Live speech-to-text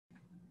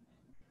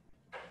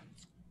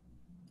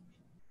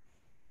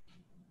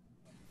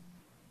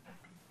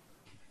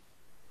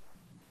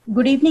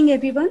Good evening,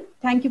 everyone.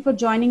 Thank you for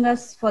joining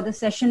us for the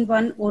Session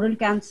 1 Oral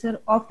Cancer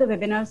of the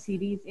webinar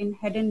series in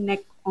Head and Neck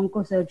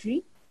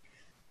Oncosurgery.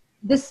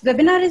 This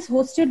webinar is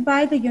hosted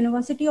by the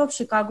University of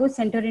Chicago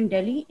Center in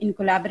Delhi in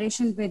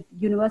collaboration with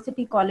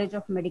University College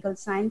of Medical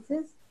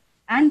Sciences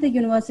and the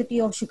University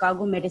of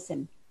Chicago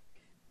Medicine.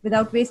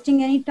 Without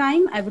wasting any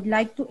time, I would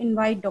like to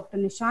invite Dr.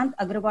 Nishant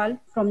Agrawal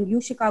from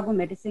UChicago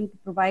Medicine to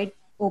provide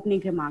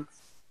opening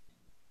remarks.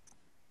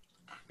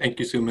 Thank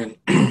you, Suman.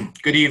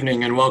 Good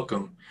evening and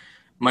welcome.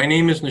 My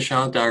name is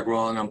Nishant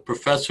Agrawal and I'm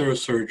Professor of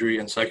Surgery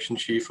and Section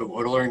Chief of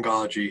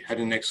Otolaryngology, Head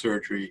and Neck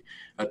Surgery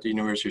at the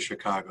University of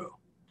Chicago.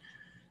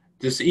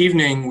 This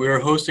evening, we are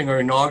hosting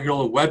our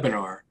inaugural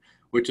webinar,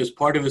 which is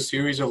part of a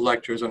series of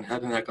lectures on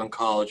head and neck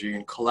oncology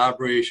in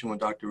collaboration with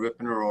Dr.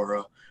 Vipin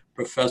Arora,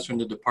 Professor in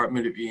the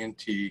Department of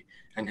ENT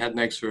and Head and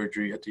Neck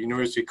Surgery at the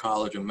University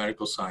College of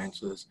Medical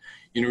Sciences,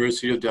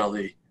 University of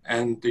Delhi,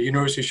 and the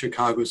University of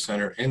Chicago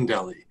Center in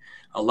Delhi.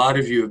 A lot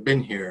of you have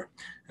been here,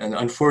 and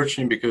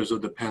unfortunately, because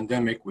of the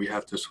pandemic, we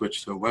have to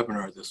switch to a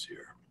webinar this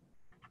year.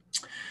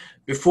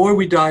 Before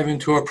we dive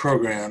into our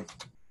program,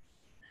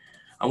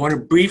 I want to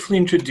briefly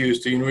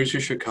introduce the University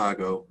of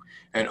Chicago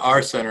and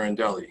our center in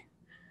Delhi.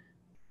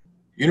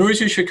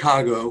 University of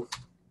Chicago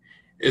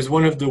is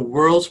one of the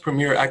world's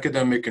premier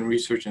academic and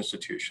research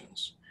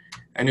institutions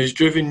and has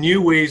driven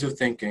new ways of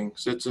thinking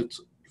since its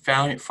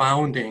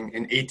founding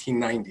in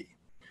 1890.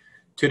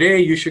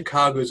 Today,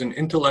 UChicago is an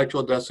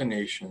intellectual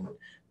destination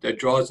that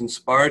draws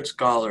inspired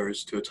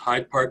scholars to its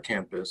Hyde Park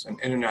campus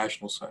and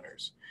international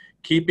centers,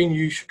 keeping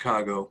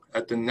UChicago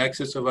at the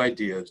nexus of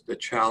ideas that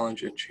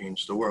challenge and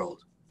change the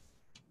world.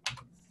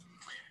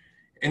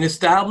 In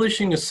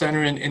establishing a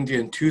center in India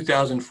in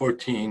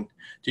 2014,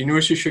 the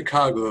University of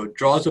Chicago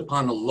draws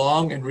upon a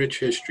long and rich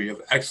history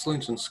of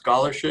excellence in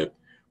scholarship,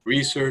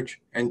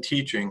 research, and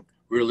teaching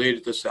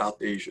related to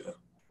South Asia.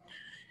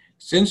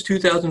 Since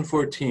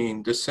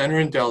 2014, the center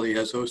in Delhi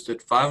has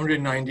hosted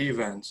 590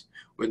 events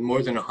with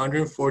more than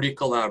 140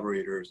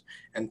 collaborators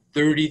and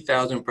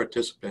 30,000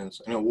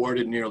 participants and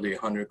awarded nearly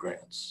 100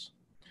 grants.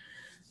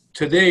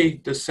 Today,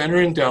 the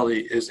center in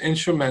Delhi is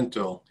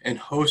instrumental in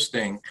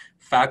hosting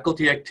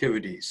faculty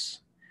activities,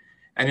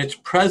 and its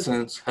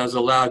presence has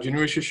allowed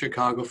University of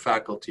Chicago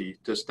faculty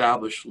to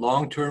establish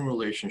long-term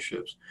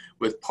relationships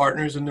with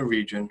partners in the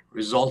region,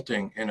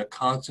 resulting in a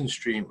constant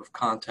stream of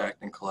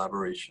contact and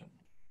collaboration.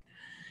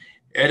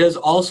 It has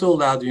also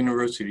allowed the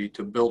university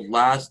to build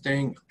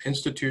lasting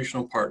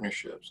institutional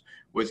partnerships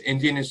with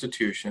Indian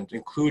institutions,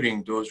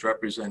 including those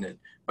represented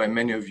by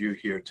many of you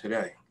here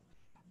today.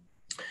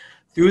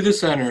 Through the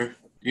center,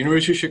 the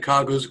University of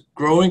Chicago's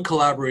growing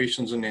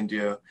collaborations in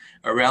India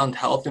around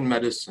health and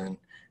medicine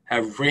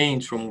have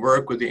ranged from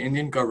work with the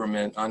Indian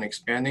government on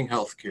expanding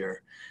healthcare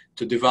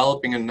to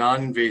developing a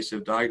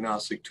non-invasive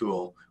diagnostic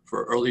tool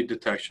for early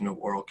detection of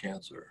oral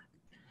cancer.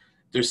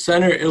 Their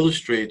center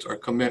illustrates our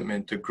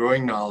commitment to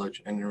growing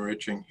knowledge and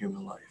enriching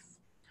human life.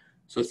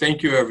 So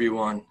thank you,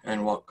 everyone,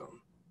 and welcome.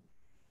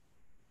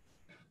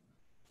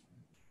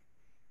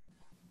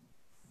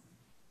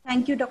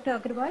 Thank you, Dr.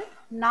 Agrawal.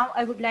 Now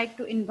I would like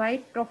to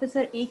invite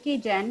Professor A.K.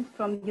 Jain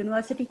from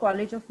University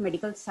College of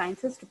Medical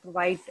Sciences to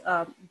provide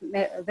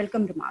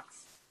welcome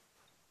remarks.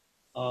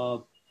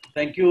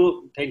 Thank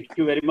you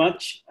very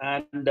much.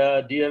 And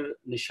dear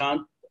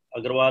Nishant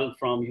Agrawal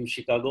from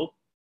UChicago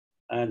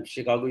and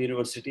Chicago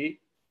University,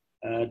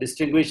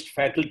 distinguished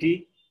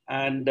faculty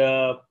and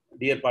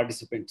dear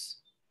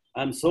participants.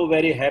 I'm so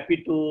very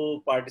happy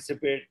to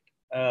participate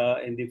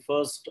in the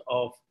first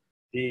of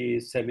the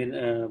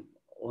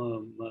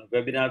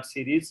webinar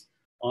series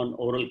on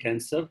oral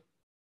cancer.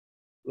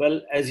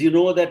 Well, as you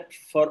know that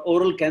for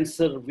oral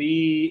cancer,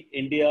 we,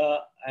 India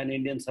and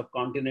Indian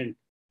subcontinent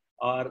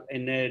are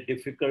in a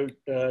difficult,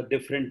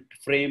 different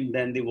frame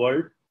than the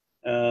world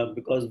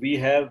because we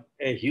have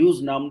a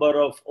huge number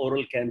of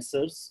oral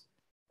cancers,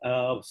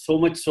 so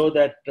much so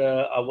that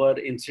our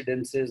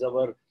incidences,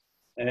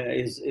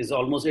 is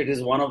almost, it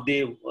is one of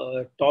the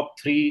top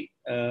 3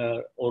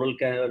 oral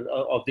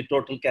of the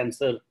total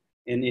cancer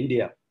in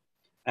India.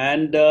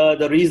 And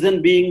the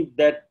reason being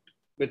that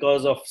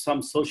because of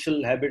some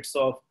social habits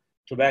of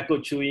tobacco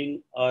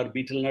chewing or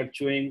betel nut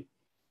chewing,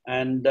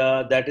 and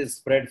that is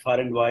spread far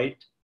and wide.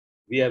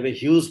 We have a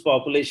huge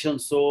population,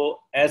 so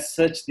as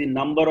such, the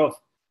number of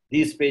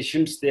these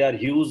patients, they are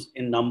huge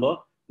in number.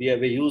 We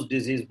have a huge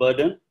disease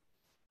burden.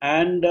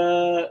 And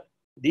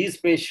these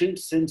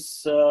patients,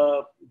 since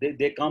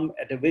they come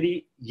at a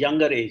very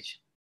younger age,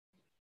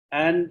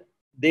 and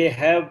they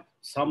have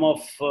some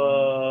of,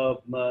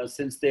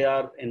 since they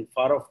are in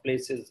far off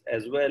places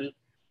as well,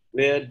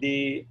 where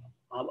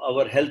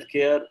our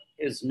healthcare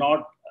is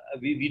not,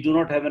 we do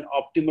not have an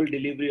optimal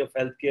delivery of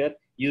healthcare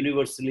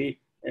universally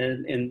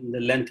in the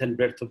length and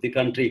breadth of the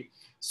country.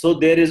 So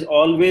there is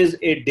always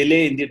a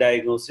delay in the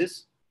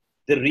diagnosis.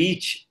 The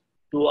reach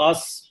to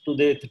us, to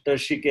the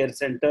tertiary care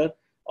center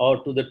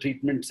or to the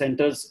treatment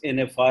centers in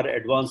a far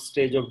advanced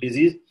stage of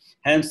disease.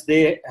 Hence,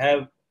 they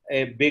have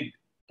a big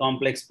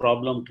complex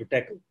problem to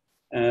tackle,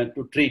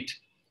 to treat.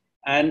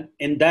 And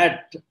in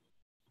that,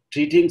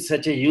 treating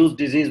such a huge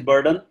disease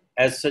burden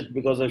as such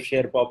because of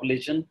sheer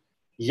population.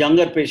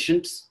 Younger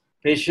patients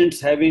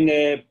having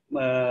a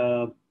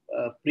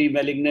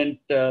pre-malignant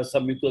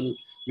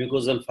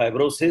mucosal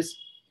fibrosis,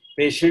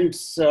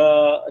 patients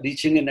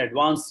reaching an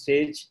advanced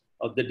stage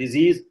of the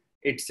disease.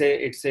 It's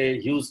a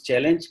huge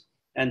challenge.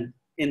 And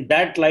in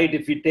that light,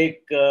 if we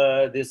take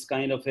this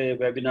kind of a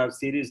webinar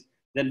series,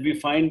 then we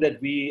find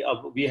that we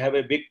have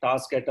a big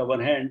task at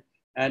our hand,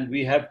 and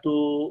we have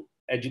to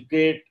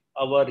educate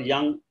our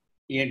young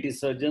ENT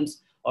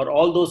surgeons or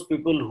all those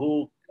people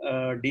who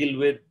deal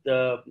with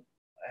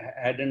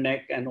head and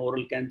neck and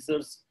oral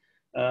cancers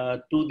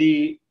to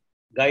the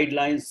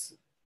guidelines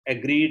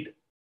agreed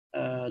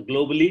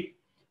globally,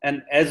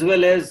 and as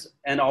well as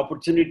an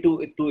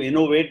opportunity to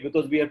innovate,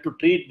 because we have to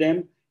treat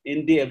them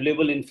in the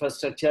available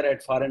infrastructure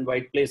at far and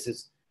wide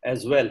places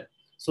as well.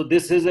 So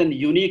this is a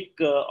unique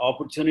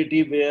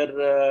opportunity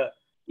where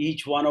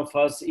each one of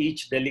us,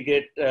 each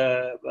delegate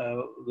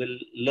will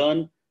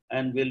learn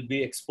and will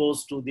be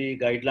exposed to the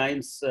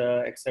guidelines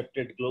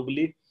accepted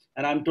globally.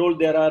 And I'm told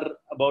there are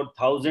about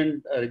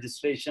 1,000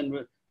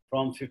 registration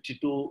from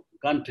 52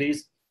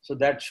 countries. So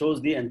that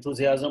shows the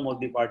enthusiasm of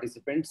the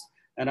participants.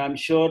 And I'm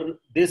sure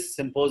this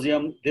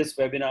symposium, this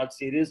webinar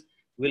series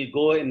will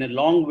go in a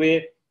long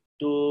way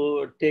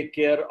to take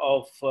care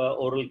of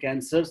oral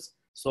cancers.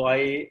 So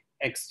I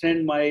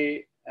extend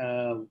my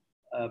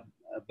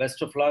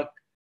best of luck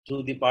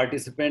to the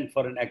participant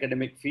for an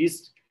academic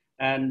feast.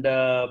 And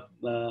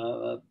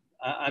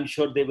I'm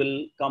sure they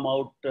will come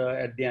out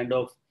at the end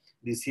of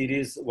the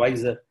series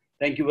wiser.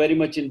 Thank you very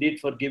much indeed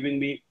for giving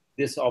me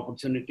this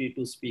opportunity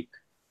to speak.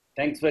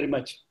 Thanks very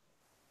much.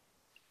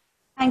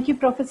 Thank you,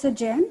 Professor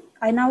Jain.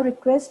 I now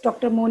request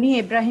Dr. Moni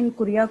Ibrahim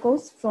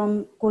Kuriakos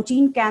from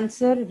Cochin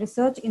Cancer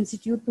Research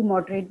Institute to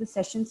moderate the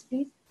sessions,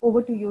 please.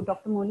 Over to you,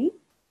 Dr. Moni.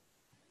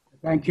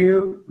 Thank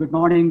you. Good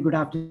morning, good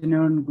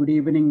afternoon, good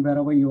evening,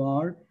 wherever you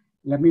are.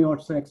 Let me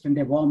also extend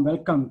a warm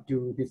welcome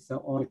to this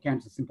oral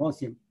cancer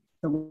symposium.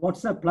 So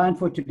what's the plan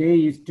for today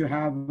is to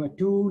have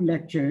 2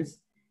 lectures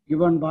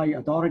given by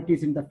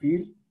authorities in the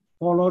field,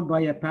 followed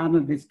by a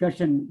panel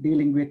discussion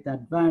dealing with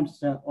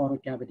advanced oral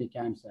cavity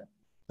cancer.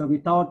 So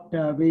without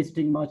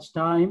wasting much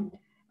time,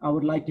 I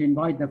would like to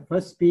invite the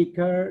first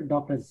speaker,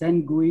 Dr.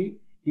 Zen Gui.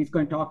 He's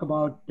going to talk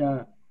about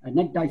a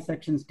neck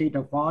dissection state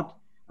of art.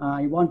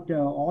 I want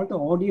all the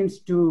audience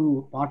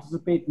to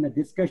participate in the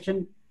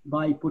discussion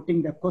by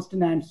putting the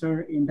question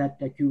answer in that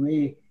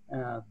QA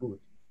booth.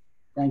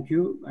 Thank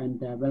you,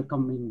 and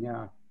welcoming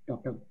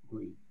Dr.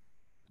 Gui.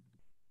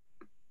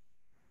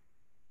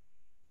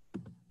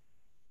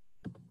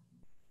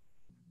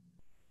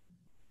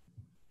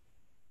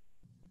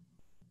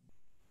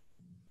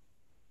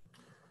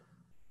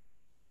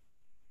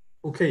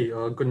 Okay,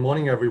 good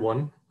morning,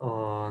 everyone.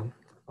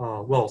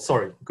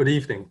 Good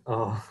evening.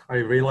 I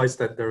realize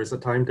that there is a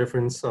time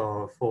difference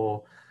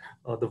for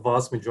the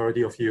vast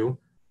majority of you.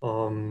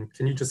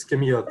 Can you just give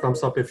me a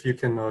thumbs up if you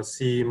can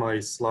see my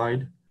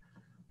slide?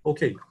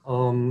 Okay,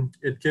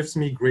 it gives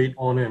me great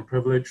honor and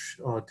privilege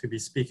to be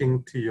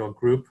speaking to your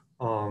group.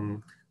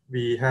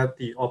 We had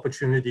the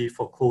opportunity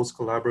for close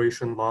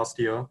collaboration last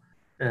year,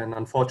 and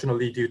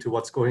unfortunately, due to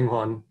what's going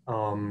on,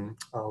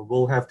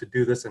 we'll have to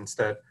do this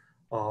instead.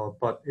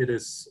 But it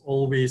is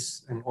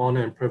always an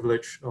honor and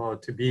privilege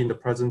to be in the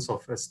presence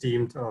of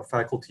esteemed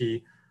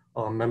faculty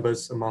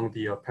members among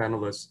the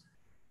panelists.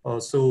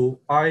 So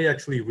I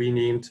actually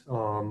renamed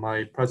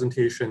my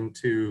presentation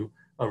to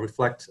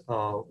reflect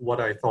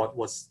what I thought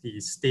was the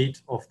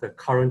state of the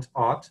current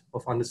art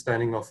of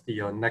understanding of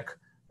the neck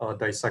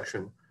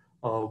dissection,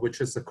 which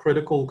is a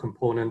critical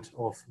component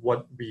of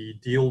what we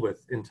deal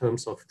with in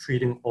terms of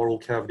treating oral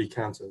cavity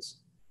cancers.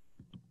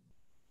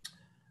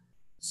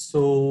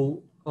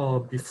 So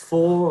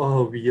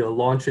before we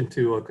launch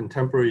into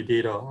contemporary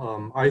data,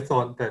 I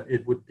thought that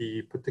it would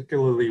be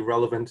particularly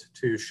relevant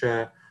to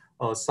share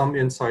some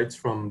insights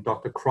from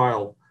Dr.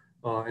 Kreil,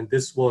 and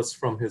this was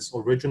from his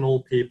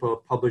original paper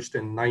published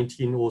in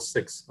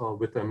 1906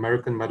 with the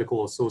American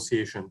Medical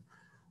Association.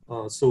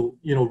 So,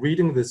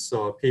 reading this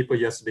paper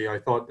yesterday, I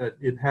thought that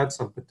it had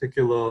some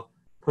particular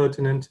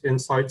pertinent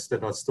insights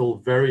that are still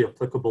very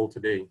applicable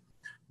today.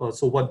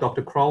 So what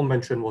Dr. Kreil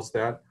mentioned was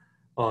that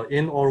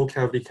in oral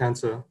cavity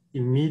cancer,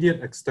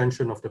 immediate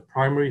extension of the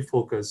primary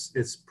focus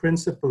is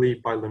principally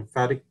by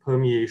lymphatic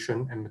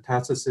permeation and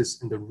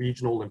metastasis in the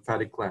regional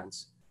lymphatic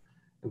glands.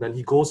 And then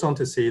he goes on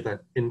to say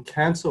that in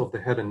cancer of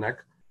the head and neck,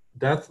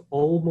 death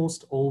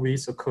almost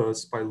always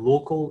occurs by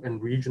local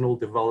and regional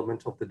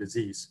development of the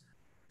disease.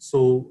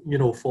 So,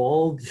 for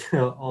all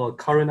the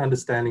current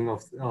understanding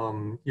of,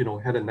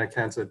 head and neck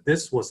cancer,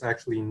 this was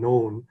actually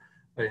known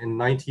in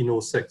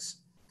 1906.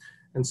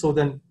 And so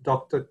then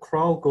Dr.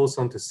 Kreil goes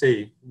on to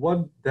say,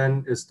 what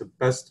then is the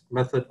best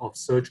method of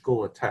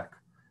surgical attack?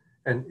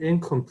 An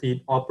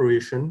incomplete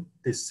operation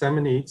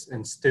disseminates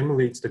and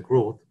stimulates the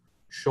growth,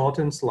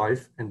 shortens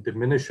life, and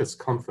diminishes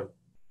comfort.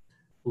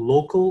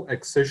 Local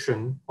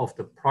excision of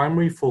the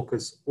primary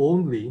focus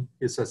only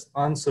is as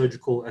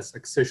unsurgical as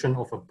excision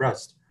of a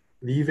breast,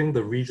 leaving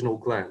the regional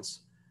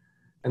glands.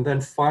 And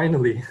then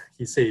finally,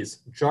 he says,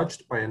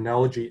 judged by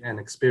analogy and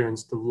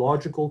experience, the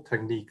logical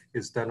technique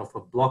is that of a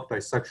block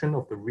dissection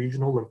of the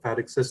regional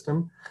lymphatic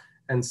system.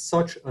 And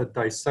such a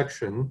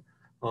dissection,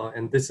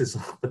 and this is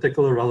of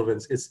particular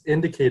relevance, is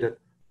indicated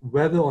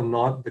whether or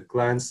not the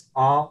glands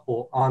are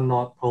or are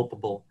not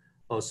palpable.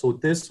 So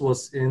this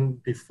was in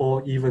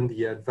before even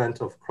the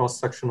advent of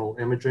cross-sectional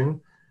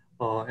imaging.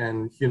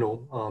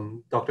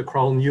 Dr.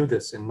 Crowell knew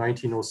this in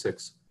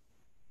 1906.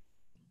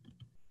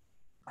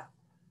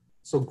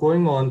 So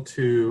going on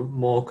to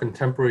more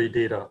contemporary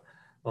data,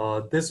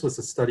 this was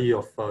a study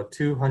of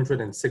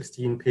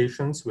 216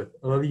 patients with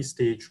early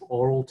stage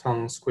oral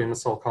tongue squamous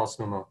cell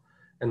carcinoma.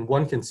 And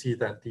one can see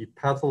that the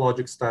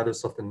pathologic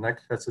status of the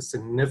neck has a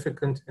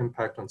significant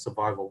impact on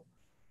survival.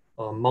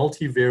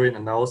 Multivariate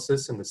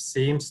analysis in the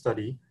same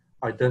study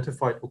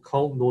identified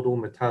occult nodal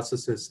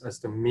metastasis as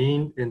the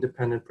main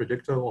independent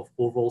predictor of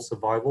overall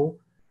survival,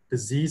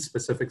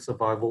 disease-specific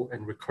survival,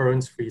 and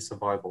recurrence-free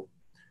survival.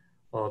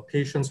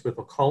 Patients with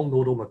occult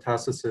nodal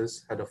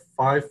metastasis had a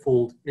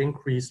 5-fold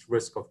increased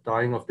risk of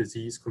dying of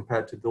disease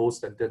compared to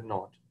those that did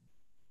not.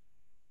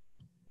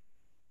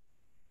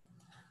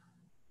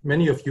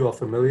 Many of you are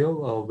familiar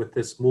with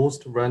this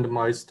most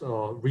randomized,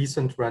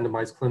 recent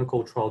randomized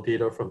clinical trial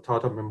data from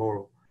Tata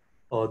Memorial.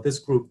 This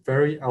group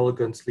very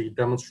elegantly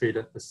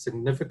demonstrated a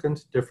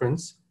significant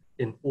difference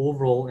in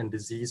overall and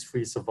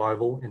disease-free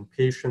survival in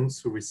patients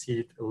who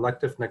received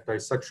elective neck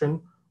dissection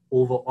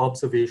over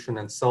observation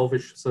and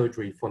salvage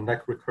surgery for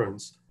neck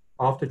recurrence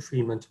after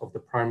treatment of the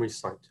primary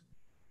site.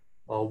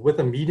 With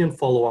a median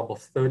follow-up of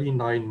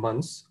 39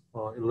 months,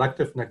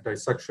 elective neck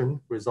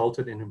dissection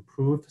resulted in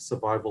improved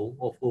survival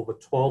of over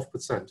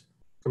 12%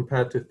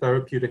 compared to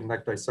therapeutic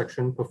neck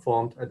dissection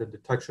performed at the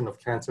detection of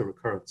cancer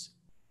recurrence.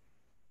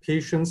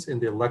 Patients in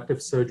the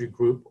elective surgery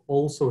group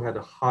also had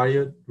a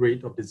higher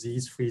rate of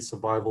disease-free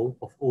survival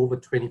of over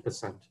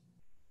 20%.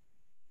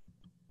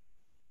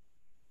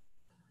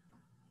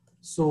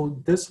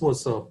 So this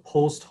was a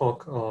post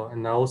hoc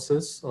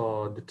analysis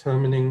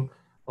determining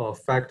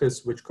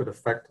factors which could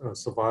affect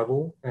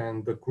survival,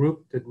 and the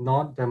group did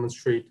not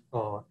demonstrate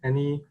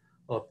any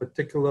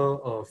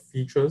particular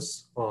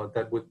features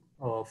that would,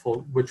 for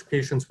which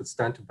patients would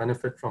stand to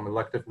benefit from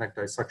elective neck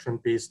dissection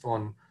based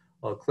on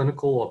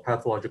clinical or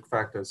pathologic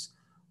factors.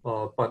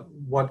 But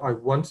what I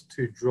want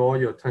to draw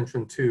your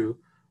attention to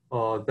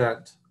was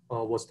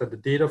that the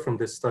data from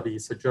this study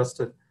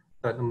suggested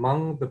that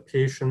among the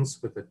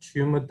patients with a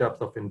tumor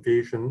depth of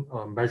invasion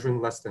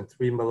measuring less than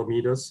 3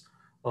 millimeters,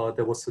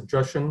 there was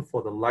suggestion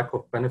for the lack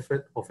of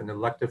benefit of an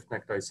elective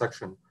neck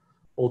dissection.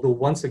 Although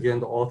once again,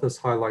 the authors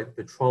highlight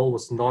the trial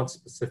was not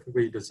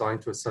specifically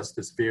designed to assess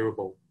this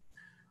variable.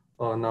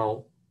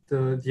 Now,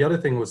 the other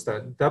thing was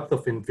that depth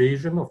of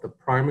invasion of the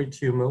primary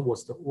tumor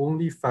was the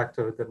only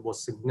factor that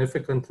was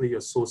significantly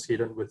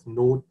associated with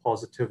node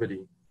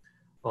positivity.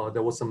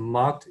 There was a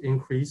marked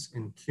increase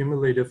in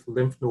cumulative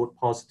lymph node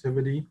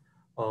positivity,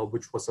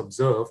 which was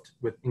observed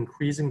with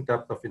increasing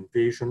depth of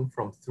invasion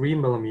from 3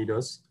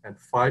 millimeters at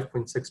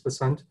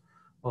 5.6%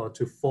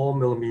 to 4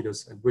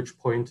 millimeters, at which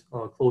point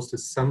close to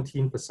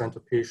 17%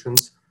 of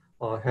patients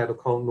had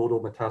occult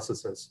nodal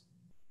metastasis.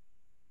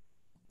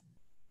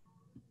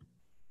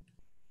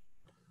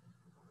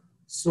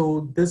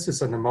 So this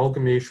is an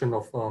amalgamation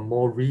of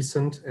more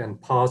recent and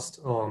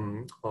past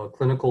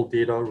clinical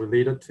data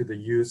related to the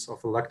use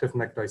of elective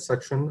neck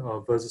dissection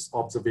versus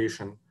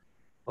observation.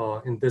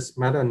 In this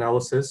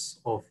meta-analysis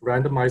of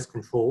randomized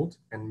controlled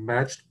and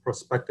matched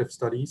prospective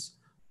studies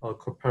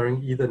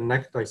comparing either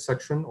neck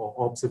dissection or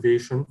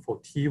observation for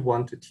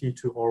T1 to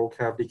T2 oral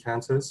cavity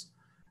cancers,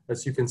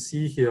 as you can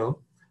see here,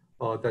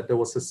 that there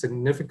was a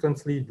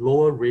significantly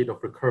lower rate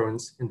of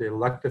recurrence in the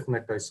elective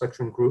neck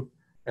dissection group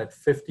at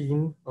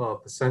 15%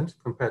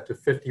 compared to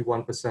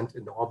 51%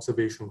 in the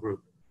observation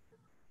group.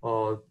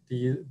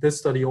 This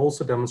study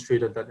also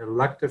demonstrated that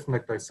elective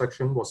neck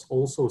dissection was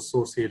also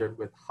associated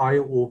with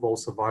higher overall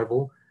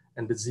survival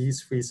and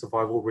disease-free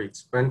survival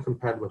rates when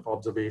compared with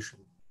observation.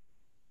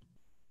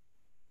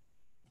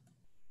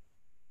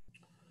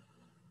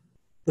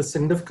 The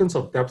significance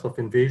of depth of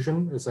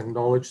invasion is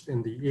acknowledged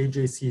in the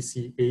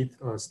AJCC 8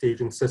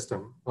 staging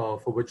system,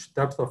 for which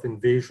depth of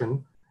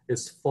invasion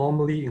is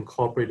formally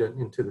incorporated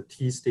into the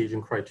T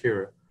staging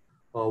criteria,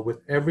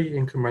 with every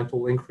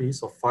incremental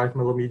increase of 5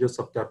 millimeters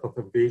of depth of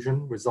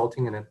invasion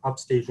resulting in an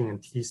upstaging in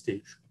T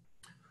stage.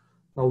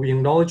 Now, we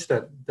acknowledge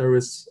that there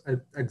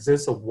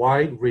exists a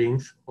wide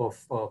range of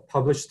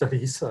published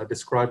studies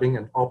describing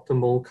an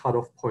optimal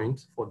cutoff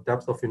point for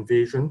depth of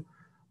invasion,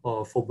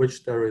 for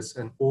which there is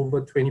an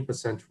over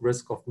 20%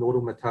 risk of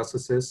nodal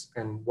metastasis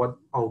and what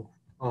our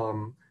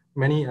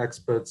many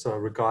experts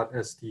regard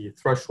as the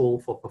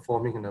threshold for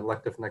performing an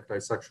elective neck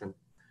dissection.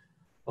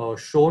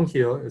 Shown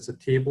here is a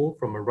table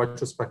from a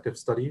retrospective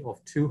study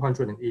of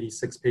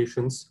 286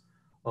 patients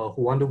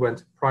who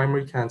underwent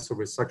primary cancer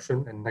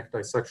resection and neck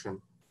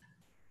dissection.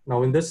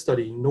 Now in this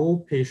study,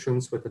 no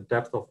patients with a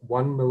depth of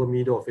 1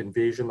 millimeter of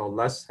invasion or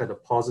less had a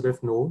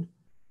positive node.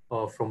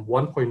 From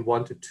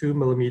 1.1 to 2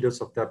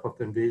 millimeters of depth of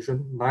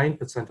invasion,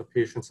 9% of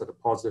patients had a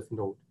positive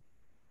node.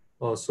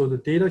 So the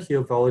data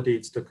here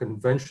validates the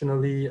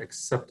conventionally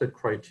accepted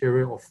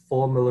criteria of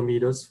 4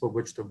 millimeters for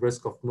which the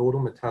risk of nodal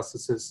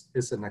metastasis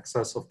is in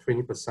excess of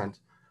 20%.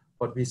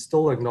 But we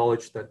still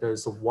acknowledge that there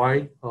is a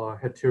wide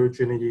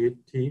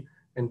heterogeneity,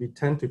 and we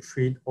tend to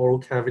treat oral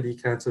cavity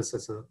cancers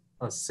as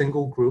a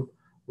single group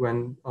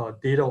when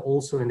data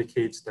also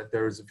indicates that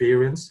there is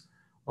variance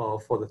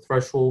for the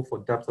threshold for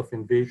depth of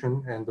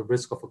invasion and the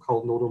risk of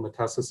occult nodal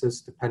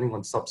metastasis depending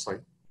on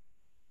subsite.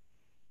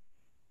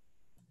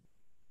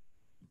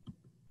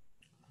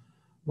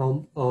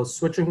 Now,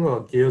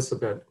 switching gears a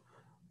bit,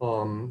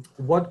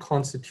 what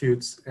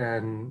constitutes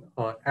an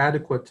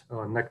adequate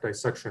neck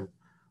dissection?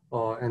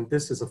 And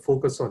this is a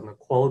focus on a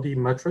quality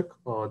metric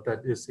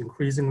that is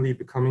increasingly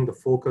becoming the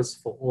focus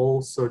for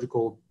all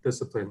surgical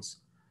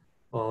disciplines.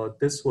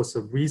 This was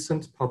a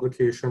recent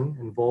publication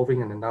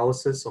involving an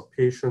analysis of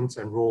patients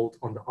enrolled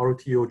on the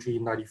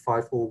RTOG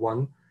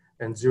 9501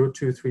 and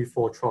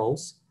 0234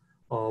 trials,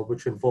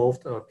 which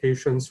involved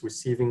patients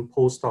receiving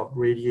post-op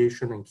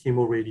radiation and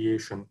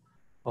chemoradiation.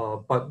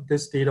 But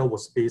this data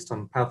was based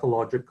on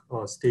pathologic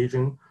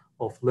staging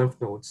of lymph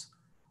nodes.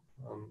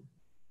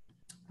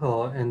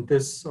 And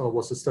this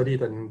was a study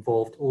that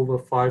involved over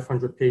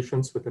 500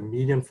 patients with a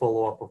median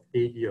follow-up of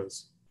 8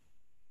 years.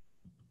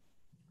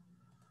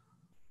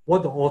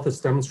 What the authors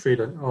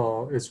demonstrated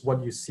is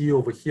what you see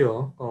over here,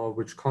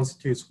 which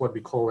constitutes what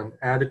we call an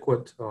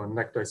adequate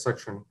neck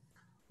dissection.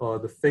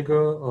 The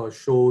figure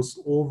shows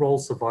overall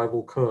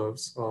survival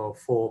curves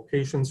for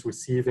patients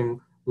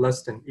receiving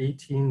less than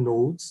 18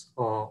 nodes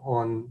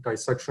on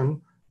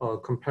dissection,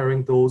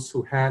 comparing those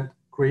who had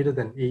greater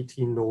than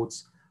 18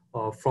 nodes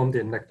from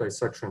their neck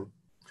dissection.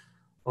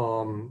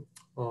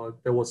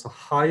 There was a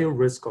higher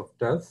risk of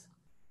death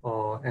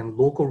and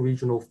local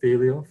regional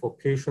failure for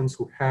patients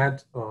who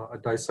had a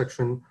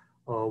dissection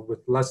with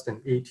less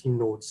than 18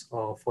 nodes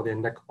for their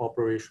neck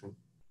operation.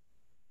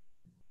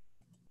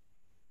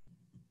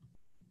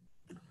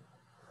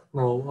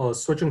 Now,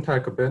 switching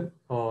tack a bit,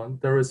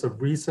 there is a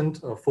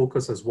recent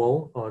focus as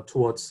well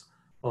towards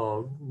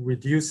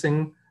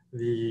reducing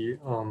the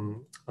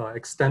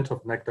extent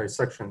of neck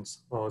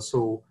dissections.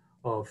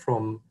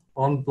 From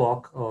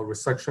en-bloc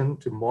resection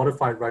to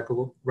modified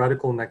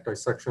radical neck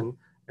dissection,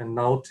 and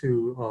now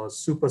to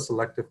super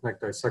selective neck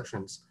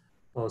dissections.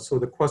 So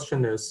the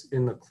question is,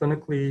 in a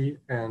clinically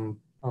and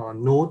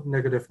node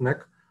negative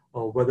neck,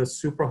 whether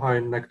super high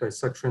neck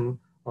dissection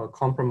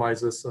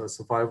compromises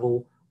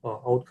survival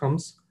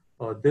outcomes.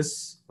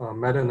 This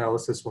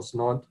meta-analysis was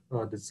not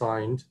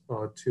designed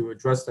to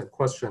address that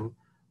question,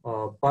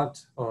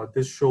 but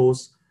this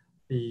shows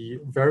the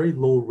very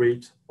low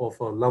rate of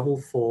level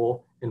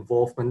 4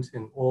 involvement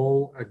in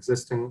all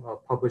existing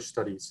published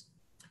studies.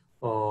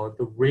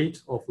 The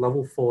rate of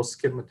level 4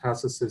 skip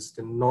metastasis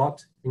did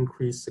not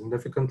increase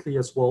significantly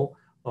as well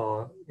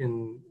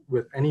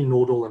with any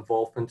nodal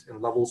involvement in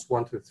levels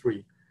 1 to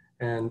 3.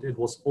 And it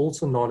was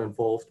also not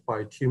involved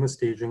by tumor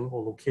staging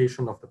or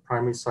location of the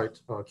primary site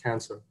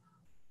cancer.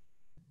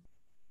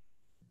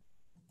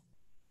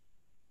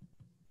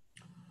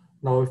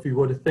 Now, if we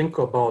were to think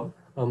about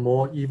a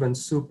more even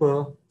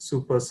super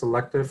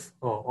selective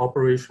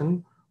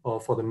operation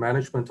for the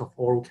management of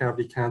oral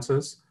cavity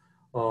cancers,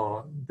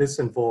 this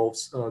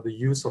involves the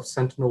use of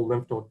sentinel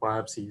lymph node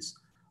biopsies.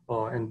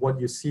 And what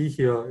you see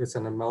here is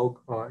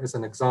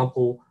an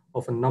example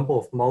of a number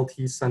of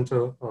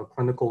multi-center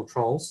clinical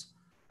trials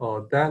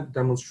that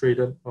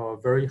demonstrated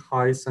very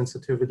high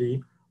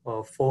sensitivity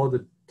for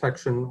the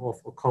detection of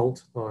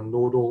occult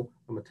nodal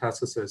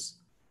metastasis.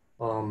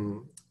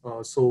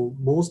 So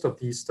most of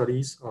these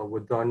studies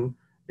were done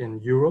in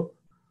Europe.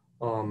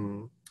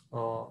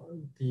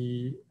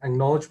 The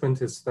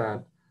acknowledgement is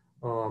that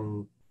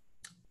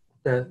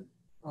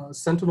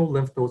sentinel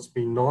lymph nodes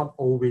may not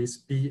always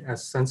be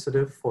as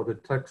sensitive for the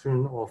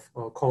detection of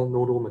occult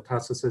nodal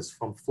metastasis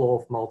from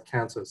floor of mouth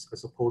cancers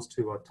as opposed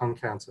to tongue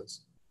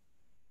cancers.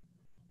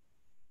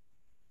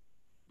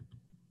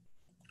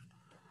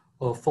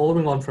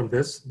 Following on from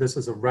this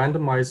is a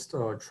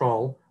randomized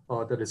trial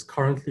that is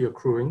currently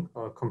accruing,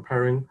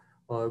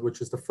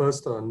 which is the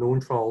first known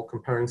trial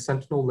comparing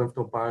sentinel lymph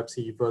node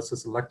biopsy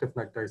versus elective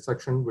neck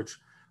dissection, which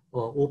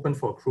opened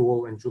for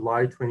accrual in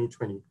July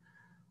 2020.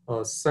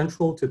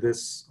 Central to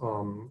this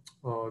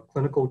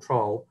clinical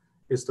trial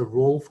is the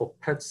role for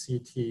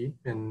PET-CT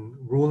in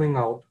ruling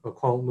out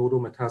occult nodal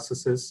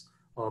metastasis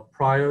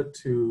prior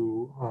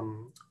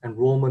to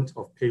enrollment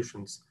of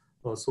patients.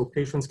 So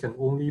patients can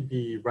only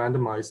be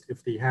randomized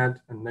if they had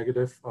a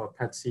negative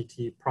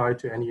PET-CT prior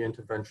to any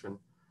intervention.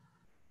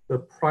 The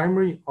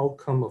primary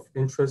outcome of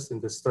interest in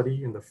the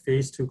study in the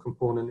phase 2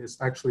 component is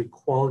actually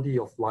quality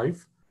of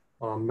life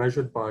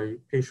measured by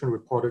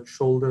patient-reported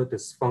shoulder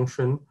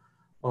dysfunction,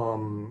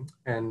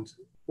 and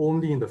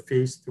only in the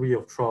phase 3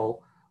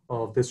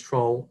 of this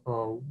trial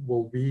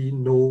will we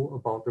know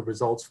about the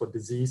results for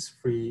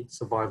disease-free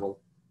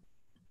survival.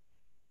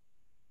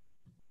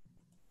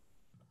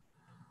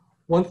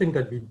 One thing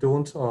that we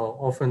don't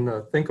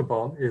often think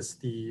about is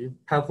the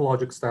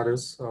pathologic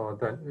status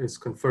that is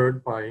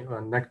conferred by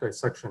neck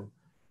dissection.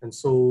 And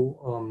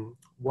so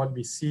what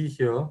we see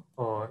here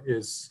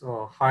is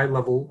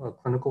high-level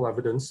clinical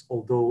evidence,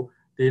 although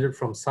dated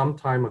from some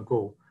time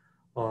ago.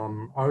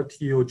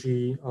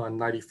 RTOG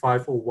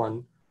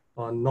 9501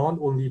 not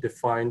only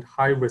defined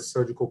high-risk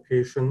surgical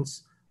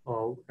patients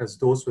as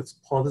those with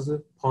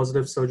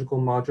positive surgical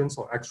margins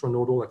or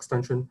extranodal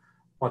extension,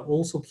 but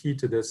also key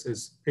to this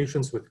is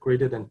patients with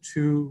greater than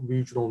 2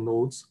 regional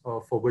nodes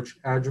for which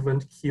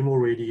adjuvant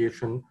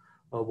chemoradiation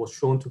was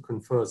shown to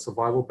confer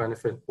survival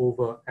benefit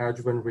over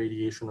adjuvant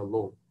radiation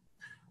alone.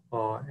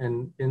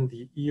 And in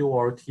the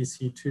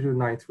EORTC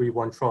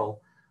 22931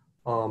 trial,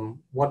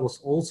 what was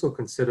also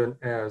considered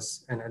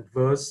as an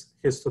adverse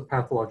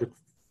histopathologic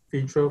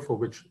feature for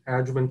which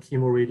adjuvant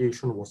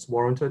chemoradiation was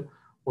warranted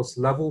was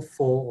level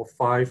 4 or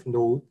 5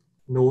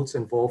 nodes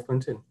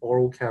involvement in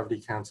oral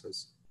cavity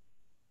cancers.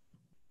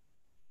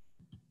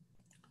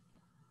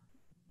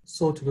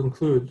 So to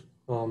conclude,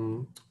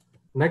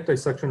 neck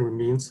dissection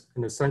remains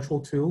an essential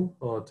tool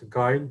to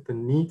guide the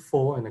need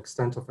for and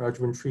extent of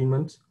adjuvant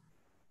treatment.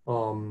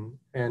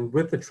 And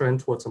with the trend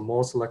towards a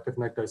more selective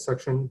neck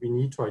dissection, we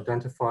need to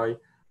identify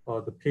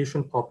the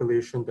patient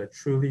population that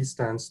truly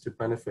stands to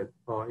benefit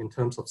in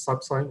terms of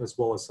subsite as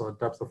well as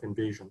depth of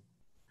invasion.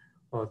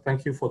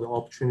 Thank you for the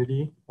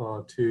opportunity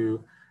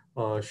to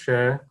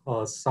share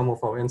some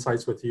of our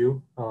insights with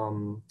you.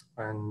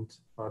 And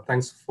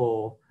thanks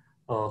for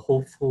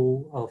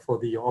hopeful for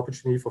the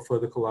opportunity for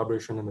further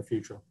collaboration in the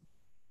future.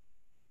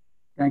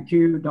 Thank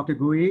you, Dr.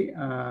 Gui.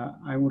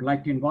 I would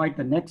like to invite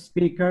the next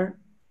speaker,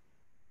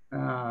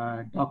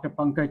 Dr.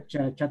 Pankaj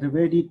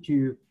Chaturvedi,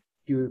 to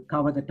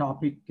cover the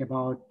topic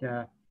about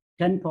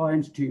 10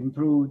 points to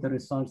improve the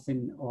results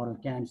in oral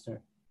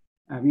cancer.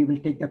 We will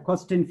take the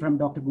question from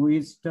Dr.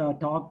 Gui's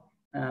talk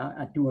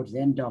towards the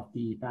end of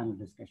the panel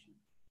discussion.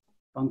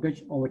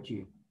 Pankaj, over to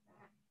you.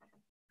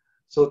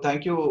 So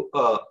thank you,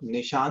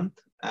 Nishant,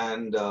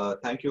 and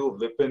thank you,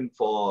 Vipin,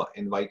 for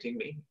inviting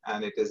me.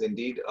 And it is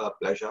indeed a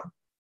pleasure.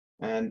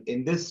 And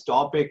in this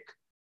topic,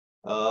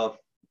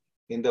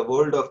 in the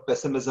world of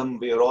pessimism,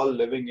 we are all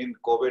living in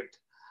COVID.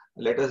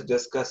 Let us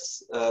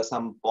discuss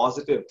some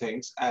positive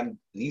things. And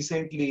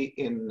recently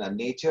in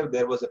Nature,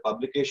 there was a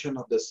publication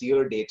of the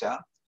SEER data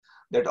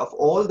that of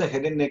all the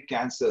head and neck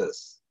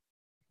cancers,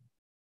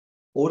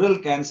 oral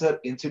cancer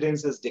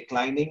incidence is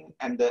declining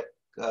and the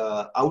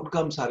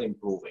outcomes are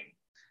improving.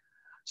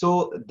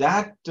 So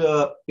that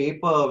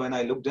paper, when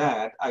I looked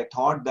at, I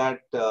thought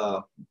that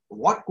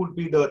what could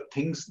be the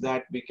things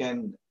that we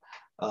can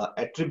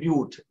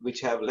attribute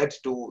which have led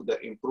to the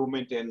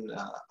improvement in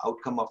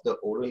outcome of the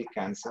oral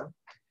cancer.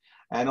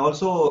 And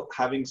also,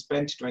 having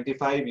spent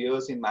 25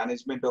 years in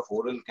management of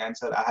oral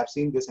cancer, I have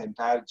seen this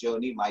entire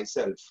journey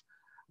myself,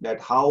 that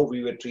how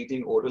we were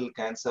treating oral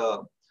cancer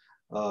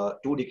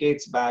 2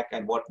 decades back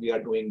and what we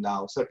are doing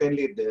now.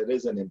 Certainly, there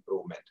is an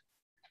improvement.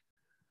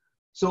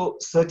 So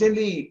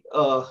certainly,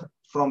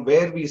 from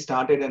where we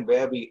started and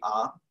where we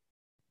are,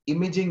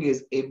 imaging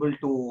is able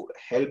to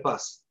help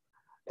us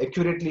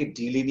accurately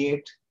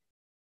delineate,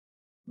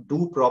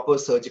 do proper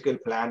surgical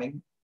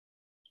planning,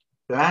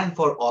 plan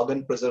for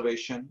organ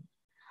preservation,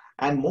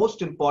 and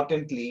most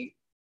importantly,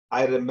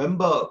 I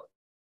remember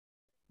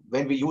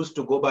when we used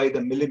to go by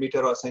the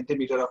millimeter or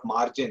centimeter of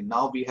margin.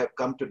 Now we have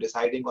come to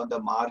deciding on the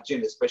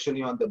margin,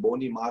 especially on the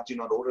bony margin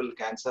or oral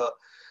cancer,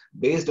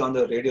 based on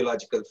the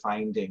radiological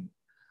finding.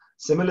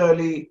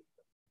 Similarly,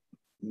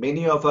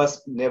 many of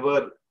us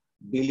never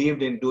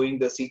believed in doing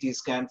the CT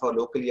scan for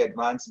locally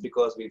advanced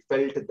because we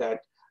felt that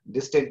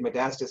distant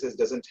metastasis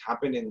doesn't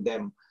happen in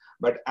them.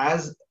 But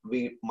as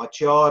we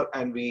mature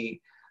and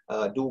we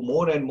do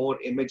more and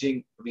more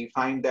imaging, we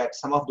find that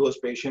some of those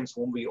patients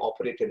whom we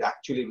operated,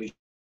 actually we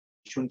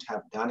shouldn't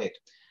have done it.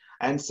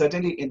 And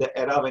certainly in the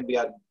era when we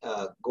are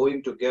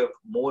going to give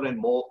more and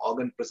more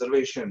organ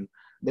preservation,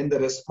 then the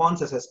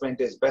response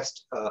assessment is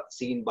best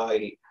seen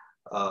by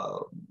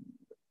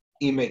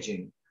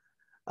imaging.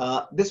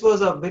 This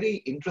was a very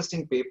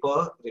interesting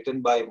paper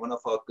written by one of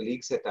our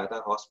colleagues at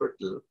Tata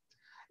Hospital.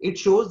 It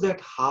shows that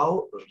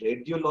how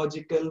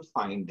radiological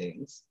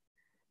findings,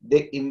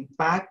 they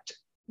impact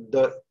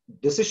the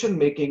decision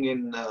making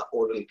in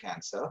oral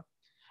cancer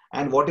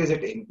and what is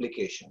its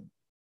implication.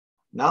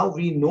 Now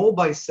we know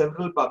by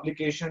several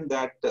publications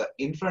that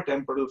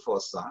infratemporal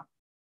fossa,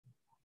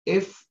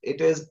 if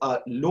it is a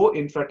low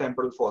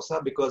infratemporal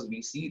fossa, because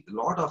we see a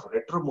lot of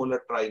retromolar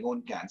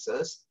trigone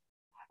cancers,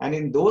 and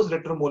in those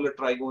retromolar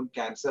trigone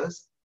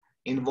cancers,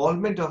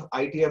 involvement of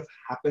ITF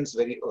happens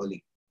very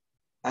early.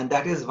 And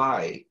that is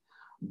why,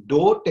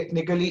 though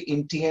technically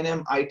in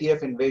TNM,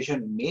 ITF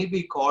invasion may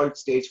be called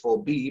stage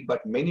 4B,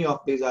 but many of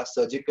these are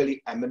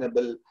surgically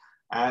amenable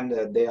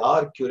and they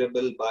are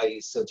curable by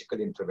surgical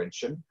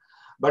intervention.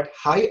 But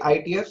high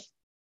ITF,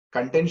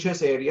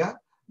 contentious area,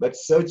 but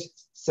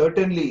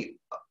certainly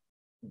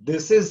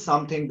this is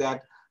something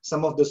that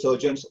some of the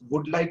surgeons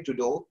would like to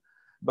do.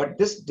 But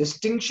this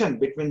distinction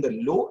between the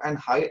low and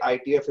high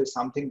ITF is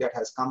something that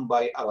has come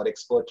by our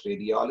expert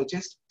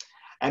radiologists.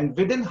 And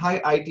within high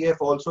ITF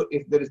also,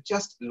 if there is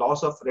just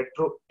loss of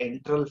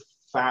retroenteral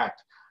fat,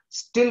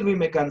 still we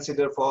may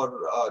consider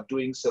for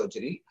doing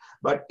surgery.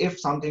 But if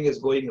something is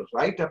going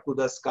right up to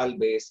the skull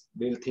base,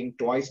 we'll think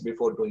twice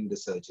before doing the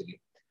surgery.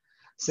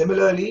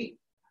 Similarly,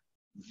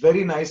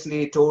 very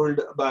nicely told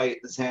by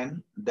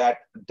Zen that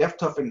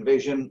depth of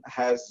invasion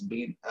has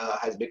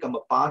become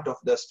a part of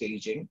the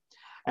staging.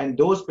 And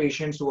those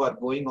patients who are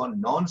going on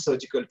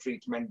non-surgical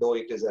treatment, though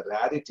it is a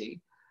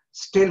rarity,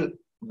 still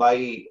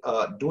by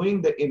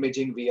doing the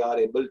imaging, we are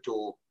able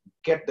to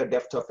get the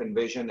depth of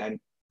invasion and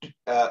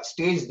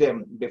stage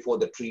them before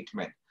the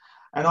treatment.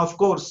 And of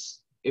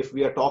course, if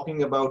we are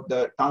talking about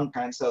the tongue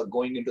cancer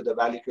going into the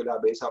vallicular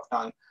base of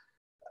tongue,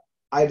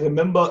 I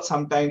remember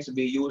sometimes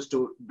we used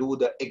to do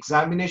the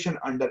examination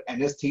under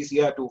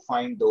anesthesia to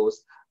find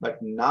those,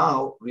 but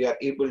now we are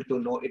able to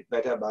know it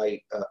better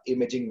by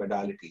imaging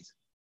modalities.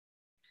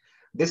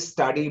 This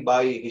study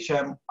by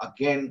Hisham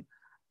again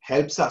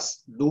helps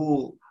us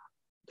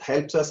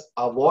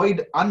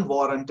avoid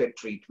unwarranted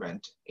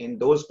treatment in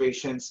those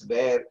patients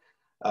where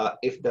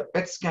if the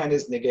PET scan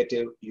is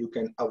negative, you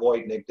can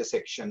avoid neck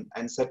dissection.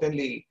 And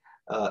certainly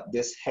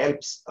this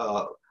helps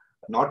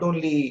not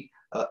only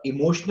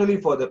emotionally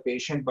for the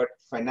patient, but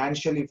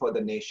financially for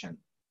the nation.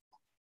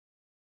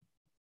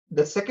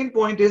 The second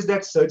point is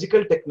that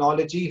surgical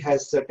technology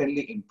has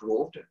certainly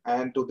improved,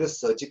 and to this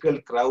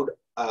surgical crowd,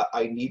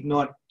 I need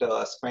not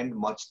spend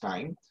much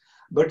time.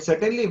 But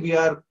certainly we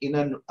are in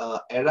an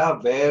era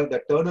where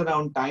the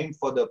turnaround time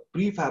for the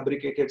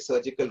prefabricated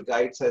surgical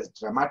guides has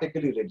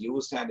dramatically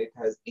reduced, and it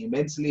has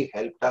immensely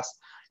helped us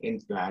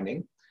in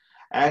planning.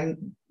 And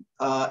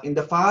in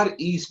the Far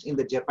East, in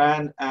the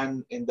Japan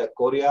and in the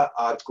Korea,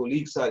 our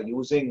colleagues are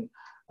using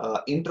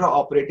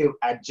intraoperative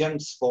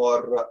adjuncts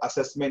for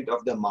assessment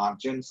of the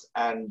margins,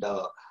 and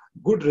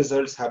good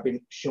results have been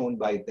shown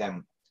by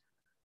them.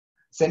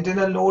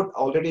 Sentinel node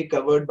already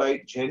covered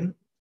by Jen.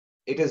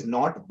 It is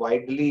not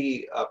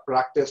widely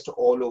practiced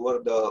all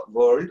over the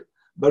world,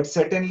 but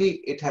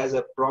certainly it has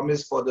a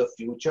promise for the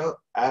future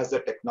as the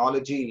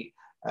technology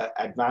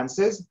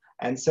advances,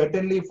 and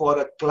certainly for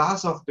a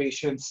class of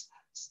patients,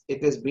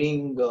 it is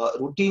being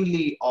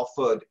routinely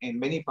offered in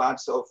many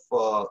parts of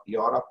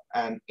Europe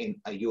and in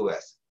the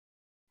US.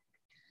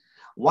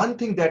 One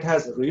thing that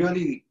has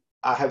really,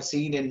 I have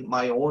seen in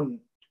my own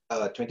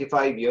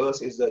 25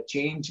 years is the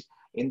change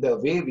in the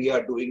way we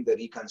are doing the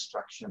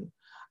reconstruction.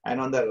 And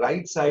on the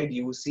right side,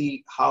 you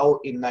see how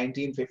in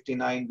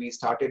 1959, we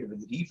started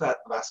with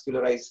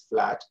revascularized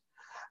flat.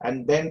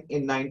 And then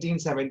in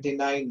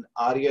 1979,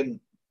 Aryan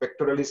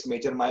pectoralis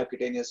major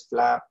myocutaneous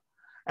flap.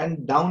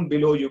 And down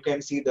below, you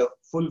can see the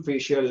full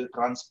facial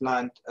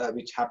transplant,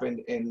 which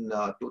happened in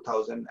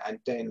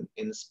 2010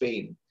 in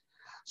Spain.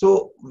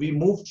 So we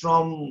moved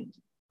from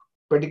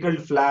pedicle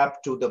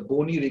flap to the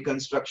bony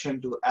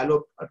reconstruction to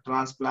allo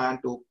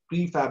transplant to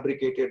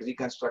prefabricated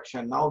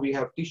reconstruction. Now we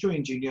have tissue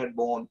engineered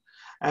bone.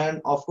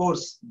 And of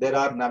course, there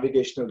are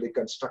navigational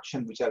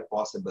reconstruction which are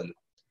possible.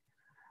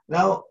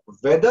 Now,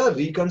 whether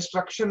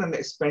reconstruction and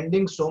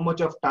spending so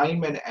much of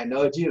time and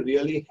energy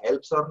really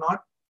helps or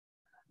not,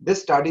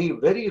 this study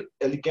very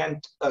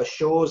elegant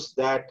shows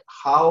that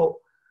how,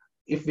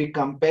 if we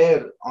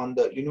compare on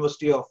the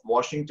University of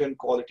Washington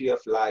quality of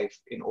life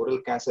in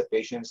oral cancer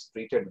patients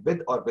treated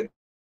with or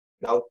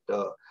without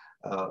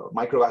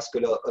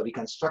microvascular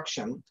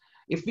reconstruction,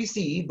 if we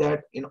see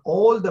that in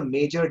all the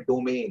major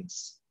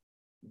domains,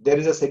 there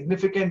is a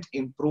significant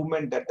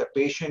improvement that the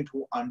patient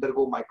who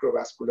undergo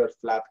microvascular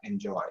flap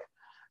enjoy.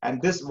 And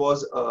this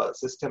was a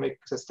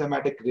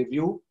systematic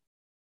review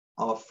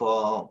of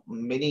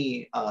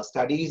many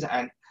studies,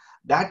 and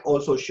that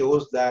also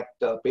shows that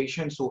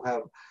patients who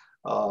have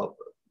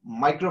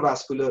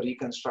microvascular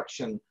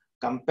reconstruction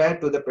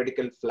compared to the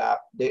pedicle flap,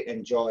 they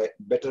enjoy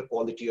better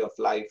quality of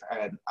life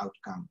and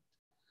outcome.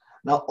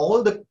 Now,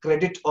 all the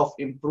credit of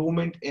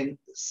improvement in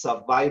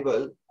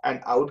survival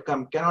and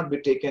outcome cannot be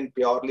taken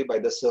purely by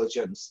the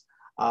surgeons.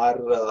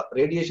 Our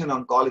radiation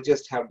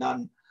oncologists have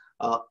done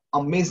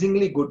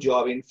amazingly good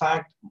job. In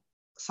fact,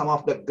 some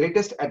of the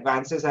greatest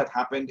advances have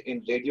happened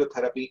in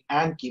radiotherapy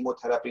and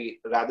chemotherapy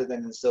rather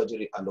than in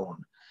surgery alone.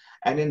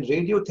 And in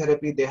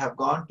radiotherapy, they have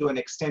gone to an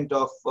extent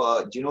of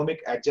genomic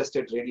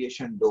adjusted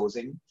radiation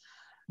dosing.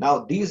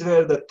 Now, these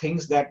were the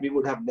things that we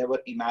would have never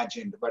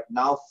imagined, but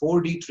now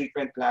 4D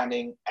treatment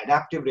planning,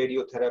 adaptive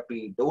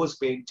radiotherapy, dose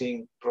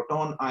painting,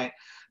 proton ion,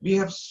 we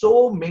have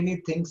so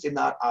many things in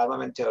our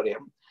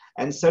armamentarium.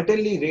 And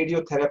certainly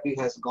radiotherapy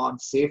has gone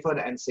safer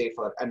and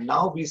safer. And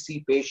now we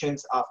see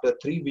patients after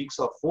 3 weeks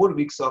or 4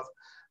 weeks of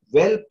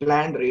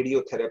well-planned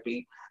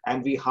radiotherapy,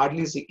 and we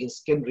hardly see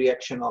skin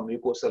reaction or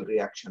mucosal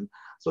reaction.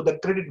 So the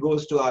credit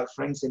goes to our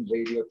friends in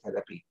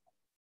radiotherapy.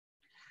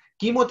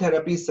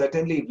 Chemotherapy,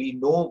 certainly we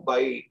know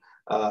by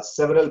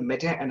several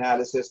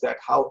meta-analysis that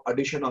how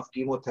addition of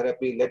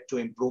chemotherapy led to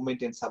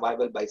improvement in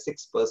survival by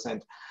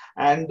 6%.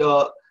 And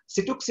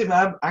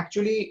cetuximab,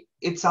 actually,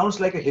 it sounds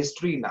like a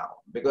history now,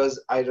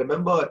 because I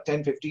remember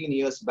 10, 15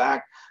 years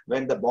back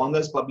when the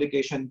Bonners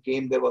publication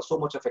came, there was so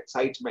much of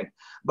excitement.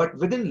 But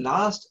within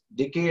last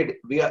decade,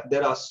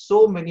 there are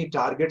so many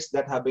targets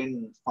that have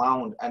been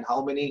found, and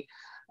how many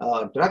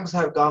drugs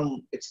have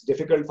come. It's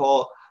difficult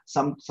for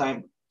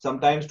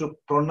sometimes to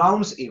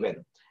pronounce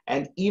even.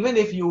 And even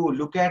if you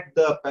look at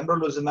the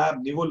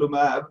pembrolizumab,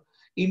 nivolumab,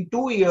 in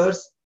 2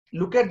 years,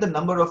 look at the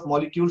number of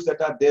molecules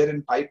that are there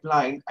in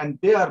pipeline, and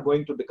they are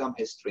going to become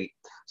history.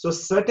 So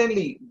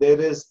certainly there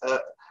is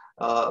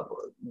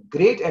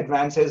great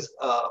advances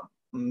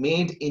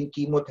made in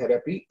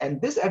chemotherapy,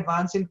 and this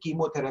advance in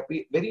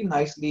chemotherapy very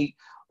nicely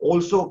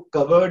also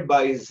covered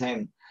by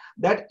Zen,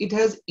 that it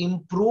has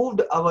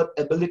improved our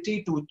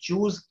ability to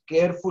choose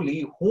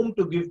carefully whom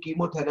to give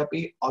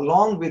chemotherapy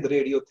along with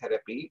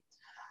radiotherapy,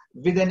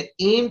 with an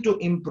aim to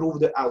improve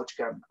the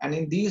outcome. And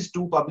in these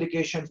two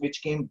publications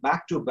which came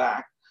back to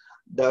back,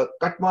 the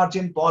cut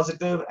margin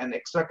positive and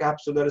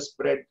extracapsular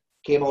spread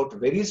came out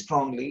very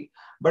strongly.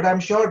 But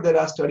I'm sure there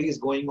are studies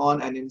going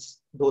on, and in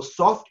those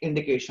soft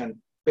indications,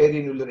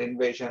 perineal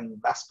invasion,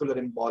 vascular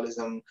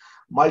embolism,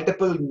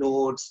 multiple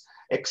nodes,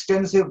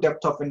 extensive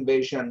depth of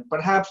invasion,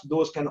 perhaps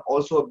those can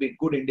also be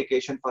good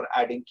indication for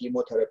adding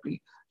chemotherapy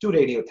to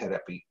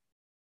radiotherapy.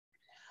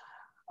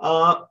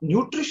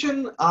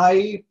 Nutrition,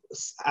 I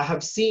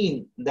have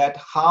seen that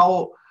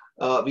how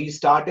we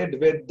started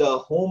with the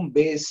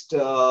home-based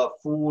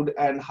food,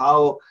 and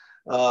how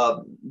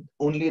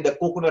only the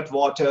coconut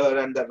water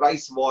and the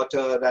rice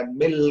water and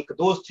milk,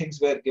 those things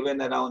were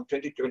given around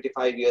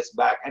 20-25 years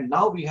back. And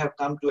now we have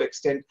come to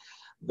extent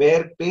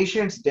where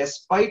patients,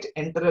 despite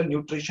enteral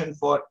nutrition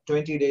for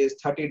 20 days,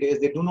 30 days,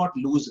 they do not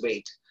lose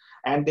weight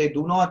and they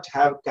do not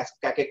have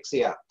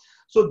cachexia.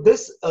 So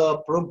this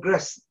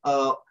progress,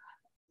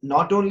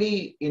 not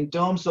only in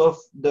terms of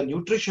the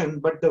nutrition,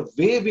 but the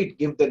way we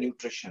give the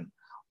nutrition,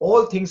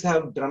 all things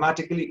have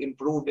dramatically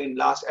improved in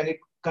last, and it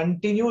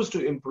continues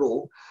to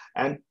improve.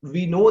 And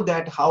we know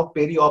that how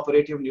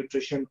perioperative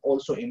nutrition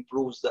also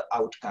improves the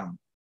outcome.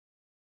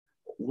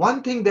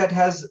 One thing that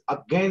has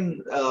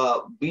again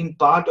been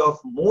part of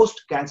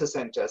most cancer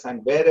centers,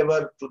 and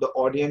wherever to the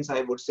audience,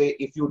 I would say,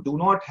 if you do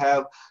not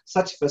have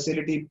such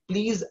facility,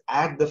 please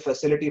add the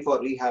facility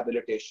for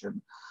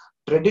rehabilitation.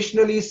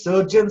 Traditionally,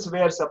 surgeons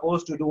were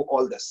supposed to do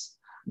all this.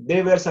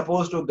 They were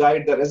supposed to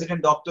guide, the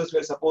resident doctors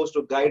were supposed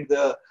to guide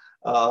the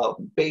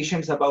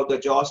patients about the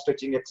jaw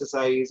stretching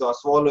exercise or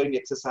swallowing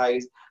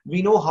exercise.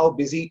 We know how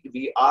busy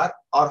we are,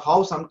 or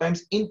how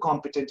sometimes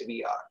incompetent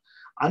we are.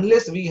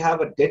 Unless we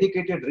have a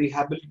dedicated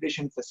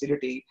rehabilitation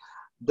facility,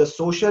 the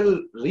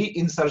social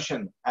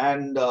reinsertion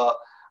and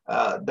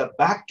the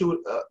back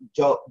to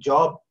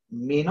job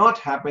may not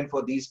happen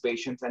for these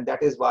patients. And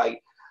that is why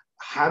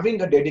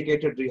having a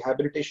dedicated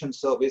rehabilitation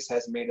service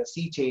has made a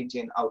sea change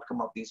in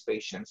outcome of these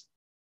patients.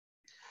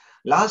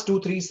 Last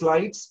 2-3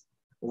 slides.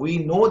 We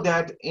know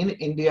that in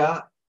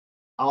India,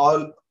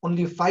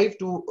 only 5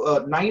 to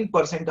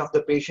 9% of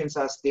the patients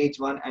are stage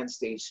 1 and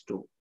stage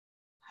 2.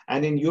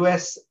 And in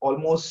US,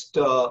 almost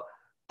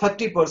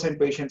 30%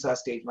 patients are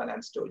stage 1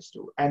 and stage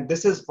 2. And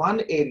this is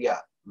one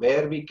area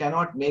where we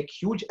cannot make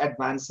huge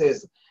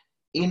advances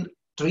in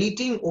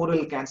treating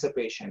oral cancer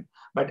patient,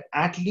 but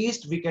at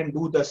least we can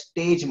do the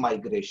stage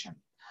migration.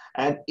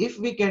 And if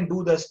we can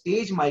do the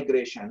stage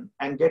migration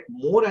and get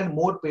more and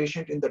more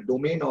patient in the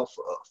domain of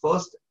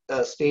first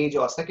stage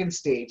or second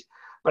stage,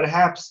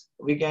 perhaps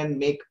we can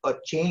make a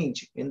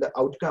change in the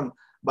outcome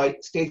by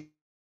stage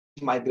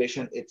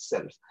migration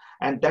itself.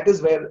 And that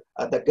is where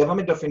the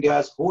government of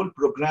India's whole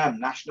program,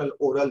 National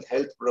Oral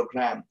Health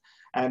Program,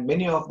 and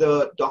many of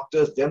the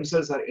doctors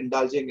themselves are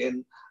indulging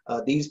in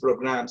these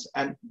programs.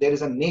 And there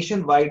is a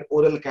nationwide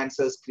oral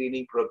cancer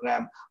screening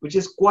program, which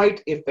is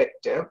quite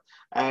effective.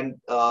 And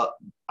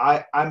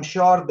I'm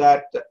sure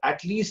that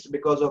at least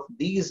because of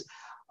these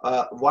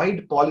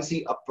wide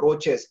policy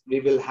approaches,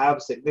 we will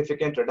have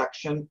significant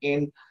reduction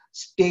in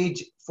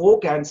stage 4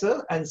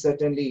 cancer, and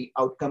certainly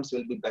outcomes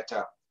will be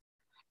better.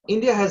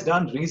 India has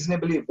done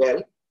reasonably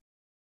well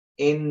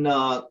in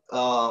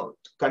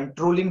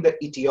controlling the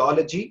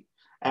etiology,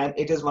 and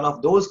it is one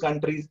of those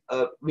countries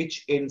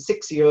which in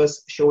 6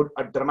 years showed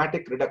a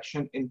dramatic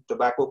reduction in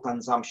tobacco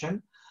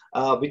consumption,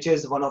 which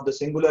is one of the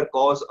singular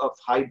cause of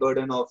high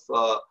burden of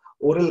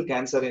oral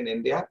cancer in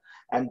India.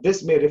 And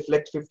this may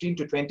reflect 15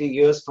 to 20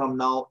 years from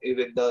now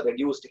with the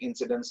reduced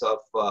incidence of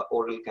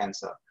oral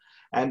cancer.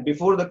 And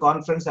before the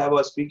conference, I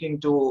was speaking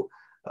to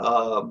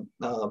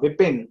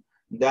Vipin,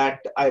 that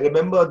I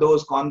remember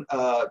those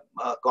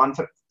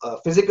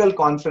physical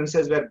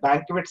conferences where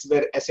banquets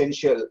were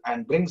essential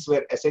and drinks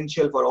were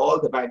essential for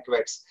all the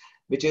banquets,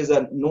 which is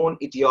a known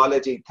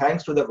etiology.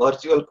 Thanks to the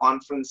virtual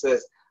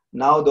conferences,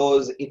 now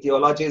those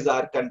etiologies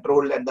are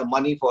controlled and the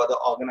money for the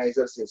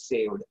organizers is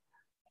saved.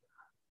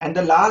 And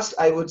the last,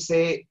 I would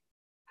say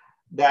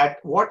that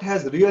what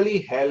has really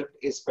helped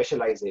is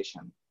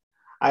specialization.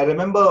 I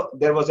remember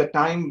there was a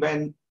time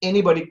when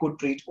anybody could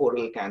treat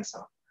oral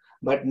cancer.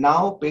 But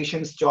now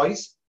patient's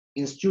choice,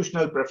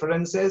 institutional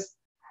preferences,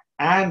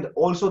 and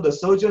also the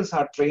surgeons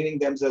are training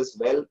themselves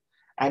well.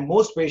 And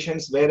most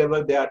patients,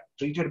 wherever they are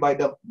treated by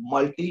the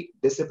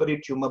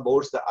multidisciplinary tumor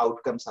boards, the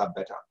outcomes are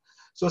better.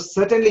 So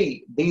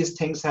certainly these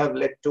things have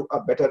led to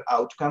a better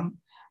outcome.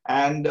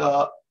 And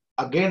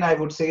again, I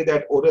would say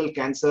that oral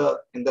cancer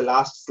in the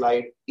last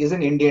slide is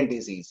an Indian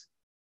disease.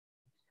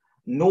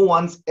 No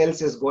one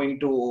else is going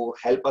to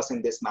help us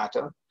in this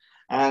matter.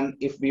 And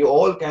if we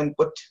all can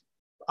put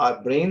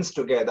our brains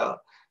together,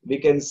 we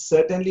can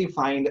certainly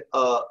find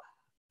a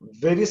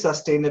very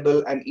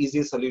sustainable and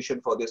easy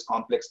solution for this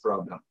complex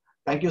problem.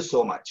 Thank you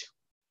so much.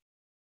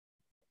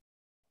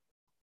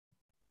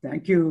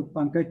 Thank you,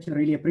 Pankaj. I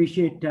really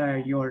appreciate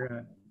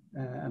your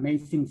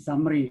amazing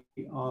summary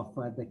of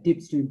the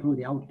tips to improve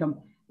the outcome.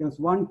 There was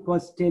one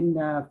question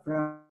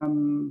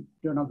from,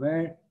 don't know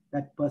where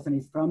that person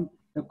is from.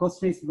 The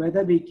question is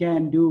whether we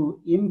can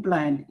do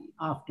implant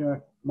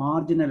after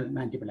marginal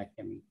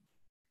mandibulectomy.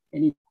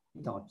 Any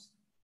thoughts?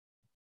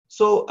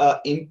 So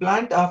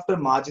implant after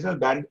marginal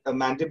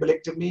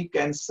mandibulectomy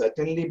can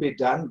certainly be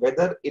done.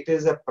 Whether it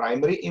is a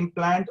primary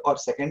implant or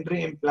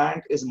secondary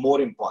implant is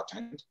more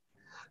important.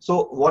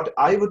 So what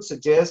I would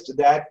suggest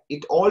that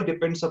it all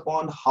depends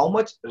upon how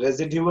much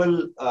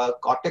residual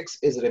cortex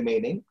is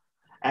remaining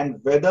and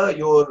whether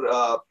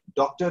your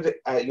doctor,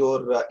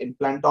 your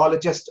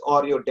implantologist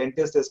or your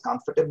dentist is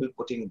comfortable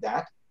putting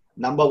that.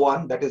 Number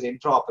one, that is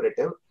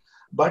intraoperative.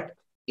 But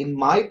in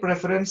my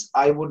preference,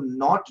 I would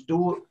not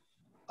do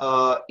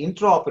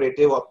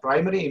intraoperative or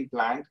primary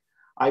implant.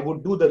 I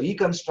would do the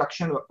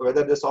reconstruction,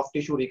 whether the soft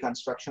tissue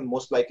reconstruction,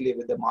 most likely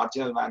with the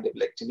marginal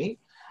mandibulectomy.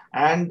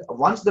 And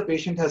once the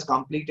patient has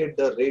completed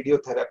the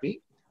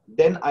radiotherapy,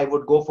 then I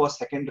would go for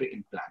secondary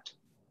implant.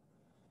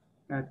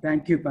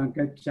 Thank you,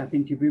 Pankaj. I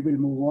think we will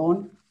move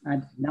on.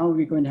 And now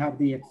we're going to have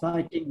the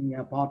exciting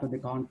part of the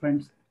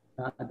conference.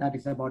 That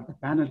is about the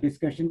panel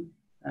discussion.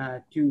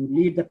 To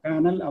lead the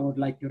panel, I would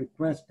like to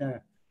request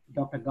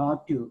Dr.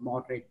 Garg to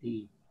moderate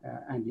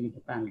and lead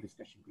the panel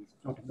discussion, please.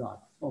 Dr. Garg,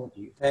 over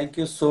to you. Thank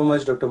you so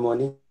much, Dr.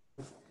 Moni.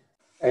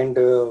 And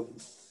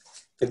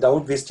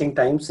without wasting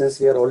time, since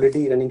we are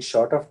already running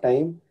short of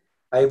time,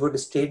 I would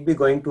straight be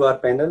going to our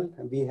panel.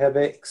 We have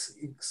an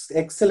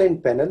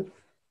excellent panel.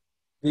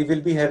 We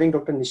will be having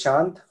Dr.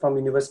 Nishant from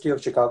University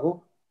of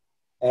Chicago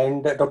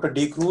and Dr.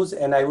 D. Cruz,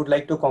 and I would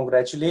like to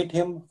congratulate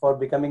him for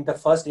becoming the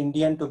first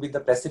Indian to be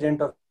the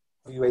president of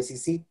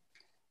UICC.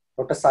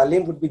 Dr.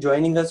 Salim would be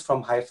joining us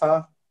from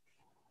Haifa.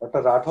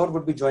 Dr. Rathore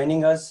would be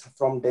joining us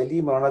from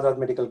Delhi, Maulana Azad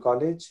Medical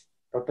College.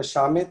 Dr.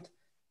 Shamit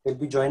will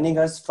be joining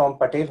us from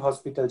Patel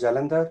Hospital,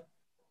 Jalandhar.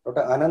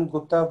 Dr. Anand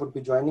Gupta would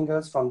be joining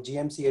us from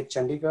GMC at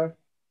Chandigarh.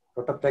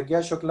 Dr.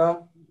 Pragya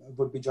Shukla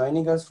would be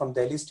joining us from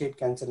Delhi State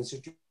Cancer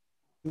Institute.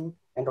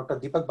 And Dr.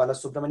 Deepak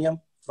Balasubramaniam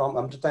from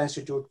Amrita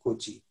Institute,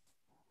 Kochi.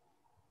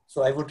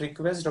 So I would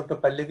request Dr.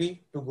 Pallavi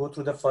to go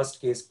through the first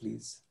case,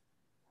 please.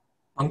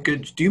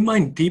 Pankaj, do you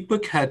mind?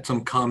 Deepak had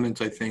some comments,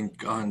 I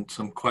think, on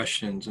some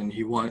questions, and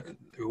he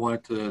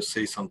wanted to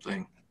say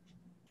something.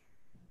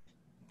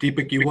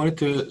 Deepak, you wanted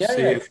to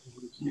say...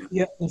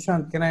 Yeah,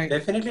 Nishant, can I...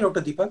 Definitely,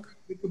 Dr. Deepak.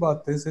 Speak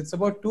about this. It's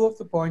about two of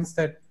the points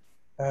that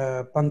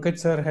Pankaj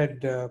sir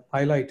had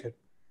highlighted.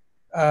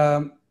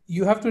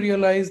 You have to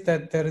realize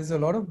that there is a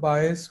lot of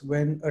bias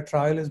when a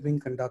trial is being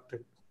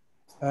conducted.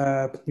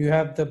 You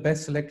have the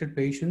best selected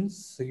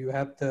patients, so you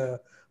have the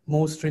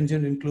most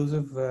stringent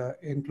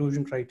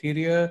inclusion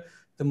criteria,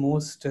 the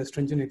most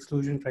stringent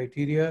exclusion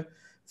criteria.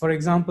 For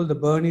example, the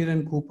Bernier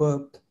and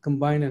Cooper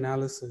combined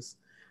analysis,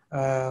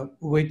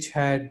 which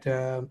had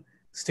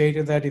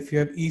stated that if you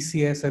have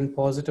ECS and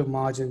positive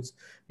margins,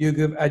 you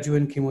give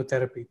adjuvant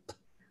chemotherapy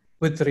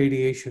with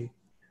radiation.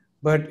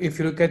 But if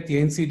you look at the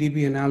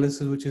NCDB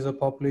analysis, which is a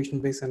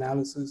population-based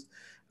analysis,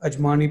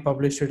 Ajmani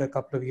published it a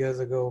couple of years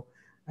ago,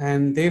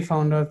 and they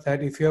found out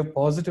that if you have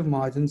positive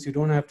margins, you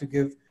don't have to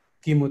give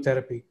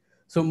chemotherapy.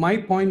 So my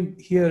point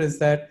here is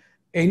that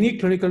any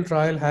clinical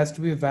trial has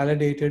to be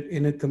validated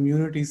in a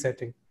community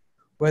setting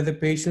where the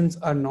patients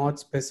are not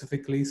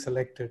specifically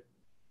selected.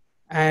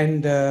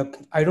 And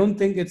I don't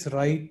think it's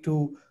right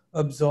to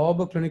absorb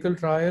a clinical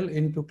trial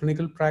into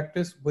clinical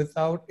practice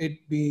without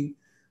it being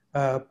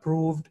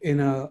proved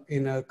in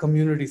a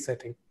community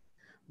setting,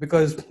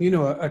 because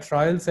a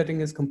trial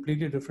setting is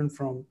completely different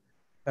from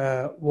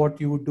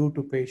what you would do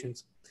to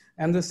patients.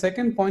 And the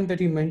second point that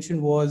he mentioned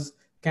was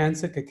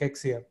cancer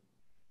cachexia.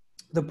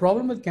 The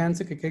problem with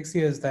cancer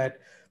cachexia is that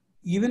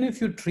even if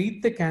you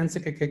treat the cancer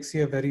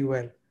cachexia very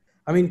well,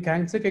 I mean,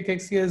 cancer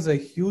cachexia is a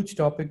huge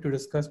topic to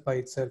discuss by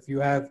itself. You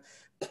have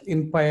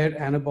impaired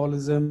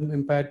anabolism,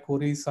 impaired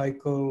Cori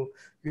cycle,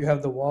 you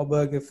have the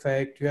Warburg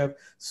effect, you have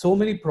so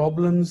many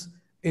problems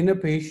in a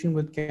patient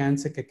with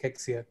cancer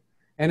cachexia.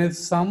 And if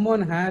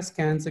someone has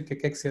cancer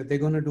cachexia, they're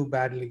going to do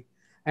badly.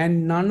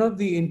 And none of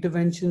the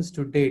interventions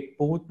to date,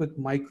 both with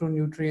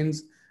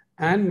micronutrients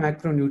and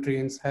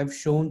macronutrients, have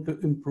shown to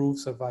improve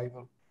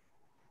survival.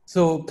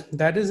 So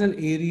that is an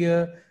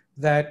area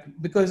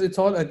that, because it's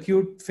all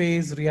acute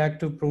phase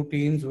reactive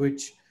proteins,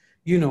 which,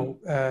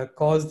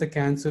 cause the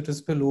cancer to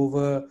spill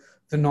over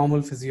the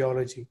normal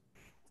physiology.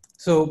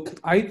 So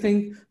I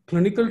think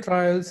clinical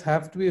trials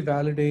have to be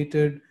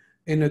validated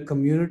in a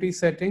community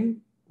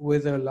setting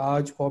with a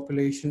large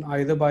population,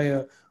 either by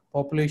a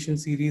population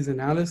series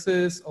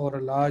analysis or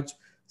a large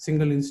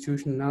single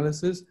institution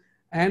analysis.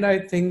 And I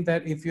think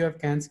that if you have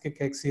cancer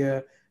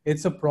cachexia,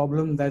 It's a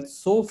problem that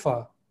so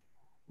far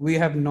we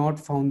have not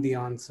found the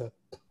answer.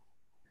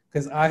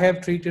 Because I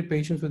have treated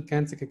patients with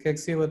cancer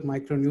cachexia with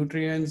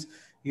micronutrients,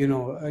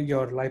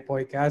 your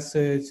lipoic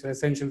acids,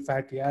 essential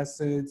fatty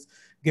acids,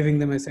 giving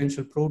them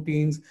essential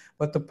proteins.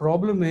 But the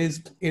problem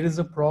is, it is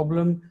a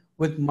problem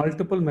with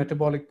multiple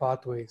metabolic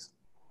pathways.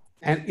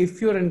 And if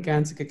you're in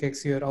cancer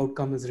cachexia, your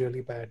outcome is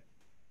really bad.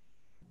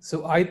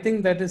 So I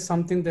think that is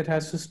something that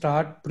has to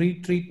start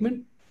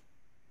pre-treatment.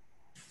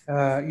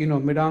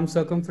 Mid-arm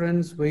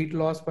circumference, weight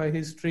loss by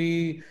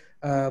history,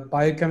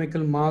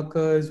 biochemical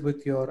markers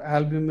with your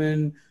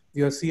albumin,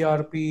 your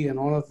CRP, and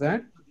all of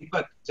that.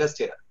 But just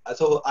here,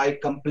 so I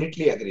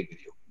completely agree with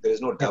you. There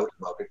is no doubt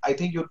about it. I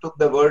think you took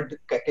the word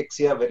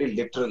cachexia very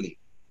literally.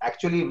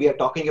 Actually, we are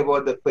talking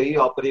about the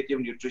perioperative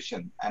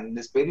nutrition, and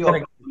this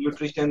perioperative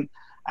nutrition,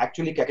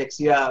 actually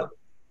cachexia,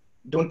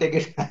 don't take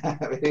it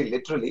very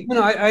literally.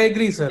 No, I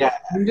agree, sir. Yeah.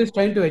 I'm just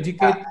trying to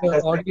educate the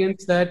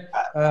audience that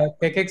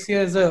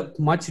cachexia is a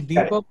much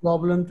deeper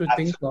problem to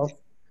think of.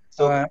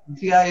 So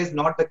cachexia is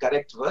not the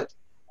correct word.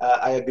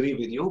 I agree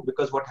with you,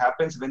 because what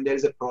happens when there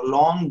is a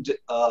prolonged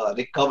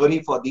recovery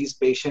for these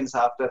patients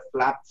after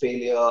flap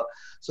failure,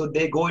 so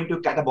they go into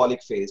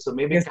catabolic phase. So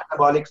maybe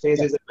catabolic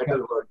phase is a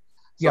better word.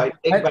 So I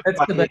take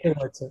that's the better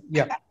word, sir.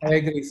 Yeah, I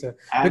agree, sir.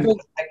 Because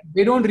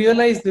they don't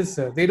realize this,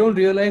 sir. They don't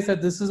realize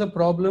that this is a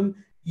problem.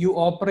 You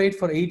operate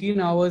for 18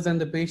 hours and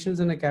the patient's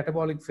in a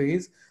catabolic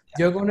phase.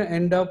 You're going to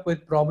end up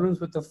with problems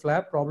with the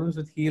flap, problems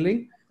with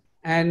healing,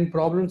 and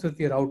problems with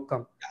your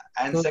outcome.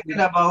 And so, second,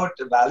 about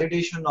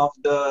validation of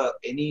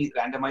any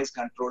randomized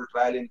control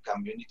trial in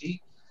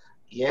community.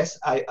 Yes,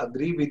 I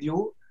agree with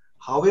you.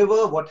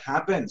 However, what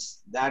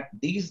happens that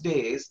these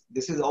days,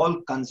 this is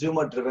all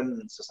consumer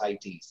driven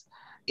societies.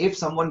 If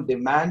someone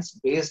demands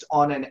based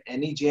on an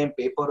NEJM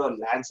paper or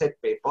Lancet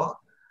paper,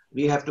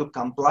 we have to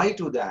comply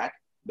to that,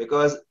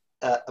 because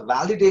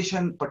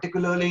validation,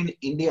 particularly in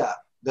India,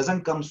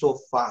 doesn't come so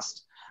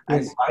fast.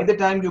 And by the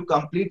time you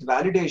complete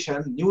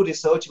validation, new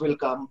research will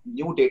come,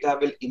 new data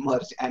will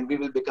emerge, and we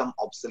will become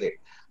obsolete.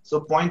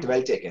 So point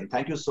well taken.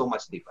 Thank you so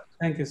much, Deepak.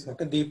 Thank you, sir.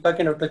 Dr. Deepak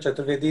and Dr.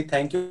 Chaturvedi,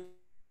 thank you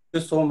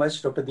so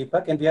much, Dr.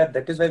 Deepak. And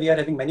that is why we are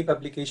having many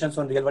publications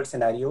on real world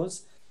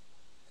scenarios.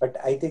 But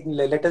I think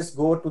let us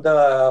go to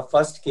the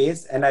first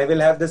case, and I will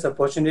have this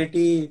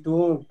opportunity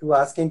to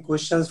asking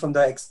questions from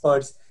the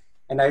experts.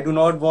 And I do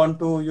not want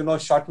to,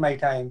 short my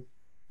time.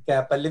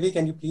 Okay, Pallavi,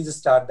 can you please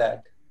start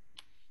that?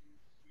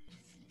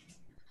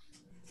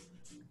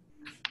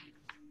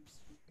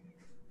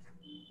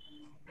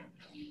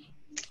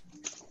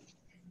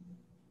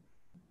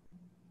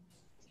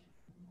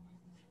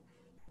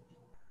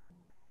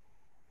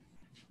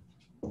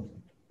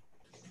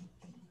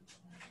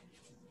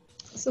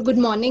 So good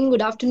morning,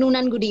 good afternoon,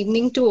 and good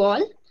evening to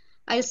all.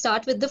 I'll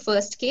start with the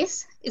first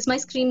case. Is my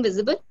screen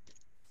visible?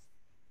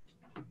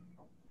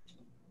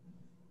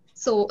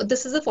 So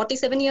this is a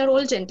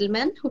 47-year-old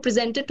gentleman who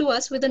presented to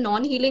us with a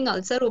non-healing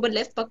ulcer over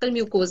left buccal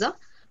mucosa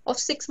of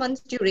 6 months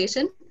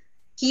duration.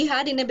 He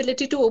had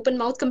inability to open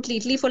mouth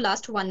completely for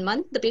last 1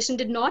 month. The patient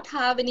did not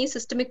have any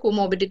systemic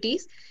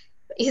comorbidities.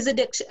 His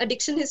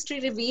addiction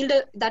history revealed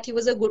that he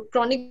was a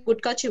chronic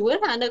gutka chewer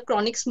and a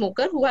chronic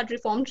smoker who had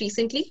reformed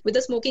recently with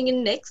a smoking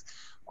index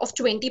of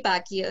 20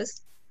 pack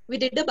years. We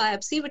did a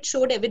biopsy which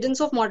showed evidence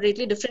of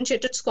moderately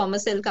differentiated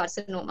squamous cell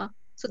carcinoma.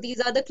 So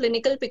these are the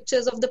clinical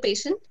pictures of the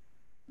patient.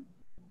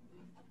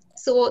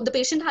 So the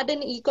patient had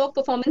an ECOG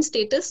performance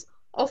status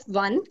of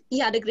 1. He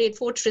had a grade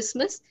 4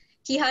 trismus.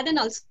 He had an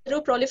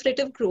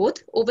ulceroproliferative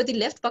growth over the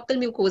left buccal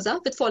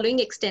mucosa with following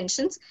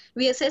extensions.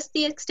 We assessed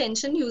the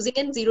extension using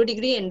a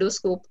 0-degree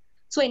endoscope.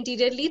 So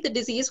anteriorly, the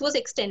disease was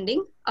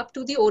extending up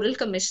to the oral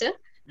commissure.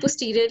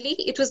 Posteriorly,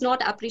 it was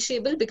not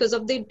appreciable because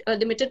of the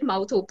limited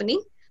mouth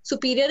opening.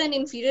 Superior and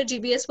inferior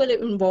GBS were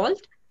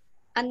involved.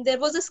 And there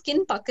was a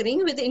skin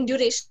puckering with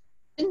induration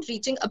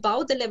reaching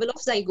above the level of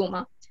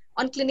zygoma.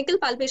 On clinical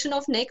palpation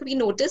of neck, we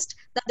noticed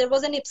that there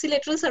was an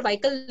ipsilateral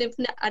cervical lymph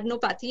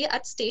adenopathy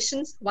at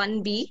stations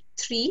 1B,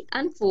 3,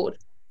 and 4.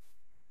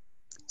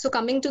 So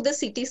coming to the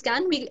CT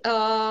scan,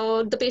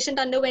 the patient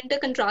underwent a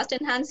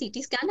contrast-enhanced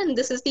CT scan, and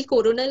this is the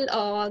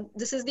coronal,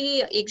 this is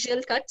the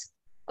axial cuts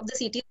of the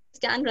CT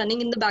scan running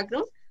in the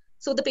background.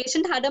 So the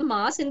patient had a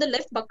mass in the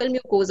left buccal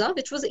mucosa,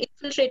 which was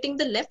infiltrating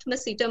the left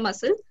masseter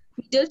muscle,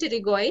 medial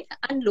pterygoid,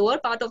 and lower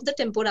part of the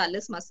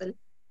temporalis muscle.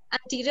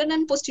 Anterior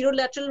and posterior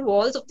lateral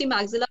walls of the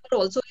maxilla were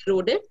also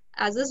eroded,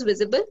 as is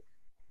visible.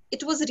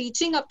 It was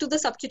reaching up to the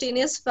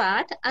subcutaneous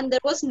fat, and there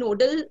was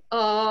nodal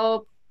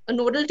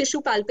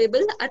tissue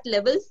palpable at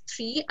level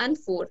 3 and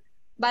 4.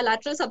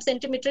 Bilateral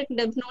subcentimetric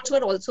lymph nodes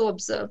were also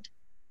observed.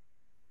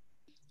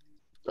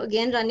 So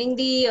again, running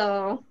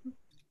the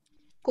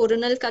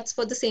coronal cuts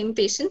for the same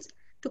patients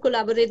to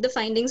collaborate the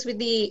findings with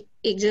the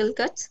axial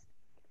cuts.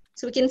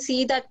 So we can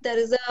see that there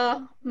is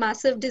a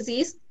massive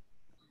disease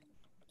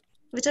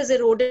which has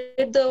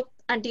eroded the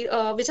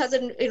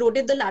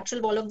eroded the lateral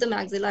wall of the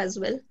maxilla as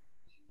well.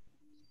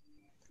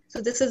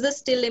 So this is the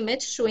still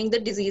image showing the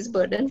disease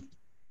burden.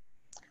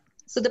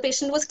 So the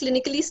patient was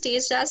clinically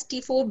staged as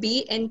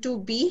T4B,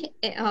 N2B,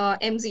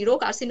 M0,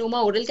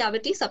 carcinoma oral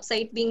cavity,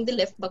 subsite being the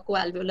left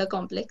buccoalveolar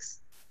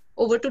complex.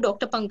 Over to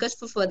Dr. Pankaj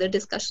for further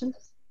discussion.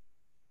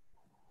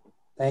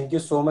 Thank you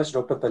so much,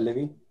 Dr.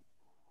 Pallavi.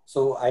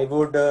 So I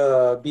would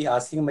be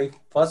asking my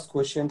first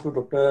question to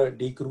Dr.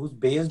 D. Cruz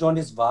based on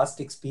his vast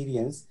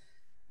experience.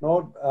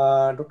 Now,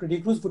 Dr.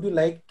 D. Cruz, would you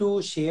like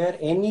to share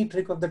any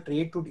trick of the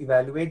trade to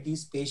evaluate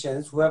these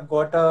patients who have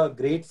got a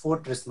grade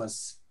 4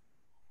 trismus?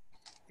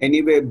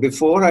 Anyway,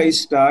 before I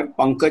start,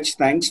 Pankaj,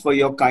 thanks for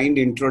your kind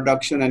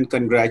introduction and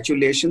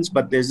congratulations,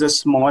 but there's a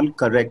small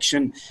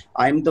correction.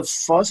 I'm the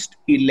first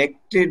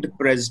elected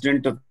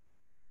president of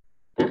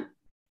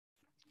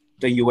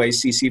the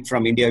UICC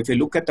from India. If you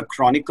look at the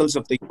chronicles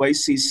of the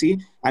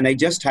UICC, and I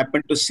just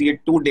happened to see it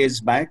 2 days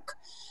back,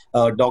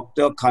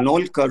 Dr.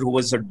 Khanolkar, who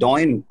was a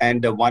doyen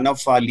and one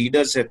of our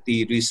leaders at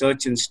the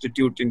Research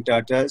Institute in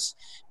Tatas,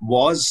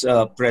 was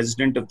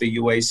president of the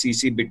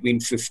UICC between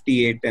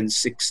 58 and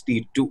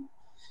 62.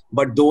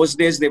 But those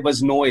days, there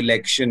was no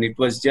election. It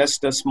was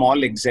just a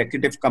small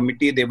executive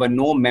committee. There were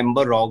no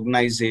member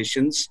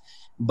organizations.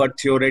 But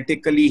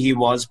theoretically, he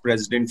was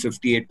president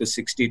 58 to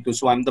 62.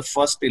 So I'm the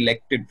first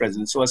elected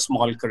president. So a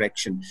small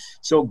correction.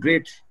 So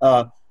great.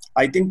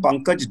 I think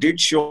Pankaj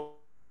did show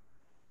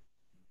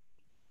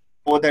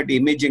that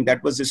imaging.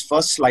 That was his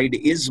first slide.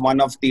 Is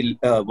one of the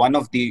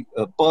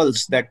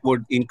pearls that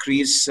would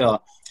increase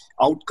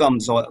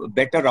outcomes or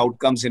better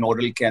outcomes in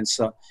oral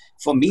cancer.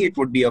 For me, it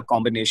would be a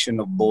combination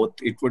of both.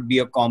 It would be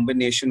a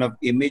combination of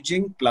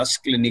imaging plus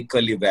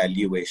clinical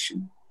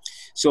evaluation.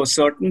 So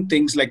certain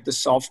things like the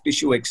soft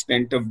tissue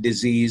extent of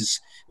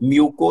disease,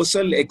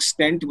 mucosal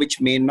extent,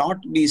 which may not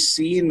be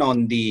seen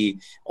on the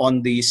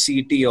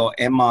CT or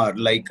MR,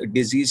 like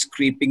disease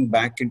creeping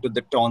back into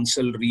the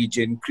tonsil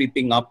region,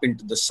 creeping up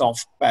into the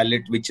soft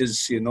palate, which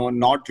is,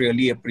 not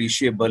really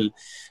appreciable.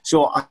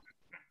 So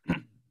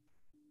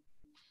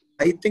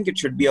I think it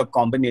should be a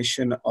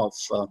combination of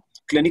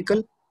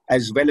clinical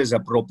as well as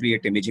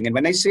appropriate imaging. And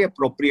when I say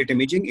appropriate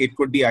imaging, it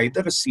could be either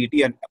a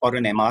CT or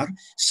an MR.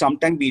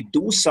 Sometimes we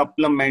do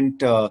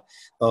supplement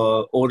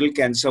oral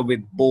cancer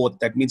with both.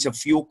 That means a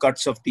few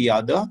cuts of the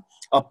other,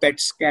 a PET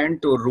scan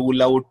to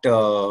rule out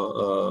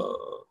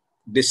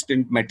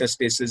distant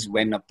metastasis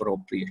when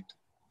appropriate.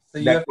 So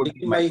you have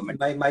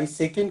taken my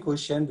second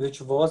question,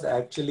 which was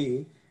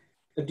actually,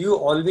 do you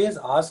always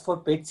ask for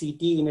PET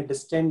CT in a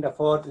distant,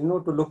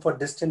 to look for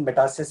distant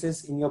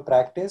metastasis in your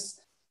practice?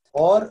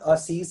 Or a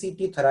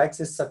CCT thorax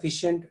is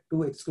sufficient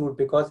to exclude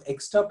because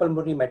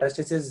extrapulmonary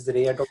metastasis is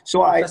rare?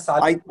 So I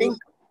think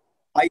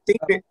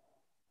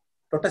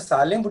Dr.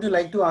 Salim, would you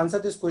like to answer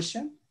this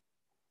question?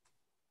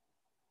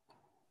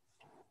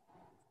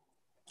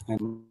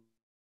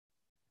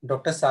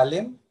 Dr.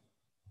 Salim?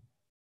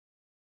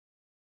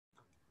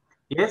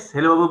 Yes,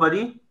 hello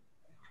everybody.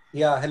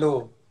 Yeah,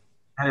 hello.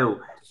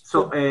 Hello.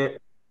 So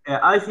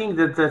I think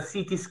that the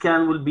CT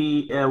scan will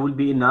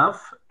be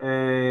enough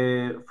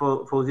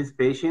for this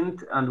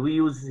patient, and we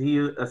use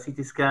here a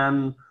CT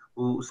scan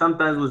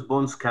sometimes with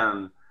bone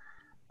scan.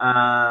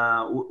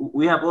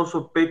 We have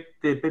also PET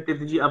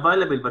FDG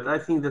available, but I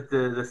think that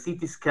the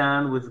CT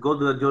scan with good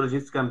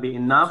radiologists can be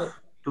enough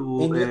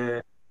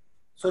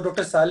So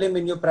Dr. Salim,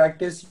 in your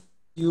practice,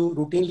 you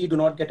routinely do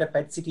not get a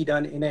PET CT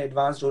done in an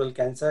advanced oral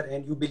cancer,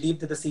 and you believe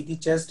that the CT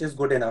chest is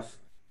good enough.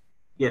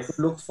 Yes.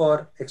 To look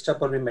for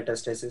extrapulmonary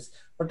metastasis.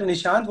 Dr.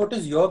 Nishant, what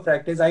is your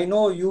practice? I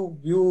know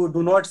you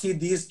do not see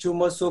these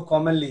tumors so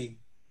commonly.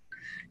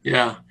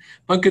 Yeah,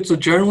 Pankaj, so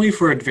generally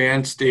for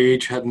advanced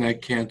stage head and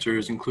neck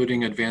cancers,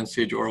 including advanced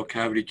stage oral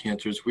cavity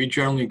cancers, we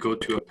generally go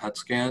to a PET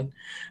scan.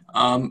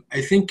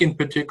 I think in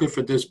particular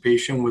for this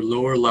patient with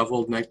lower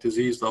level neck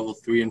disease, level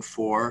 3 and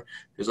 4,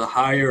 there's a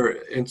higher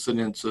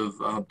incidence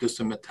of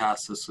distant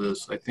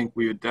metastasis. I think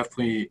we would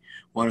definitely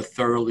want to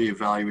thoroughly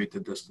evaluate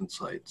the distant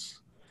sites.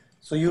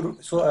 So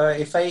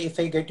if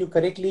I get you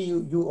correctly,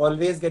 you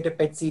always get a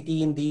PET CT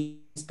in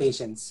these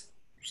patients.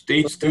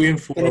 Stage 3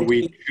 and 4,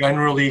 we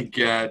generally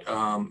get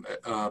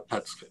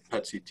PET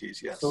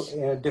CTs, yes.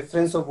 So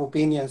difference of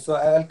opinion. So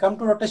I'll come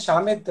to Dr.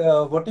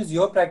 Shamit. What is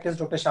your practice,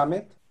 Dr.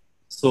 Shamit?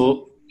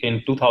 So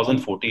in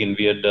 2014,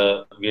 we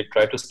had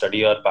tried to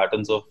study our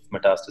patterns of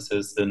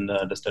metastasis in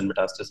distant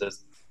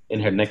metastasis in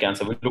head and neck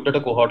cancer. We looked at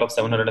a cohort of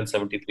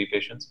 773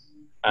 patients,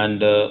 and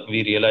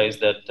we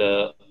realized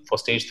that for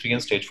stage 3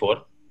 and stage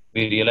 4,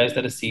 we realized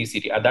that a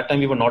CECT, at that time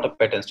we were not a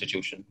PET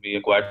institution. We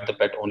acquired the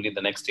PET only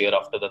the next year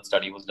after that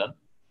study was done.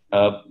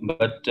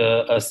 But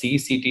a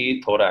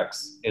CECT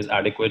thorax is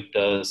adequate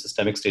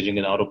systemic staging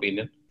in our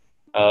opinion.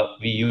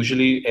 We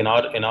usually, in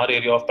our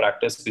area of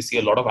practice, we see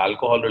a lot of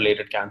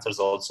alcohol-related cancers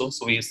also.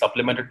 So we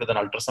supplement it with an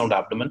ultrasound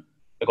abdomen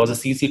because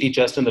the CCT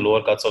chest and the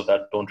lower cuts of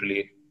that don't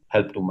really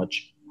help too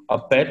much. A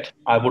PET,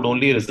 I would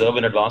only reserve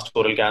in advanced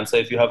oral cancer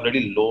if you have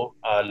really low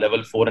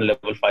level 4 and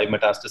level 5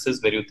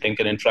 metastasis, where you think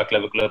an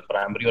intraclavicular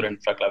primary or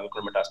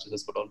intraclavicular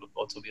metastasis could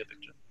also be a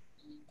picture.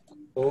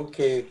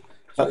 Okay.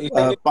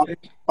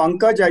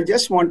 Pankaj, I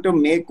just want to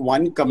make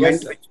one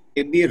comment yes, which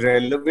may be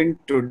relevant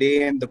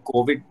today in the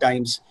COVID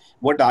times.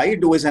 what I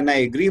do is, and I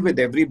agree with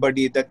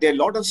everybody, that there are a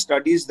lot of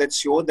studies that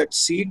show that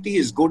CT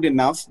is good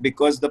enough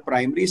because the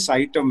primary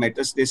site of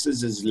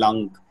metastasis is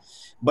lung.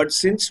 But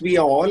since we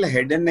are all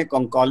head and neck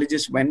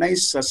oncologists, when I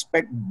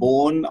suspect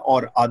bone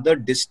or other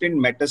distant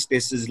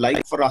metastasis,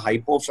 like for a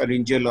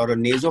hypopharyngeal or a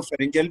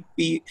nasopharyngeal,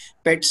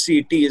 PET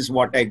CT is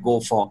what I go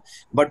for.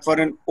 But for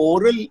an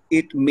oral,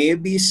 it may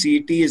be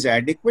CT is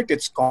adequate.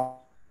 It's cost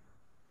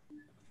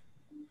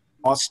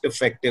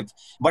effective.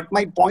 But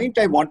my point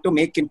I want to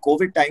make, in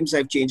COVID times,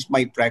 I've changed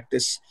my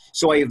practice.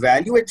 So I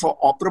evaluate for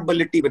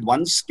operability with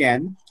one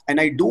scan, and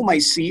I do my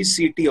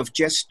CT of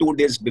chest 2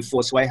 days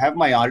before. So I have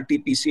my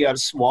RT-PCR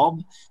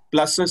swab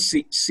plus a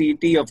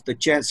CT of the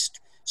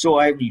chest. So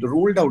I've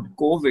ruled out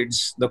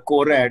COVIDs, the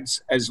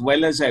CORADs, as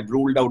well as I've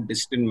ruled out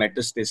distant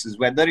metastasis.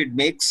 Whether it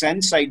makes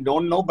sense, I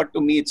don't know, but to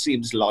me it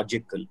seems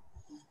logical.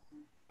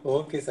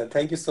 Okay, sir.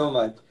 Thank you so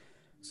much.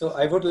 So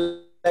I would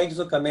like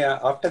to come here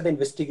after the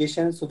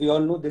investigation. So we all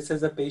know this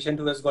is a patient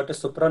who has got a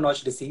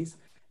supraNotch disease.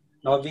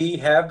 Now we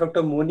have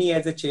Dr. Mooney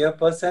as a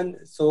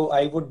chairperson. So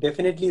I would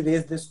definitely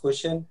raise this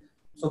question.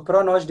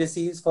 SupraNotch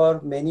disease for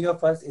many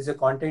of us is a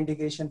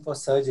contraindication for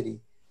surgery.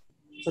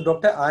 So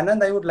Dr.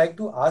 Anand, I would like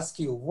to ask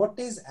you, what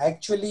is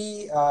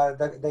actually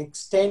the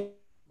extent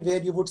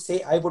where you would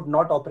say, I would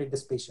not operate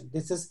this patient?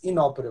 This is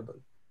inoperable.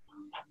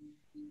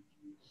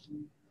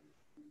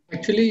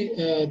 Actually,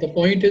 the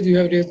point is, you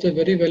have raised a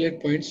very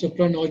valid point.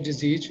 SupraNotch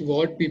disease,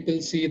 what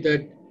people see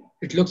that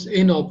it looks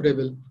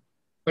inoperable.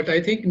 But I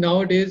think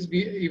nowadays,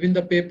 even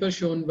the paper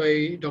shown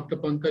by Dr.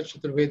 Pankaj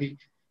Chaturvedi,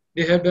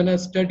 they have done a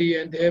study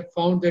and they have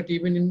found that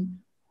even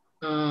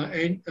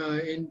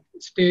in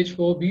stage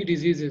 4B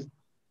diseases,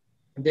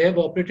 they have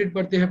operated,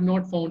 but they have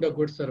not found a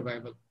good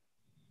survival.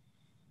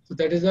 So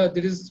there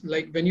is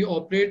like when you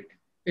operate,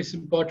 it's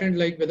important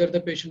like whether the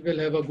patient will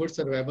have a good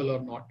survival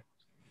or not.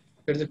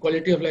 The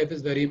quality of life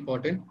is very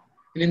important.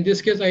 And in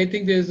this case, I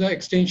think there is an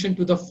extension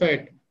to the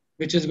fat,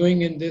 which is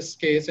going in this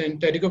case, and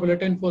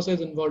pterygopoietin fossa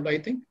is involved, I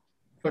think.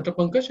 Dr.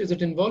 Pankaj, is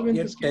it involved in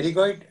this case?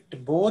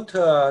 Both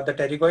the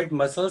pterygoid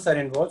muscles are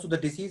involved. So the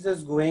disease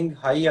is going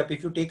high up.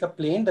 If you take a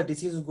plane, the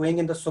disease is going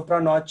in the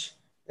supraNotch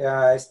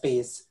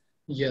space.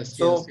 Yes,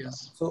 so,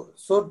 yes.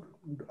 So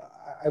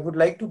I would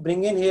like to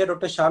bring in here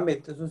Dr.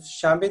 Shamit. So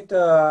Shamit,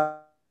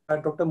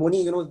 Dr.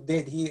 Mooney,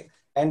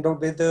 and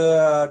with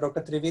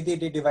Dr. Trivedi,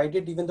 they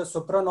divided even the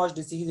supraNotch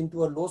disease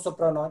into a low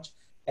supraNotch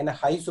and a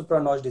high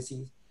supraNotch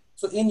disease.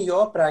 So in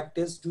your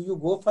practice, do you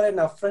go for an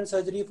upfront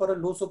surgery for a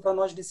low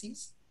supraNotch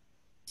disease?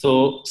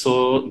 So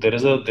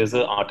there's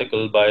an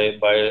article by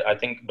I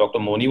think Dr.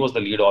 Moni was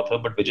the lead author,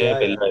 but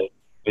Vijay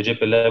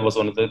Pillai was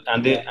one of the,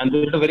 and they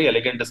did a very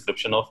elegant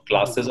description of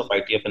classes of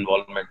ITF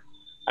involvement.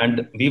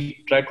 And we've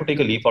tried to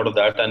take a leaf out of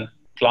that, and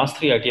class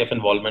 3 ITF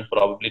involvement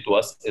probably to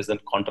us is a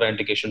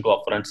contraindication to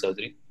upfront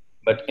surgery.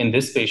 But in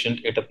this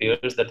patient, it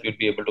appears that we'd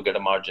be able to get a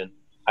margin.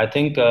 I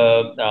think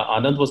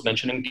Anand was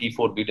mentioning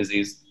T4B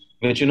disease,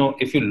 which,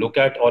 if you look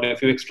at or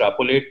if you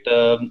extrapolate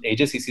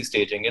AJCC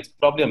staging, it's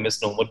probably a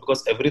misnomer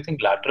because everything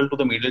lateral to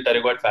the medial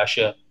pterygoid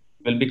fascia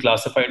will be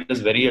classified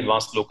as very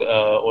advanced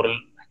oral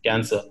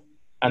cancer.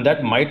 And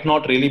that might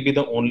not really be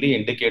the only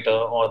indicator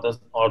or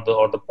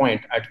the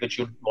point at which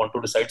you want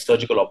to decide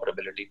surgical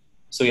operability.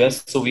 So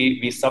yes, so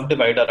we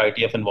subdivide our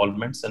ITF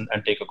involvements and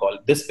take a call.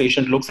 This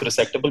patient looks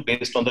resectable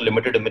based on the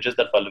limited images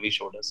that Pallavi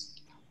showed us.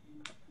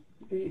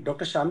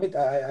 Dr. Shamit,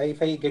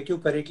 if I get you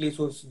correctly,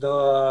 so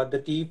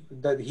that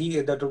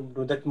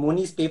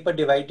Moni's paper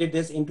divided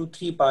this into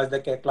 3 parts: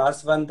 the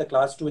class 1, the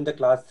class 2, and the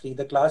class 3.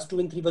 The class 2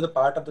 and 3 were the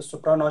part of the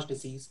supraNotch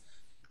disease,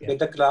 where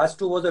the class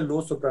 2 was a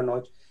low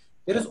supraNotch.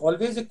 There is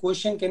always a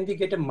question: can we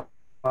get a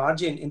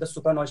margin in the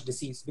supraNotch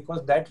disease,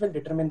 because that will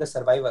determine the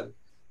survival.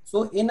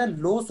 So in a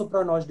low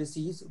supraNotch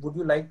disease, would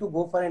you like to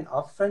go for an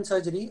upfront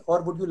surgery,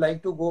 or would you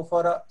like to go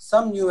for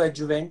some new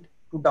adjuvant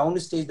to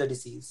downstage the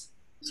disease?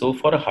 So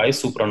for a high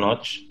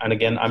supraNotch, and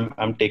again,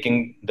 I'm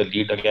taking the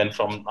lead again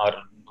from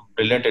our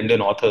brilliant Indian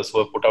authors who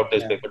have put out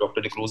this paper.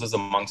 Dr. De Cruz is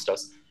amongst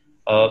us.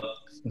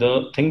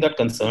 The thing that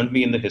concerned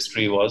me in the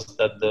history was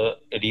that the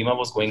edema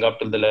was going up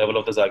till the level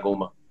of the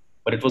zygoma,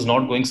 but it was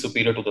not going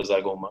superior to the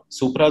zygoma.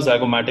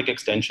 Suprazygomatic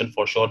extension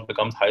for sure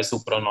becomes high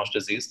supraNotch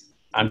disease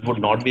and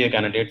would not be a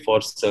candidate for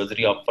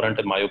surgery upfront,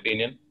 in my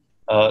opinion.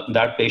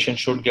 That patient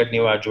should get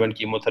neoadjuvant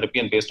chemotherapy,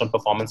 and based on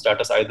performance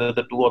status, either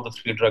the 2 or the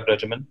 3 drug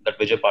regimen that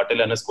Vijay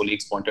Patil and his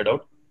colleagues pointed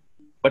out.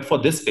 But for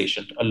this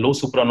patient, a low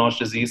supraNotch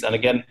disease, and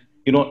again,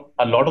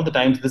 a lot of the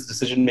times this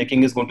decision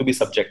making is going to be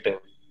subjective,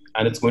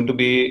 and it's going to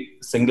be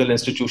single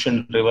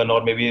institution driven,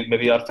 or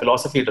maybe our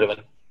philosophy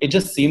driven. It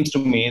just seems to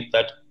me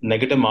that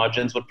negative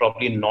margins would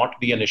probably not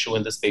be an issue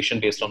in this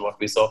patient based on what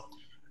we saw.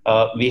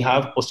 We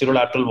have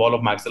posterolateral wall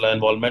of maxilla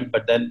involvement,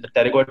 but then the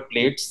pterygoid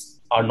plates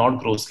are not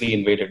grossly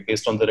invaded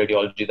based on the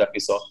radiology that we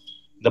saw.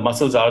 The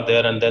muscles are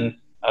there, and then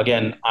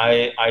again,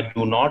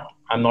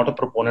 I'm not a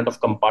proponent of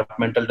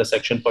compartmental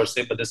dissection per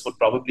se, but this would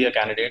probably be a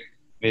candidate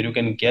where you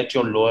can get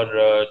your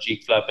lower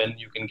cheek flap in,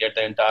 you can get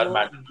the entire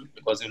mantle,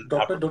 because you'll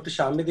Dr.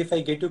 Shamit, if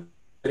I get you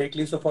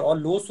correctly, so for all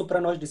low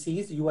supraNotch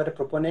disease, you are a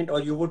proponent or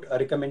you would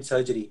recommend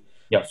surgery.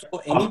 Yeah.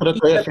 So After a anybody in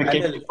prayer, the if you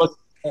came, panel, because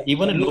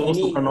even in low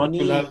supranoid,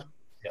 you'll have.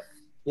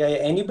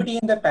 anybody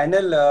in the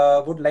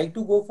panel would like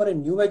to go for a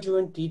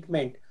neoadjuvant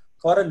treatment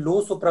for a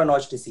low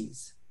supranoid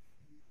disease,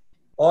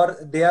 or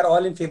they are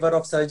all in favor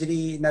of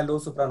surgery in a low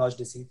supranoid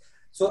disease.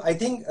 So I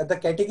think the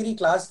category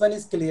class 1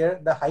 is clear,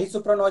 the high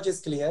supranoid is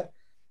clear.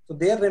 So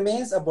there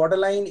remains a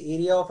borderline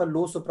area of a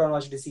low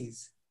supranoid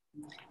disease.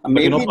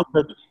 Maybe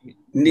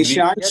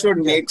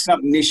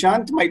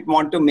Nishant might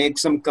want to make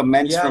some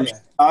comments from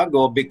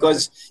Chicago,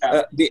 because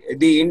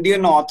the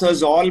Indian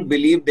authors all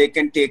believe they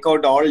can take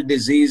out all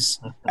disease.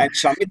 And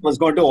Shamit was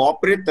going to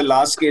operate the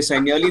last case. I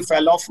nearly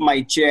fell off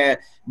my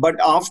chair. But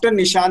after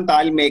Nishant,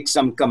 I'll make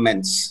some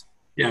comments.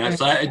 Yes,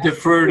 I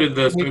defer to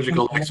the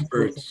surgical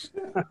experts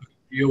who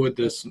deal with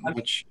this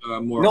much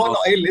more often.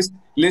 Hey,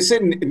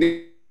 listen.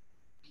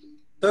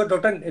 So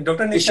Dr.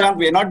 Nishant,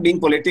 we're not being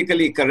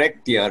politically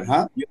correct here,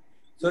 huh?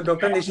 So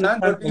Dr.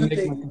 Nishant, what do you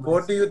think?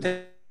 What do you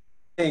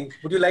think?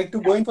 Would you like to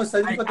go in for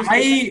surgery for this?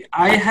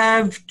 I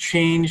have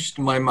changed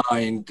my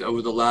mind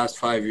over the last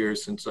 5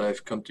 years since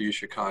I've come to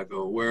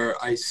UChicago, where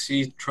I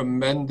see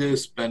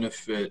tremendous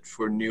benefit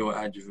for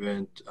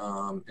neoadjuvant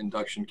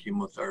induction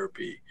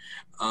chemotherapy.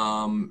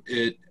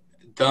 It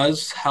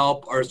does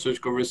help our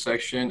surgical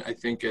resection. I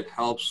think it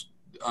helps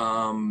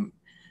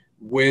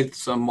with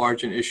some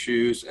margin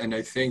issues, and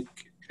I think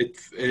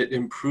it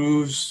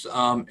improves,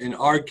 in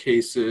our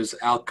cases,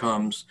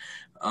 outcomes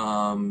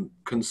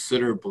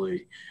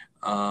considerably.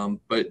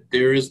 But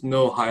there is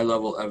no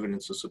high-level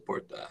evidence to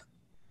support that.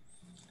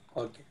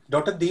 Okay.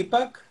 Dr.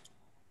 Deepak,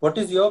 what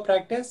is your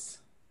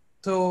practice?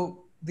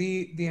 So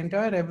the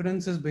entire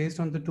evidence is based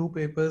on the 2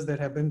 papers that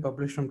have been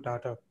published from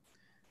Tata.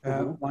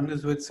 One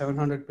is with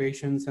 700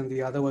 patients and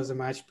the other was a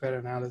matched pair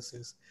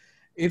analysis.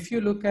 If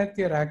you look at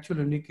their actual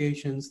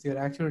indications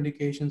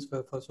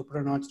for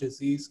supranoid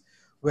disease,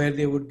 where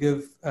they would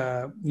give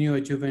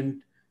neoadjuvant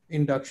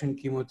induction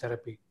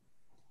chemotherapy.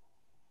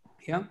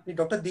 Yeah.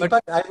 Dr.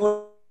 Deepak,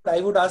 I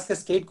would ask a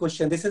straight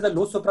question. This is a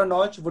low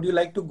supranoid. Would you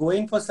like to go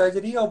in for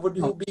surgery, or would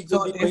you be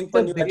going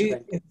for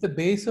neoadjuvant? If the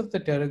base of the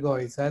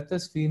pterygoids at the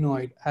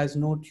sphenoid has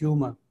no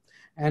tumor,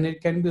 and it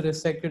can be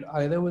resected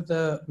either with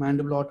a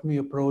mandibulotomy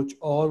approach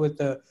or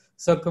with a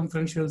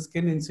circumferential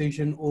skin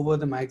incision over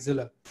the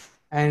maxilla,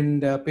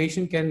 and a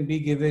patient can be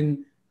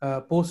given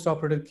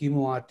post-operative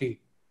chemo-RT.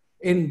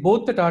 In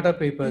both the Tata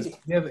papers,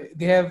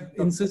 they have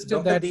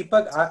insisted that... Dr.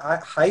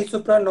 Deepak, high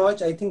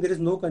supranoid, I think there is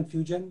no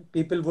confusion.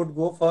 People would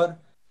go for,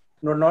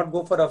 not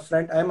go for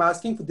upfront. I'm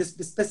asking for this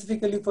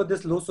specifically for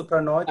this low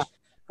supranoid.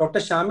 Dr.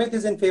 Shamit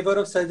is in favor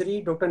of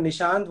surgery. Dr.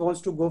 Nishant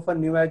wants to go for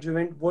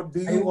neoadjuvant. What do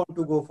you want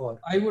to go for?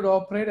 I would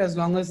operate as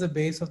long as the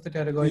base of the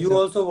pterygoid. You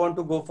also want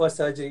to go for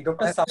surgery.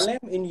 Dr. Salem,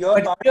 in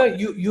your... But here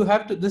you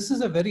have to... This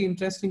is a very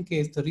interesting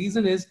case. The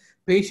reason is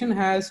patient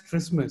has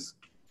trismus.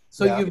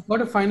 So you've got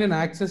to find an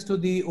access to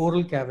the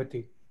oral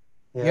cavity.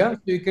 So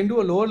you can do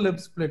a lower lip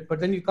split,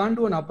 but then you can't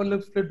do an upper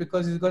lip split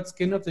because you've got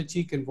skin of the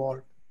cheek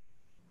involved.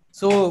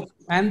 So,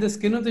 and the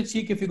skin of the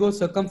cheek, if you go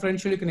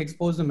circumferential, you can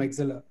expose the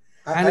maxilla.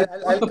 And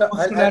I'll come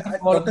to that.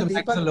 Dr.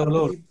 Deepak,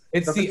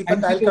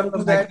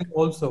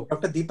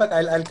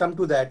 I'll come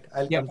to that.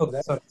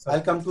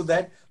 I'll come to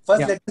that.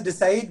 First, let's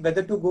decide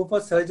whether to go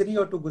for surgery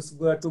or to go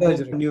for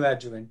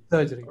neoadjuvant.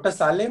 Surgery. Dr.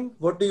 Salim,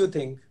 what do you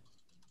think?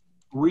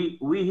 We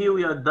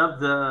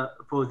adopt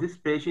for this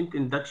patient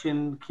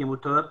induction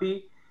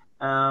chemotherapy,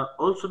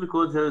 also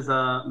because there is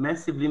a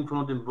massive lymph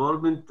node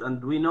involvement,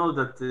 and we know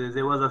that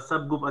there was a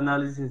subgroup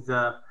analysis in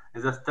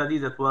the study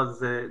that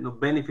was no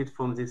benefit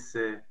from this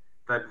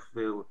type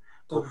of.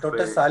 So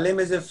Dr. Salim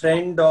is a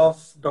friend of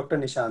Dr.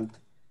 Nishant.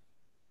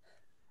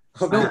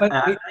 Okay.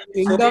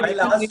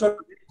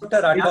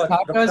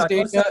 Tata's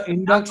data,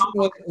 induction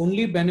was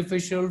only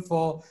beneficial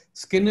for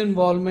skin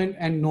involvement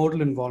and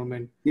nodal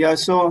involvement. Yeah,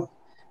 so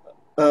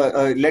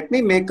let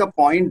me make a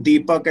point,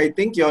 Deepak. I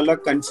think you all are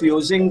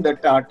confusing the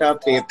Tata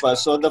paper.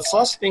 So the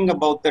first thing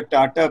about the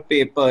Tata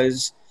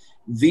papers,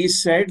 we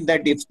said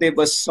that if there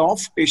was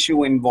soft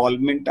tissue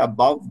involvement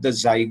above the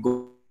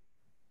zygoma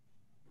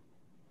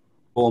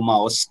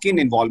or skin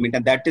involvement,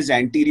 and that is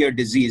anterior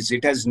disease,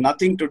 it has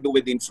nothing to do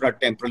with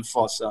infratemporal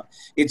fossa.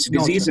 It's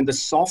disease in the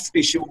soft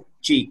tissue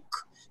cheek.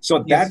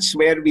 So that's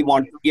where we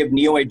want to give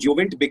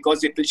neoadjuvant,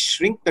 because it will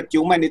shrink the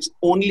tumor and it's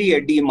only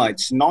edema,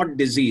 it's not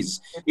disease.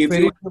 If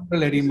you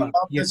edema.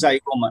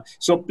 Zygoma.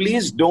 So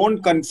please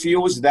don't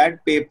confuse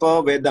that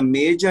paper where the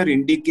major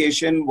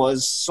indication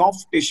was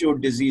soft tissue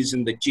disease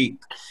in the cheek.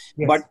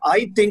 But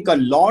I think a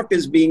lot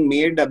is being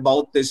made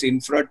about this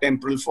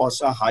infratemporal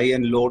fossa high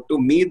and low. To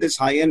me, this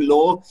high and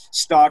low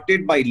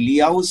started by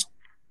Liao's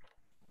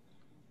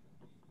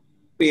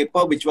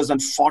paper, which was on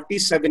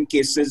 47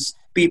 cases.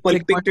 People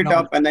picked it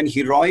up, and then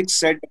Heroic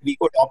said we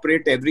could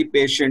operate every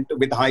patient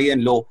with high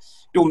and low.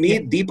 To me,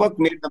 Deepak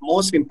made the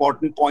most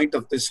important point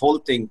of this whole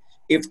thing.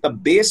 If the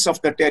base of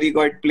the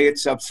pterygoid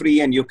plates are free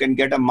and you can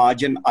get a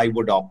margin, I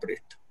would operate.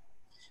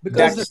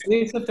 Because the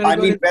base of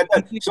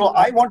pterygoid so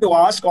I want to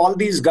ask all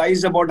these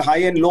guys about high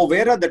and low.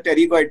 Where are the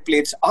pterygoid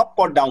plates, up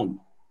or down?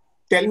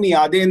 tell me,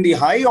 are they in the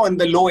high or in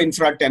the low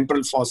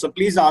infratemporal fossa?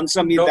 Please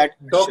answer me that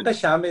question.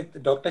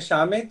 Dr.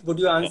 Shamit, would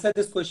you answer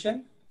this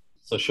question?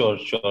 So sure.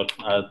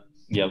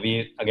 Yeah,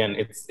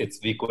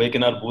 we quake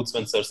in our boots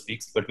when Sir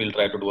speaks, but we'll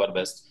try to do our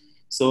best.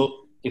 So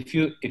if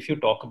you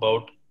talk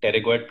about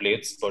pterygoid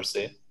plates per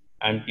se,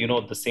 and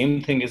the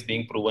same thing is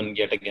being proven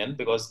yet again,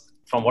 because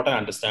from what I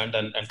understand,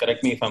 and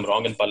correct me if I'm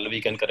wrong, and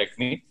Pallavi can correct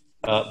me,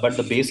 but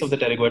the base of the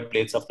pterygoid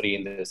plates are free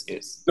in this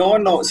case. No,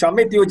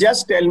 Shamit, you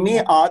just tell me,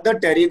 are the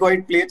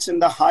pterygoid plates in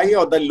the high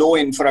or the low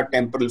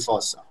infratemporal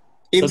fossa?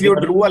 If you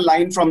drew a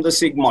line from the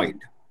sigmoid.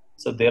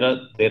 So there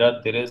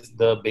is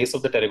the base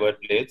of the pterygoid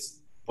plates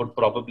would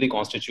probably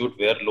constitute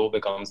where low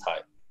becomes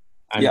high.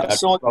 And yeah,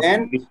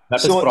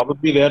 that is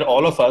probably where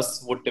all of us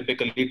would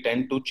typically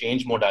tend to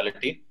change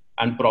modality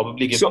and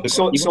probably give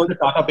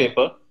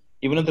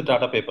even in the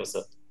Tata paper,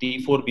 sir,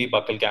 T4B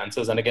buccal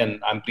cancers, and again,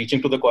 I'm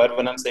preaching to the choir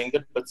when I'm saying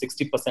that, but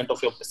 68%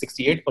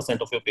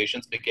 of your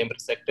patients became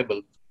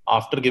resectable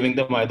after giving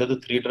them either the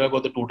 3-drug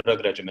or the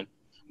 2-drug regimen.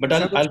 But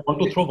I'll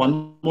want to throw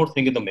one more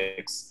thing in the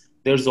mix.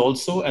 There's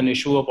also an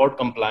issue about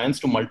compliance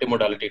to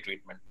multimodality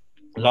treatment.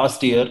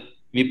 Last year,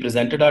 we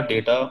presented our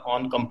data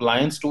on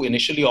compliance to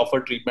initially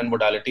offered treatment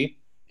modality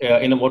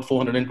in about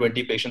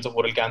 420 patients of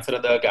oral cancer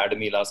at the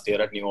Academy last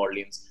year at New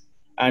Orleans.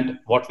 And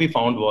what we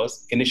found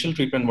was initial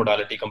treatment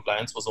modality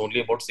compliance was only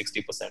about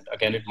 60%.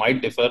 Again, it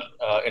might differ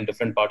in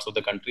different parts of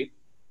the country.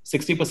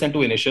 60%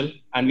 to initial,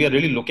 and we are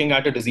really looking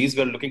at a disease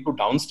we are looking to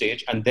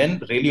downstage and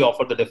then really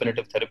offer the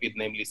definitive therapy,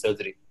 namely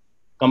surgery.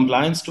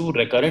 Compliance to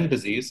recurrent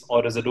disease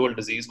or residual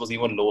disease was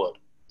even lower.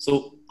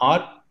 So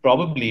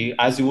probably,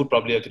 as you would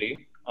probably agree,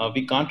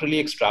 we can't really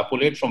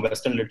extrapolate from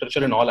Western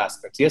literature in all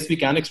aspects. Yes, we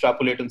can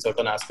extrapolate in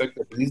certain aspects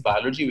of disease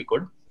biology, we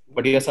could,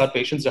 but yes, our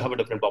patients have a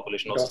different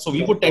population also. So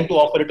we would tend to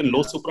offer it in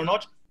low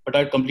supranotch, but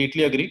I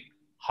completely agree.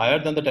 Higher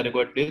than the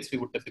pterygoid plates, we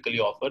would typically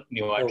offer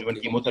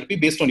neoadjuvant chemotherapy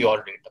based on your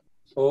data.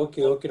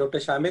 Okay, Dr.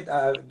 Shamit,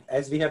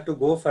 as we have to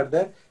go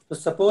further, so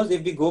suppose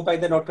if we go by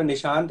the Dr.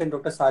 Nishant and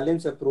Dr.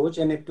 Salim's approach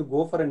and if to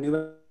go for a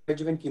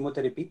neoadjuvant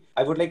chemotherapy,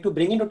 I would like to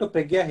bring in Dr.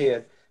 Pragya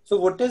here. So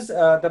what is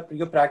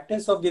your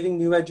practice of giving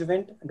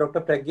neoadjuvant,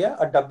 Dr.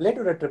 Pragya, a doublet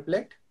or a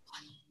triplet?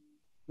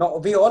 Now,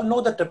 we all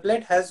know the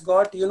triplet has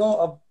got,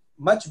 a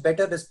much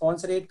better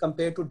response rate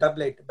compared to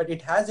doublet, but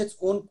it has its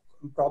own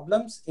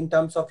problems in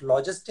terms of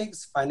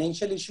logistics,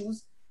 financial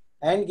issues,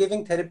 and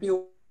giving therapy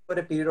over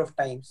a period of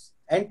times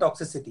and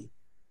toxicity.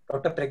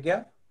 Dr.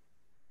 Pragya?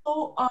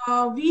 So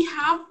we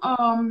have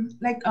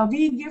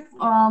we give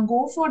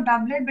go for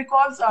doublet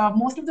because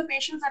most of the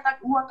patients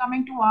who are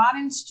coming to our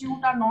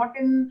institute are not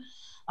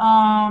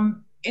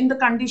in the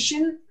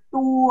condition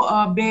to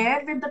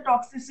bear with the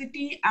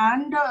toxicity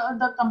and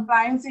the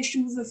compliance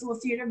issues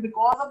associated.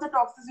 Because of the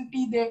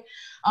toxicity, they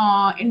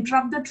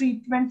interrupt the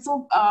treatment.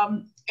 So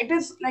it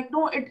is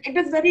it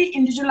is very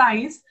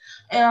individualized.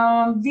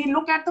 We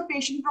look at the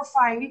patient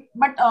profile,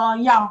 but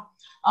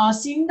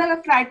seeing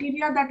the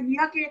criteria that we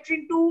are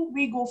catering to,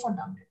 we go for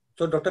doublet.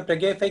 So Dr.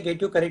 Pragya, if I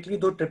get you correctly,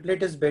 though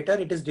triplet is better,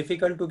 it is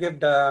difficult to give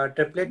the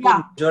triplet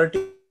to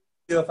majority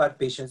of our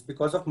patients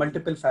because of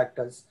multiple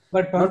factors.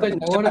 But Pankaj,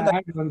 I want to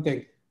add one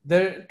thing.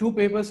 There are 2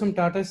 papers from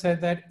Tata said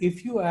that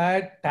if you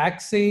add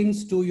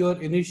taxanes to your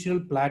initial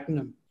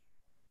platinum,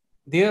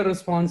 their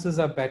responses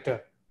are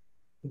better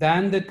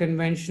than the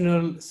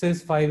conventional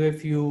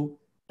cis-5FU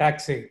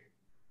taxane.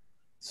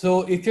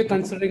 So if you're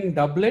considering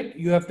doublet,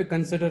 you have to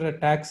consider a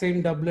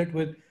taxane doublet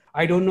with,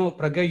 I don't know,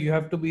 Pragya, you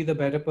have to be the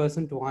better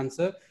person to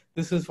answer.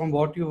 This is from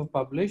what you have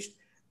published.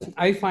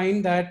 I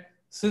find that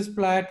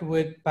cisplat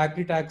with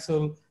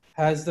paclitaxel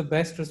has the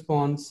best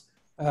response.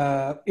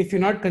 If you're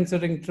not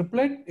considering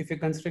triplet, if you're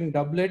considering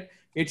doublet,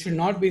 it should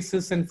not be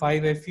cis and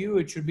 5FU,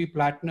 it should be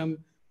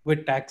platinum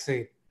with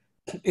taxane.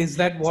 Is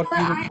that what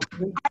I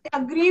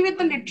agree with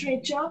the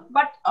literature,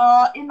 but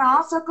in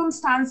our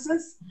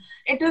circumstances,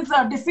 it is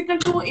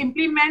difficult to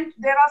implement.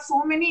 There are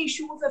so many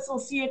issues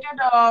associated.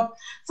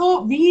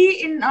 So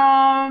we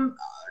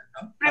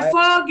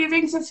prefer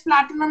giving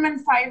cisplatinum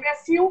and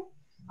 5FU.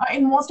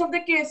 In most of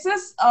the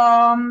cases,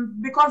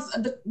 because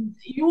the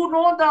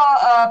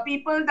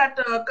people that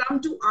come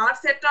to our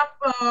setup,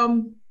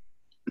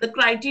 the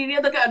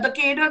criteria, the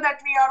cadre that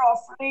we are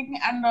offering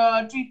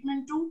and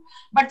treatment to.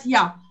 But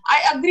yeah,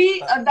 I agree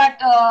that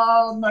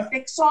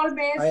Taxol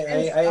base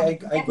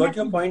I got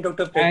your point,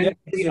 Dr. Pragya.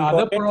 And the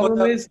other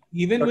problem is,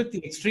 even with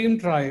the extreme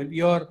trial,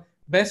 your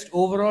best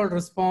overall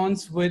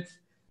response with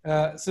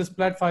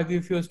cisplat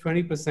 5FU is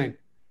 20%.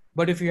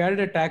 But if you added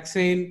a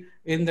taxane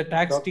in the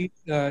T2...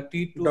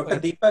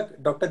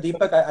 Dr.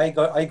 Deepak,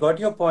 I got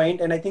your point,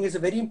 and I think it's a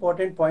very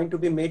important point to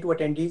be made to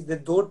attendees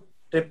that though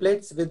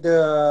triplets with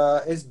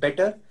is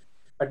better,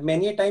 but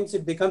many times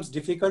it becomes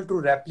difficult to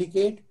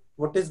replicate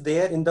what is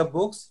there in the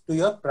books to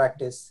your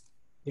practice.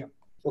 Yeah.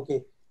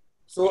 Okay.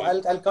 So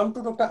I'll come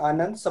to Dr.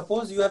 Anand.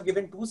 Suppose you have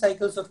given 2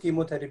 cycles of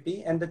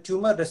chemotherapy and the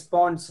tumor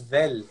responds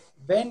well.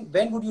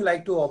 When would you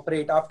like to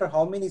operate? After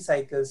how many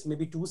cycles?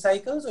 Maybe 2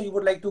 cycles, or you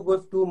would like to go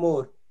 2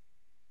 more?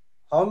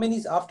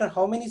 After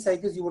how many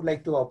cycles you would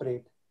like to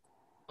operate?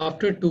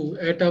 After 2,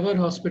 at our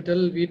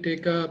hospital, we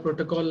take a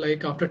protocol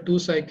like after 2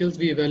 cycles,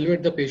 we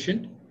evaluate the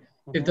patient.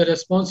 If the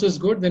response is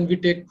good, then we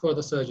take for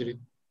the surgery.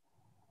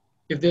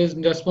 If the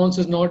response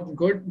is not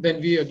good,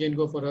 then we again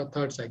go for a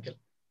 3rd cycle.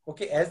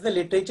 Okay, as the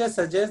literature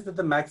suggests that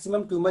the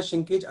maximum tumor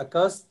shrinkage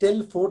occurs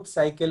till 4th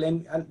cycle,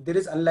 and there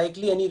is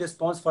unlikely any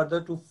response further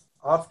to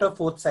after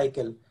 4th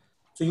cycle.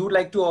 So you would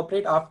like to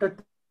operate after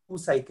 2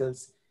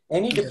 cycles.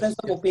 Any difference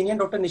of opinion,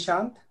 Dr.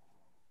 Nishant?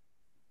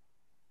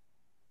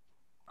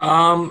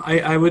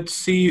 I would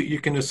see you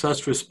can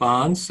assess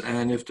response,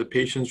 and if the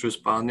patient's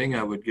responding,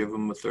 I would give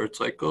them a 3rd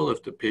cycle.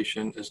 If the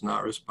patient is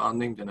not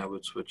responding, then I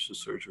would switch to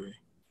surgery.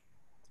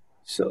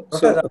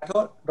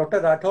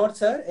 Dr. Rathod,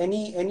 sir,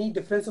 any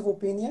difference of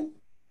opinion?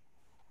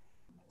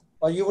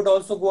 Or you would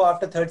also go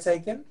after 3rd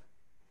cycle?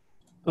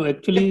 Oh,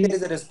 actually, if there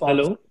is a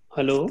response.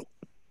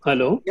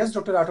 Hello. Yes,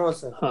 Dr. Rathod,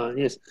 sir.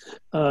 Yes.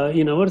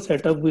 In our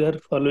setup, we are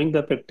following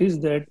the practice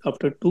that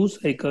after 2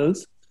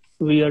 cycles,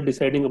 we are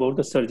deciding about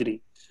the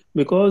surgery.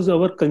 Because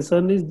our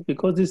concern is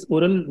because this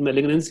oral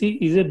malignancy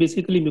is a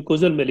basically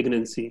mucosal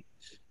malignancy.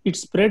 It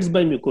spreads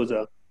by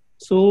mucosa.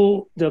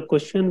 So the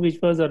question which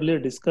was earlier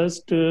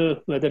discussed,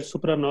 whether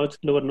supra notch,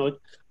 lower notch,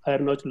 higher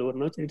notch, lower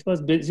notch, it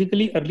was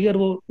basically earlier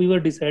we were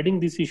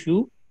deciding this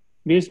issue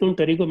based on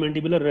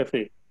pterygomandibular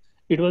raphe.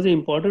 It was an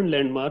important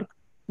landmark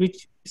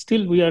which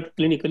still we are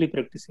clinically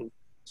practicing.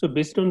 So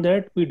based on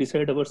that, we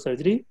decide our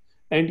surgery.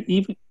 And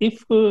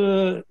if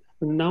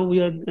now we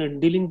are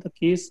dealing the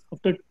case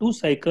after 2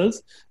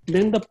 cycles,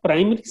 then the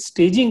primary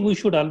staging we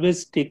should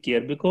always take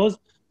care, because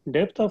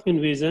depth of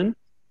invasion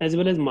as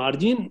well as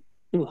margin,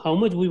 how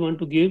much we want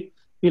to give,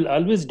 will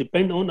always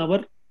depend on our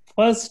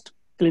first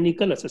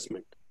clinical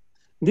assessment.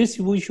 This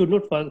we should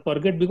not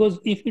forget, because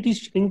if it is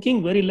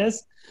shrinking very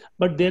less,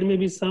 but there may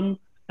be some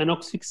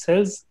anoxic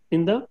cells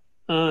in the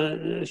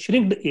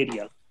shrinked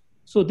area.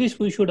 So this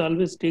we should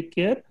always take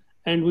care,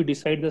 and we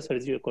decide the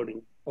surgery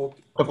accordingly.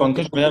 Okay. Dr.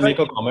 Pankaj, may I make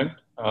a comment?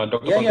 Dr.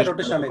 Pankaj,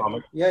 Dr.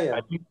 Shamit.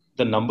 I think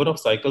the number of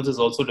cycles is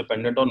also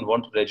dependent on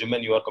what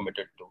regimen you are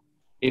committed to.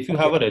 If you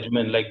have a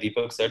regimen like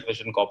Deepak said,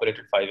 which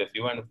incorporated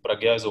 5FU, and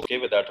Pragya is okay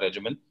with that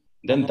regimen,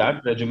 then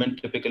that regimen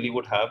typically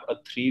would have a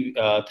three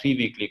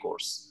weekly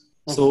course.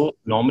 So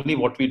normally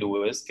what we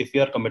do is, if we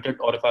are committed,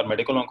 or if our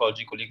medical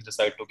oncology colleagues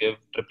decide to give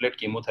triplet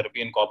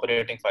chemotherapy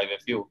incorporating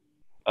 5FU,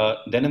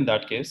 then in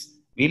that case,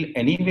 we'll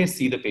anyway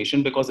see the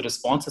patient, because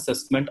response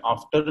assessment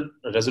after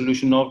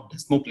resolution of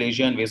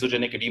dysplasia and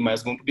vasogenic edema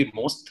is going to be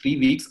most 3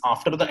 weeks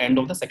after the end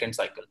of the 2nd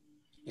cycle.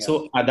 Yeah.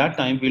 So at that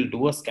time, we'll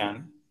do a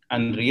scan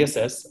and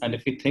reassess. And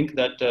if we think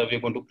that we're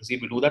going to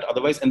proceed, we'll do that.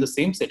 Otherwise, in the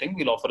same setting,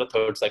 we'll offer a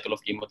 3rd cycle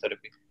of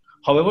chemotherapy.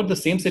 However, the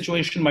same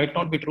situation might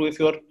not be true if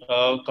you're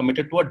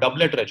committed to a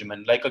doublet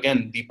regimen, like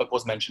again, Deepak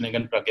was mentioning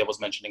and Pragya was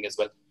mentioning as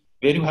well,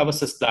 where you have a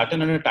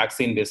cisplatin and a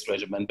taxane-based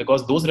regimen,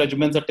 because those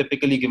regimens are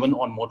typically given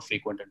on more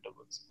frequent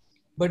intervals.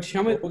 But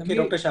Shamit,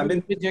 let me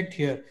interject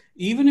here.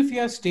 Even if you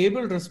have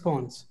stable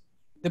response,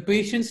 the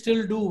patient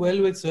still do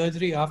well with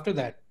surgery after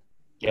that.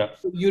 Yeah.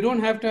 You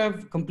don't have to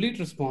have complete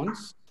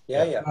response. You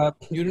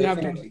don't have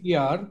to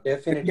PR.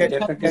 Definitely.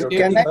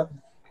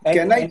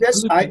 Can I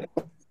just?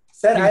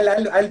 Sir,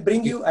 I'll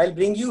bring you.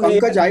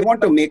 Pankaj, I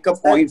want to make a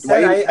point.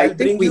 Sir, I'll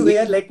bring you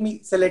here. Let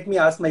me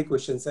ask my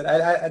question, sir.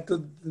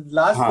 The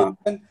last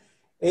question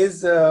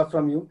is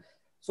from you.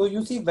 So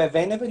you see,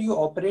 whenever you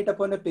operate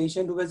upon a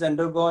patient who has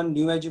undergone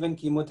neoadjuvant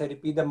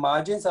chemotherapy, the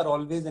margins are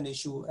always an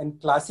issue. And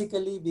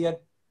classically, we are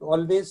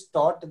always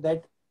taught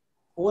that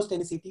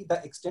post-NCT,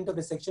 the extent of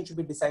resection should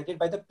be decided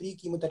by the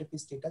pre-chemotherapy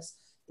status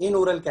in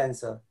oral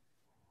cancer.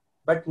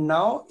 But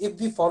now, if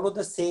we follow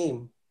the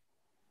same,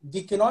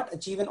 we cannot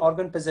achieve an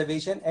organ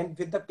preservation. And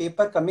with the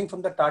paper coming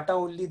from the Tata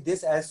only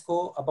this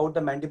ASCO about the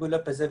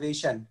mandibular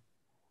preservation,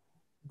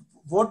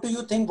 what do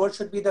you think, what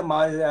should be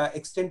the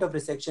extent of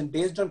resection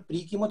based on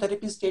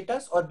pre-chemotherapy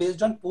status or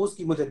based on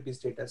post-chemotherapy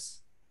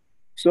status?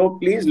 So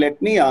please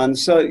let me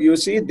answer. You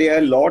see, there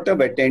are a lot of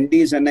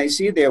attendees and I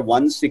see they're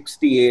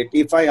 168.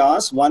 If I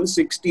ask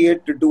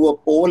 168 to do a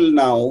poll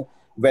now,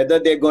 whether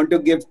they're going to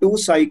give 2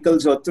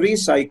 cycles or 3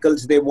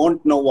 cycles, they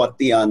won't know what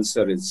the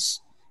answer is.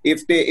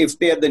 If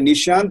they are the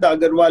Nishant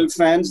Agarwal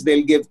fans,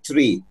 they'll give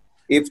 3.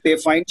 If they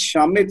find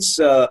Shamit's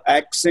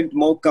accent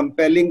more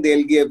compelling,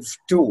 they'll give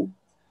 2.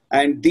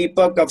 And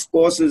Deepak, of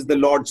course, is the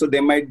Lord, so they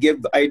might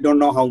give, I don't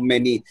know how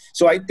many.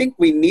 So I think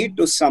we need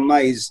to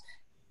surmise.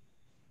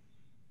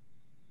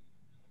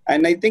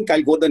 And I think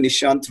I'll go the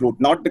Nishant route,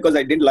 not because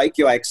I didn't like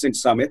your accent,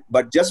 Samit,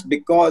 but just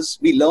because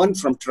we learn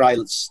from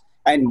trials.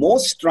 And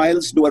most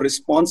trials do a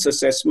response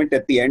assessment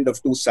at the end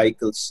of 2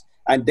 cycles.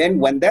 And then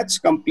when that's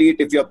complete,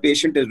 if your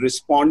patient is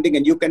responding,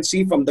 and you can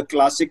see from the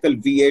classical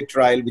VA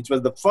trial, which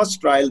was the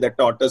first trial that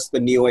taught us the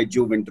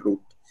neoadjuvant route,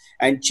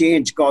 and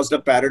change caused a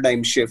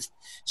paradigm shift.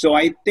 So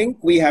I think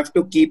we have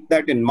to keep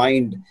that in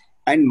mind,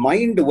 and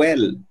mind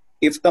well,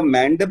 if the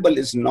mandible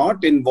is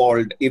not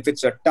involved, if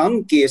it's a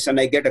tongue case and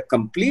I get a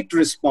complete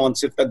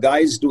response, if the guy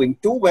is doing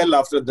too well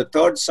after the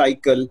 3rd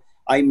cycle,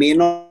 I may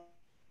not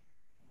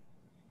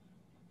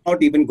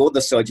even go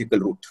the surgical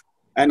route.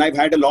 And I've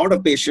had a lot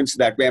of patients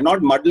that way. I'm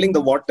not muddling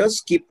the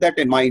waters. Keep that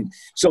in mind.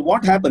 So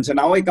what happens? And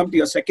now I come to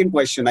your second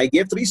question. I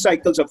gave 3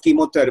 cycles of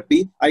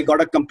chemotherapy. I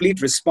got a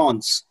complete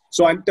response.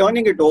 So I'm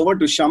turning it over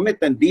to Shamit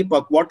and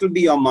Deepak. What will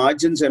be your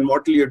margins and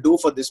what will you do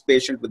for this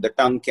patient with the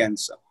tongue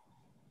cancer?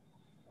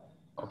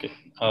 Okay.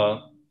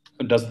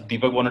 Does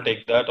Deepak want to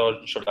take that,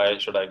 or should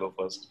I go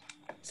first?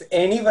 So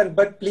anyone,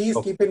 but please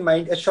keep in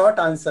mind a short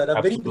answer,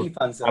 a very brief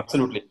answer.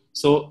 Absolutely.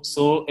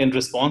 So in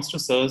response to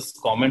Sir's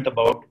comment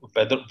about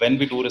when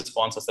we do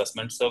response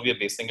assessment, sir, we are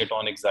basing it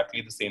on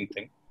exactly the same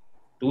thing.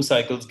 2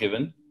 cycles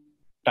given,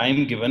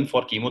 time given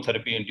for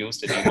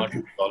chemotherapy-induced edema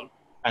to resolve,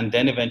 and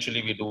then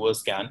eventually we do a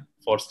scan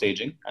for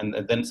staging, and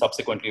then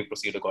subsequently we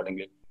proceed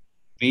accordingly.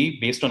 We,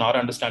 based on our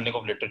understanding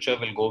of literature,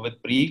 will go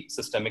with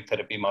pre-systemic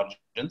therapy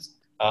margins.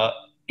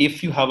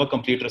 If you have a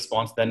complete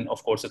response, then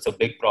of course it's a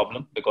big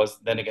problem, because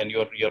then again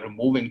you're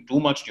removing too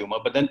much tumor.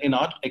 But then in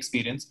our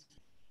experience,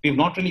 we've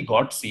not really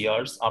got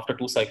CRs after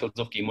 2 cycles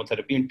of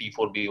chemotherapy in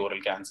T4B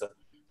oral cancer.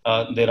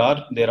 There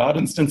are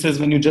instances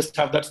when you just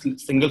have that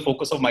single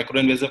focus of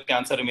microinvasive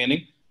cancer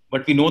remaining,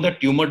 but we know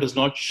that tumor does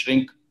not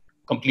shrink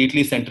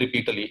completely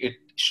centripetally. It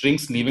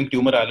shrinks, leaving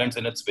tumor islands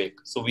in its wake.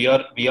 So we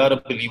are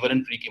a believer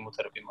in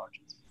pre-chemotherapy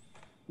margins.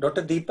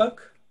 Dr. Deepak?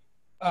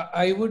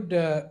 I would,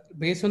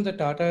 based on the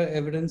Tata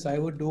evidence, I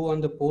would do on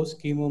the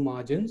post-chemo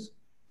margins.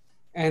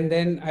 And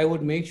then I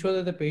would make sure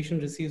that the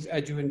patient receives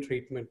adjuvant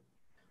treatment.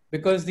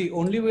 Because the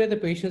only way the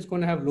patient is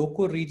going to have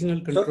local regional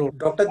control. So,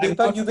 Dr.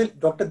 Deepak,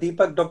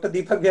 Dr.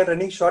 Deepak, we are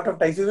running short of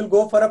time. So you will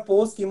go for a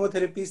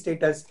post-chemotherapy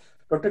status.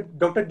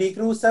 Dr. D.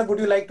 Cruz, sir, would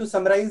you like to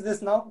summarize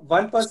this now?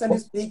 One person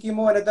is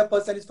pre-chemo, another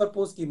person is for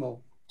post-chemo.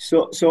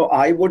 So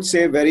I would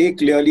say very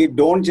clearly,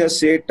 don't just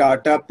say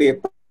Tata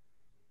paper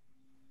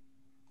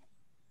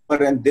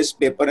and this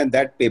paper and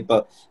that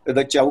paper.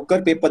 The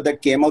Chowkar paper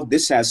that came out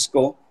this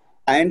ASCO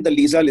and the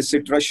Lisa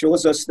Licitra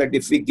shows us that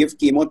if we give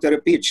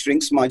chemotherapy, it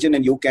shrinks margin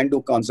and you can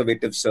do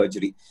conservative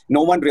surgery.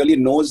 No one really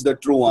knows the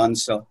true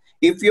answer.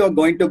 If you're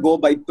going to go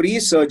by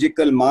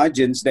pre-surgical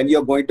margins, then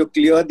you're going to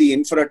clear the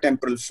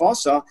infratemporal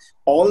fossa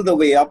all the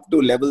way up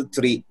to level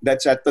 3.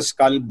 That's at the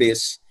skull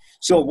base.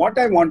 So what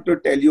I want to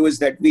tell you is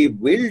that we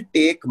will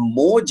take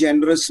more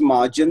generous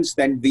margins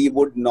than we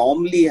would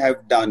normally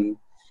have done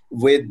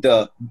with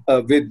the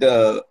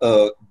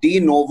de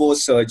novo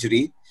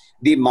surgery.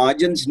 The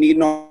margins need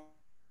not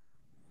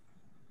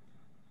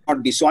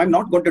be. So I'm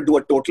not going to do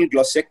a total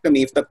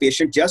glossectomy if the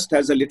patient just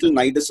has a little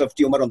nidus of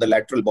tumor on the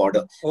lateral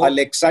border. Oh. I'll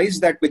excise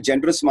that with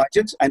generous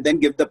margins and then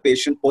give the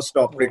patient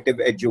post-operative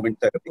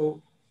adjuvant therapy.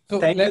 Oh. So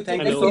thank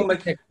you so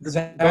much. Dr.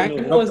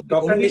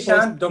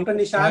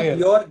 Nishant,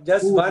 your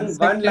just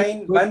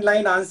one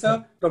line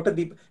answer. Dr.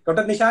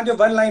 Nishant, your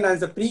one line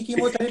answer.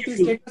 Pre-chemotherapy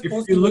status.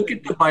 If you look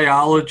at the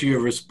biology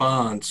of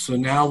response, so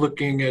now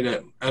looking at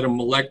a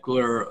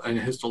molecular and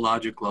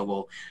histologic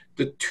level,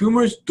 the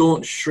tumors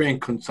don't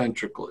shrink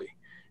concentrically.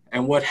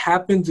 And what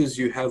happens is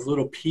you have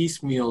little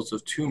piecemeals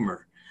of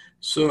tumor.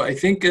 So I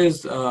think,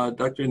 as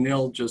Dr.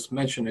 Neil just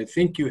mentioned, I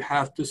think you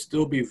have to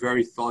still be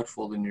very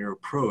thoughtful in your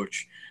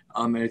approach.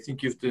 And I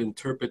think you have to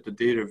interpret the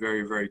data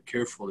very, very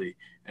carefully.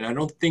 And I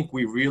don't think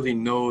we really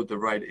know the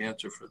right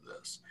answer for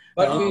this.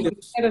 But we look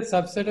at a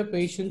subset of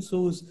patients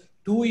whose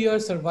 2-year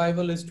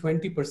survival is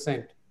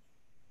 20%.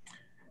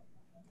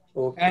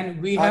 Okay.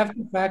 And we have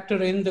to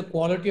factor in the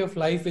quality of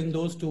life in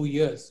those 2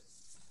 years.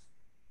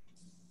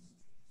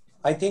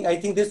 I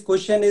think this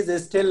question is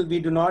still, we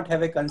do not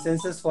have a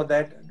consensus for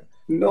that.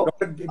 No.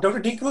 Dr.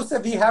 D. Cruz,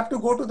 we have to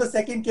go to the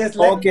second case.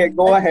 Okay,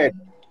 go ahead.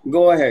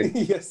 Go ahead.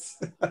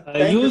 Yes.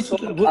 I use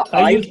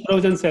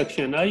frozen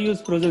section.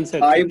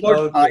 I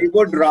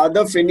would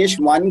rather finish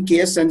one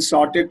case and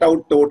sort it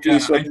out totally. Yeah,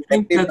 so I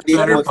think that's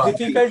better. It's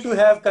difficult to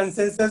have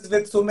consensus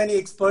with so many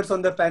experts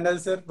on the panel,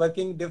 sir,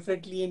 working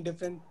differently in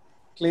different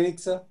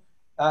clinics, sir.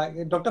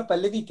 Dr.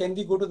 Pallavi, can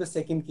we go to the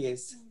second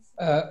case?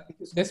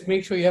 Just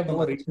make sure you have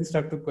more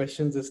reconstructive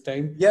questions this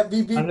time. Yeah,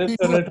 we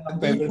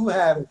do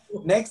have.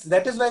 Next,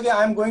 that is why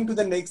I'm going to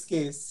the next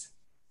case.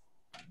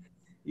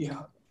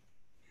 Yeah.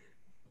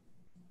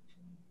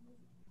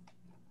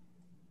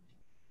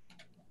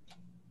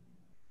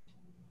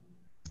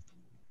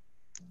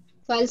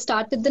 So I'll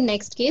start with the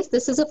next case.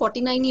 This is a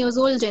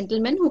 49-year-old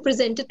gentleman who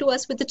presented to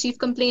us with the chief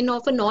complaint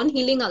of a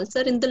non-healing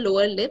ulcer in the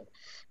lower lip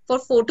for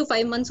 4 to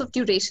 5 months of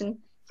duration.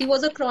 He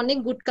was a chronic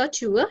gutka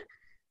chewer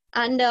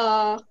and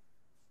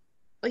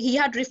he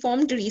had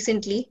reformed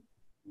recently.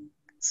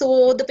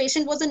 So the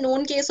patient was a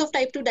known case of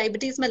type 2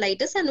 diabetes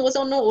mellitus and was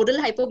on oral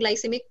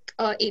hypoglycemic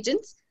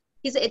agents.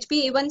 His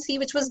HbA1c,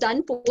 which was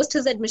done post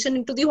his admission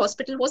into the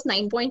hospital, was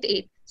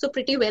 9.8, so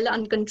pretty well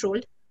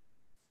uncontrolled.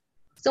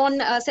 So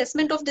on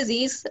assessment of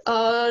disease,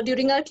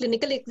 during our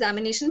clinical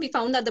examination, we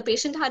found that the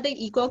patient had an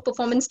ECOG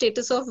performance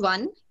status of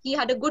 1. He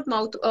had a good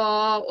mouth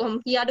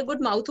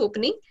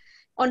opening.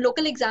 On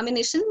local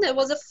examination, there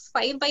was a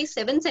 5 by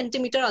 7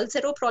 centimeter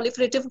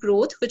ulceroproliferative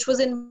growth, which was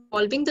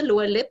involving the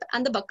lower lip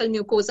and the buccal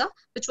mucosa,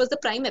 which was the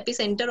prime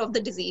epicenter of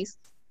the disease.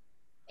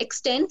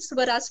 Extents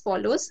were as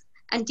follows.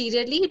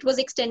 Anteriorly, it was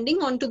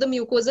extending onto the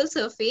mucosal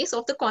surface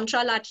of the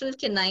contralateral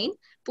canine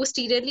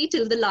posteriorly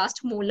till the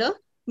last molar.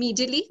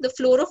 Medially, the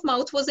floor of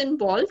mouth was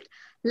involved.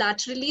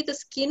 Laterally, the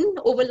skin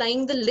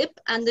overlying the lip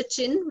and the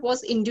chin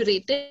was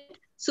indurated.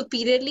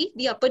 Superiorly,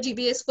 the upper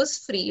GBS was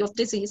free of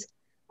disease.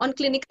 On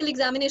clinical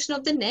examination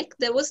of the neck,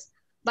 there was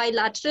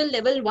bilateral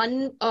level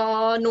 1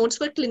 nodes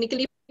were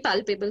clinically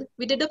palpable.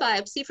 We did a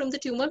biopsy from the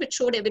tumor which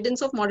showed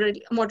evidence of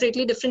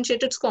moderately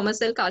differentiated squamous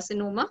cell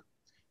carcinoma.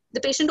 The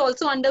patient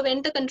also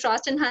underwent a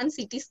contrast-enhanced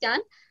CT scan,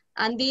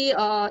 and the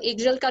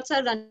axial cuts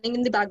are running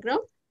in the background.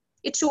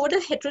 It showed a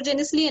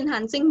heterogeneously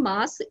enhancing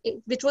mass,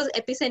 which was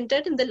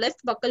epicentered in the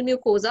left buccal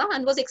mucosa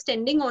and was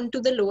extending onto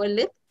the lower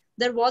lip.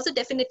 There was a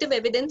definitive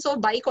evidence of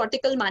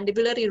bicortical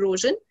mandibular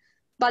erosion.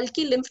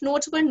 Bulky lymph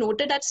nodes were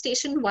noted at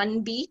station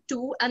 1B,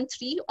 2, and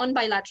 3 on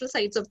bilateral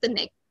sides of the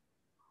neck.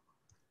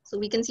 So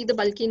we can see the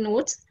bulky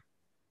nodes.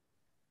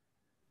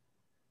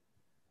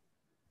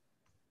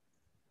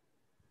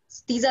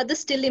 These are the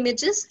still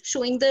images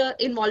showing the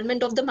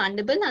involvement of the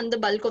mandible and the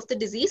bulk of the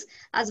disease,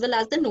 as well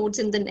as the nodes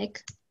in the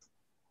neck.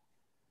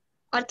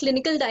 Our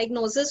clinical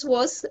diagnosis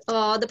was,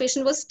 the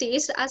patient was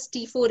staged as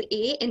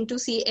T4A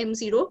N2C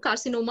M0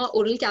 carcinoma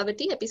oral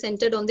cavity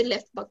epicentered on the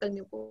left buccal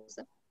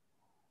mucosa.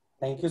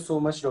 Thank you so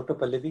much, Dr.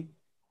 Pallavi.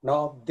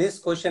 Now, this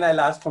question I'll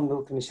ask from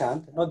Dr.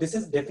 Nishant. Now, this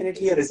is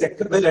definitely a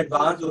resectable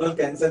advanced oral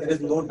cancer. There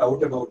is no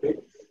doubt about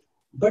it.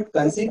 But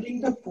considering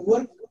the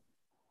poor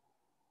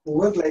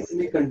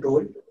glycemic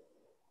control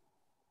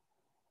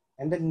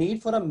and the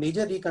need for a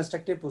major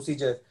reconstructive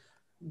procedure,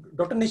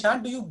 Dr.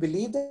 Nishant, do you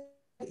believe that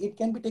it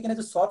can be taken as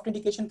a soft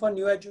indication for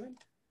neoadjuvant?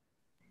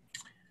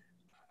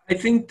 I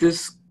think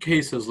this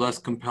case is less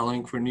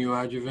compelling for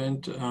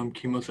neoadjuvant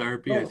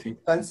chemotherapy. No, I think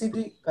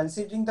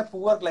considering the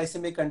poor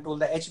glycemic control,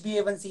 the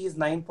HbA1c is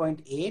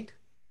 9.8.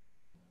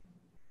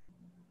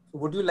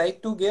 Would you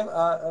like to give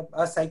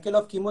a cycle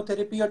of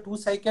chemotherapy or 2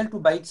 cycles to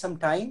bide some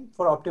time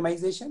for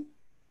optimization?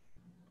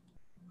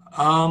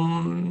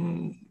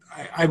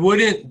 I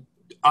wouldn't.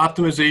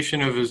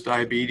 Optimization of his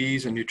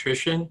diabetes and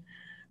nutrition,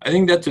 I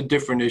think that's a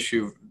different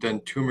issue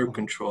than tumor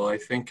control. I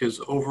think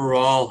his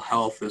overall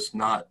health is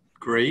not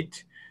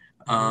great.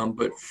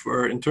 But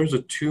in terms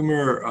of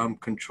tumor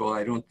control,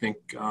 I don't think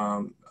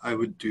I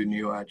would do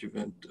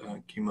neoadjuvant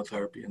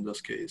chemotherapy in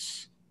this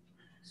case.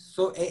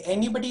 So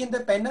anybody in the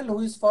panel who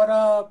is for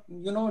a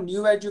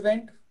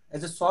neoadjuvant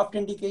as a soft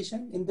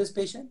indication in this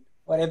patient,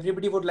 or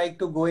everybody would like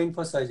to go in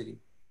for surgery?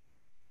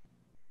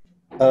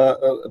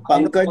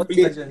 Pankaj,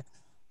 please.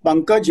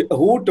 Pankaj,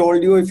 who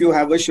told you if you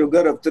have a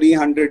sugar of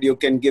 300, you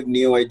can give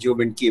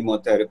neoadjuvant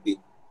chemotherapy?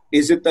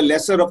 Is it the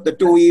lesser of the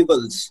two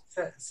evils?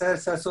 Sir,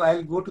 so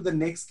I'll go to the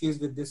next case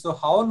with this. So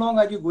how long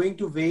are you going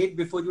to wait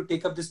before you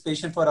take up this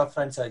patient for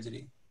upfront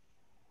surgery?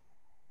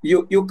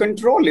 You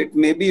control it.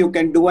 Maybe you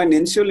can do an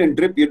insulin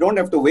drip. You don't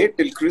have to wait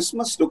till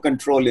Christmas to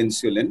control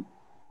insulin.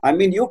 I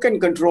mean, you can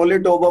control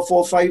it over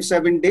 4, 5,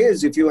 7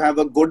 days if you have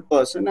a good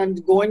person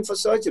and go in for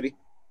surgery.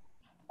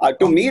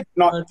 To me,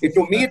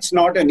 it's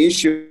not an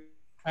issue.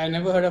 I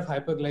never heard of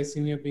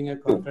hyperglycemia being a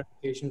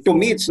contraindication. To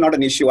me, it's not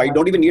an issue. I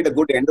don't even need a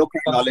good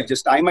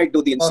endocrinologist. I might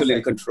do the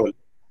insulin control.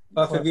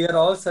 Perfect. We are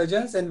all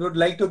surgeons and would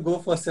like to go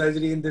for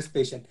surgery in this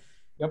patient.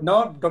 Yep.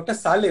 Now, Dr.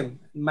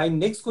 Salim, my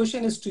next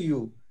question is to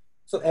you.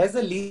 So as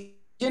the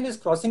lesion is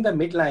crossing the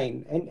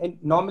midline, and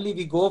normally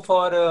we go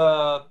for,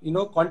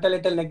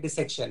 contralateral neck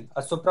dissection,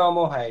 a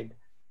supraomohyoid.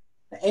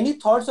 Any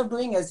thoughts of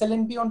doing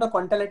SLNB on the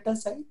contralateral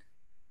side?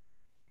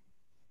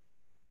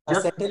 A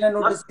sentinel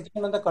node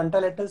dissection on the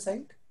contralateral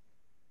side?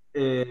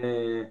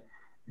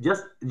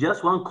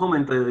 Just one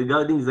comment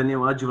regarding the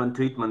neoadjuvant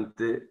treatment.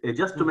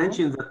 Just to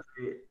mention that,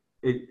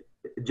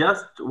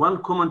 just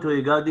one comment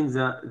regarding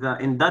the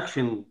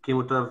induction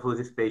chemotherapy for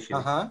this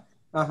patient.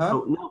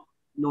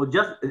 So,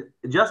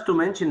 just to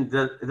mention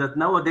that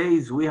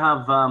nowadays we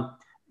have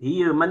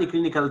here many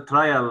clinical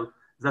trials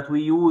that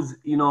we use,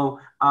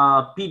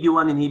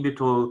 PD-1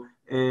 inhibitor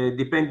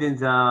dependent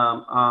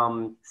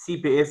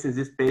CPS in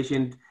this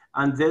patient,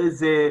 and there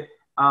is a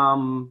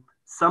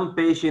some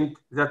patient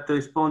that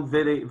respond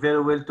very,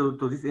 very well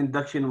to this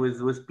induction with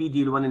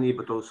PD-1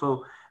 inhibitor.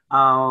 So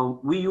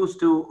we used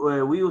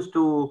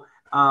to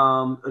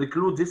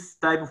recruit this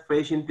type of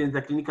patient in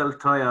the clinical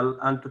trial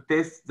and to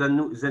test the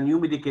new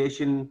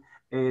medication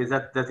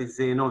that is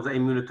the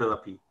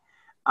immunotherapy.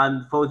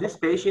 And for this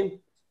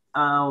patient,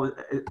 I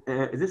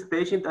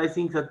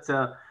think that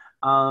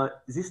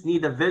this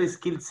need a very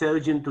skilled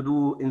surgeon to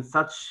do in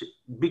such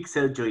big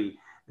surgery.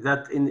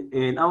 That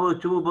in our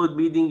tumor board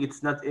meeting,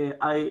 it's not.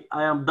 I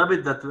am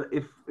doubt that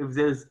if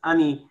there's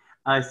any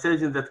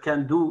surgeon that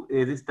can do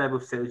this type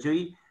of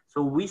surgery.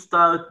 So we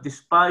start,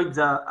 despite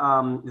the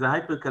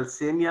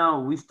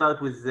hypercalcemia, we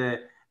start with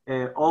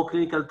all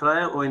clinical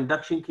trial or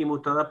induction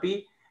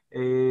chemotherapy.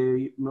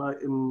 I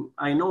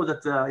know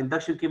that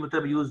induction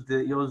chemotherapy use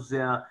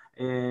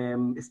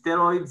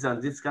steroids,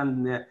 and this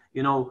can,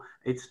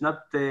 it's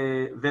not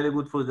very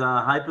good for the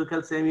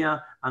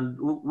hypercalcemia. And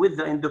with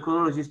the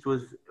endocrinologist,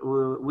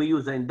 we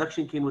use the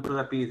induction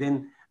chemotherapy.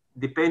 Then,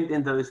 depend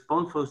on the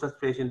response for such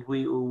patient,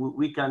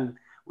 we can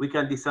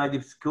decide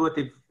if it's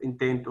curative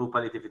intent or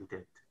palliative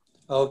intent.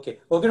 Okay,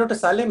 Dr.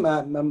 Salim,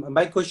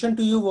 my question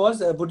to you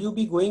was, would you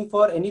be going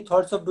for any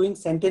thoughts of doing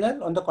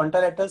sentinel on the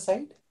contralateral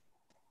side?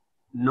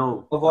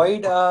 No.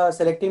 Avoid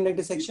selective neck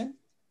dissection?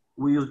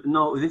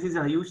 No, this is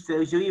a huge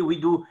surgery. We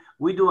do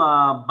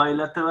a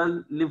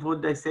bilateral lymph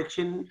node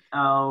dissection.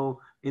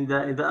 In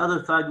the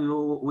other side,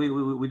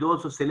 we do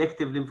also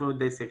selective lymph node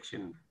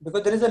dissection.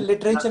 Because there is a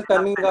literature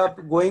coming up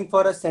going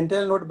for a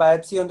sentinel node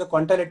biopsy on the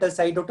contralateral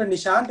side. Dr.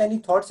 Nishant, any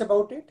thoughts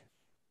about it?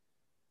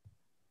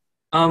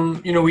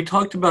 We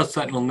talked about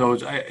sentinel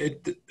nodes.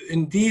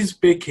 In these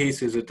big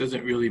cases, it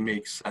doesn't really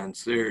make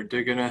sense. They're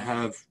going to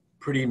have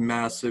pretty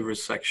massive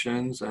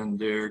resections, and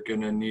they're going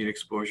to need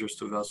exposures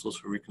to vessels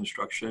for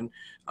reconstruction.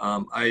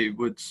 I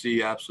would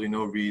see absolutely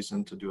no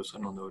reason to do a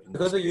sentinel node.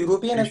 Because the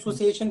European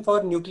Association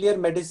for Nuclear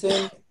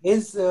Medicine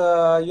is,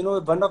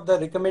 one of the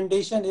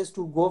recommendation is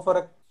to go for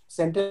a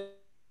sentinel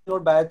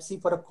node biopsy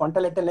for a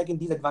contralateral neck in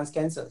these advanced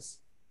cancers.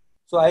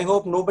 So I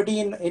hope nobody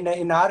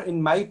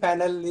in my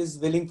panel is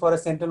willing for a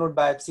sentinel node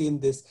biopsy in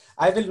this.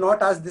 I will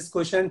not ask this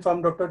question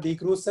from Dr. D.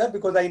 Cruz, sir,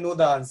 because I know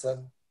the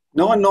answer.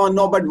 No.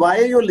 But why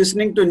are you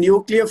listening to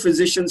nuclear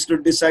physicians to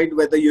decide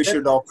whether you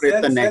should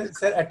operate the neck?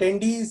 Sir,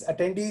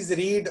 attendees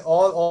read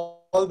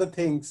all the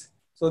things.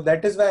 So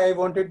that is why I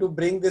wanted to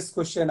bring this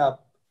question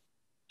up.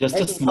 Just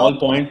a small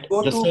point.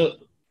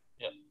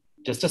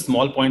 Just a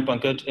small point,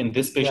 Pankaj. In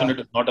this patient, it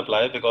does not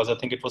apply because I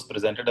think it was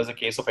presented as a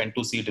case of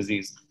N2C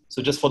disease.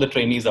 So just for the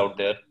trainees out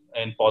there,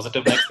 and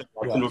positive next,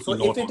 absolutely So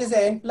no if it is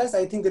an N+,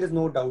 I think there is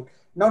no doubt.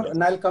 Now,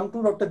 and I'll come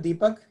to Dr.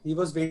 Deepak. He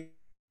was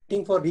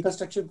waiting for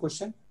reconstruction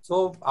question.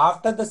 So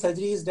after the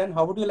surgery is done,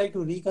 how would you like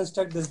to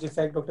reconstruct this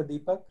defect, Dr.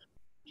 Deepak?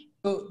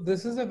 So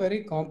this is a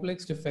very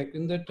complex defect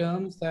in the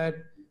terms that...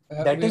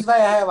 that is why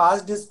I have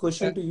asked this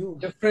question to you.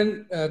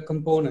 Different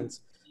components.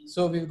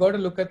 So we've got to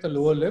look at the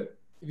lower lip.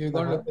 We've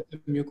got to look at the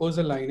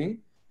mucosal lining.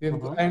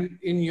 And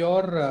in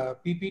your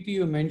PPT,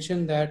 you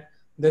mentioned that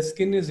the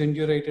skin is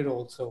indurated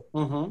also,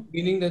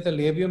 meaning that the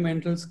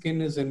labiomental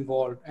skin is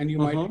involved, and you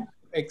might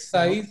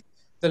excise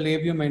the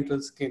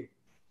labiomental skin.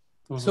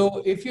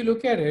 So if you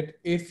look at it,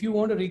 if you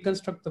want to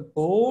reconstruct the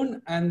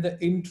bone and the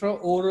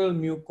intraoral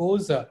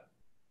mucosa,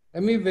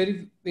 let me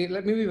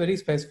be very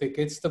specific.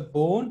 It's the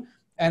bone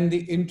and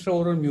the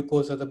intraoral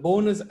mucosa. The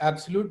bone is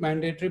absolute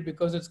mandatory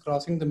because it's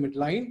crossing the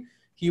midline.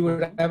 He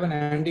would have an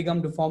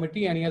antigum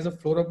deformity and he has a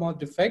floor of mouth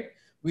defect.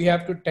 We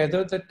have to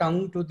tether the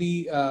tongue to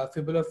the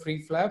fibular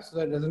free flap so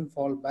that it doesn't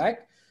fall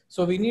back.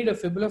 So we need a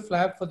fibular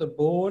flap for the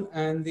bone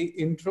and the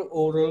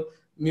intraoral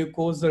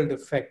mucosal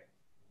defect.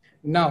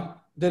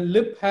 Now, the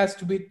lip has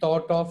to be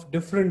thought of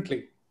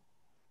differently.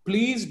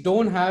 Please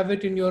don't have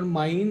it in your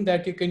mind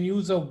that you can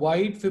use a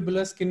wide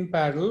fibular skin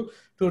paddle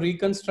to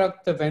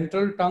reconstruct the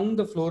ventral tongue,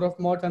 the floor of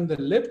mouth, and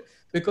the lip,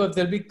 because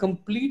there'll be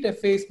complete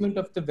effacement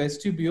of the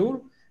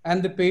vestibule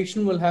and the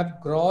patient will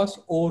have gross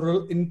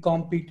oral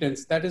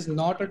incompetence. That is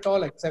not at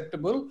all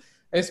acceptable,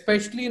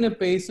 especially in a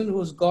patient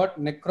who's got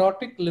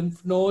necrotic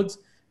lymph nodes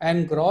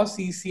and gross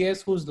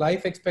ECS whose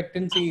life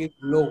expectancy is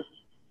low.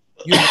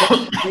 You've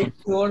got to make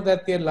sure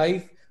that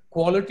their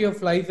quality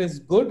of life is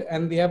good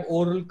and they have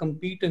oral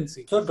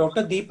competency. So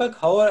Dr. Deepak,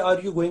 how are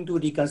you going to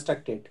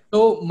reconstruct it?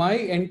 So my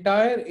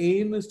entire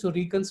aim is to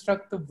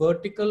reconstruct the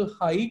vertical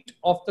height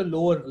of the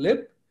lower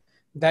lip.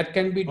 That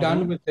can be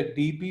done with a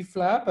DP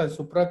flap, a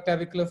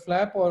supraclavicular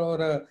flap,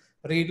 or a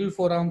radial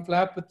forearm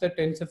flap with the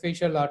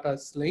tensorfascial lata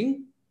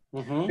sling.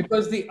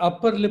 Because the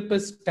upper lip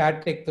is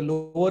static, the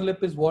lower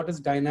lip is what is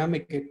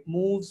dynamic. It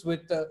moves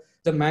with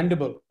the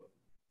mandible.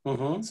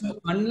 So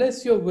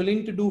unless you're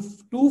willing to do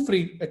two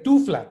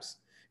flaps,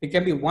 it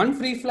can be one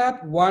free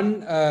flap,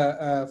 one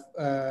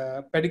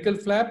pedicle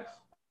flap,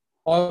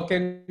 or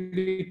can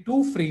be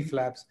two free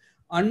flaps.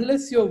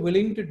 Unless you're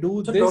willing to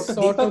do this Dr.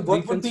 sort Deepak, of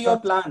what would be your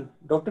plan?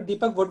 Dr.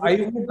 Deepak, what would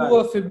I would do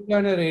a fibula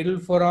and a radial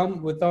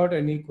forearm without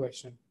any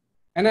question.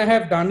 And I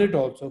have done it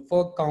also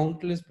for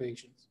countless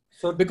patients.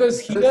 So because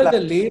here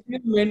the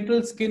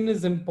labiomental skin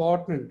is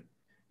important.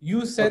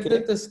 You said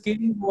that the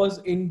skin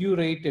was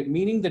indurated,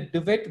 meaning the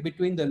divot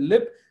between the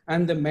lip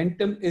and the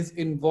mentum is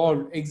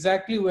involved,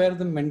 exactly where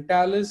the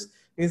mentalis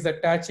is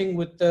attaching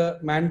with the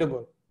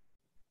mandible.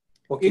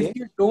 If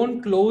you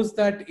don't close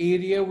that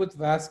area with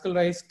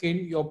vascularized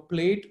skin, your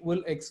plate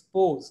will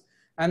expose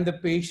and the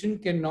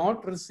patient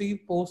cannot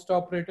receive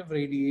post-operative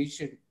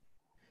radiation.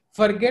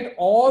 Forget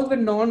all the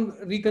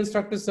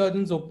non-reconstructive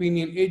surgeons'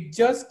 opinion. It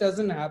just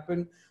doesn't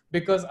happen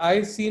because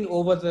I've seen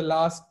over the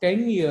last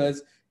 10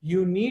 years,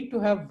 you need to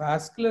have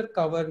vascular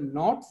cover,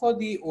 not for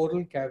the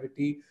oral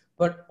cavity,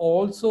 but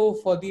also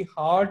for the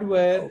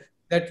hardware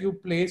that you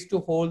place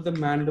to hold the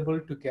mandible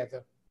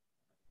together.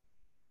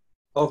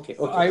 Okay.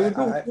 I would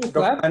do two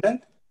flaps. Anand?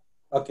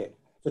 Okay.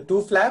 So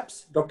two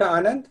flaps. Dr.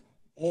 Anand,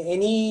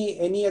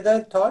 any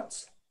other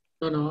thoughts?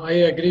 No, I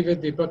agree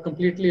with Deepak,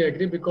 completely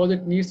agree, because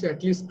it needs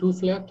at least two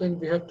flaps and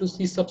we have to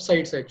see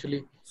subsides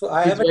actually. So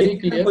I have a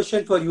different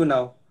question for you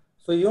now.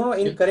 So,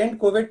 in current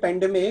COVID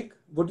pandemic,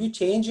 would you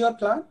change your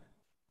plan?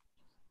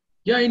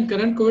 Yeah, in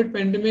current COVID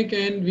pandemic,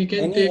 and we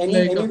can take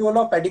any role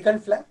of pedicle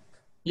flap?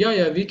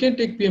 Yeah, we can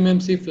take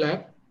PMMC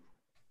flap.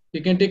 We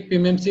can take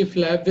PMMC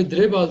flap with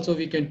rib also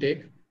we can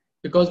take,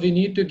 because we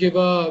need to give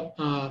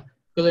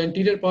because the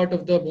anterior part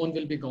of the bone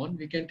will be gone.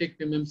 We can take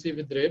PMMC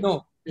with rib.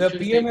 No, the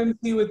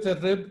PMMC with the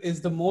rib is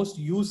the most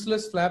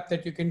useless flap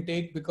that you can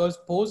take, because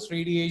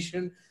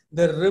post-radiation,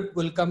 the rib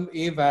will come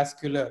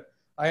avascular.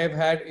 I have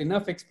had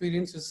enough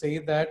experience to say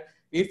that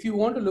if you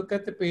want to look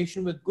at the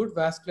patient with good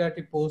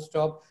vascularity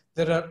post-op,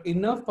 there are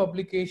enough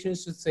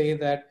publications to say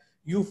that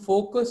you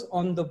focus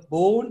on the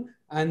bone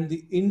and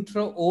the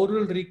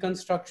intraoral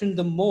reconstruction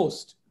the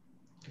most.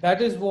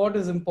 That is what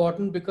is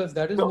important, because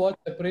that is what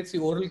separates the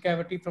oral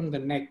cavity from the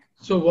neck.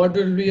 So what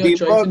will be your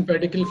choice in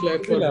pedicle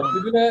flap for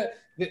fibula,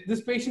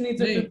 this patient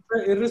needs a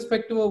fibula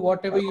irrespective of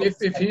whatever you...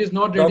 If he is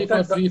not ready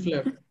for free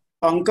flap.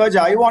 Pankaj,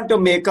 I want to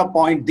make a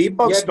point.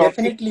 Deepak's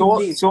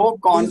talking so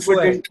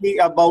confidently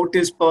about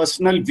his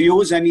personal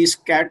views, and he's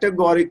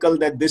categorical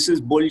that this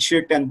is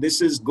bullshit and this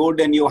is good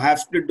and you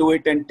have to do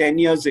it and 10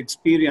 years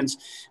experience.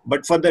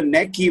 But for the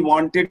neck, he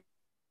wanted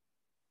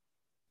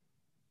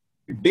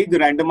big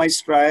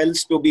randomized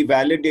trials to be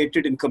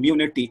validated in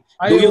community.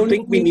 Do you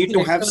think we need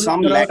to have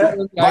some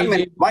one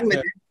minute.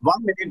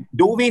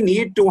 Do we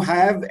need to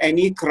have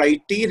any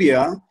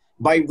criteria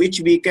by which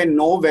we can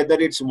know whether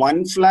it's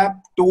one flap,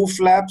 two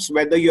flaps,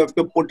 whether you have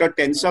to put a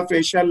tensor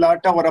fascial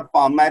lata or a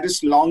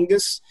palmaris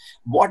longus?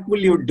 What will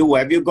you do?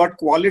 Have you got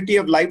quality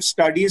of life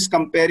studies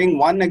comparing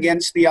one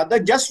against the other?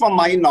 Just for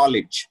my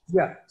knowledge.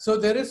 Yeah, so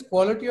there is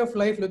quality of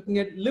life looking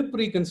at lip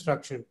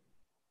reconstruction.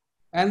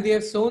 And they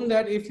have shown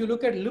that if you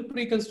look at lip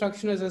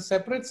reconstruction as a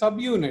separate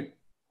subunit,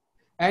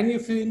 and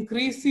if you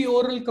increase the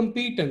oral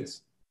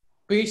competence,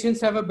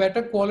 patients have a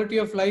better quality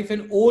of life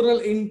in oral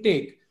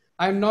intake.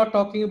 I'm not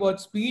talking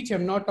about speech.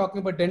 I'm not talking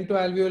about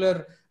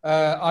dentoalveolar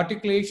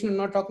articulation. I'm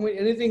not talking about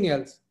anything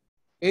else.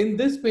 In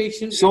this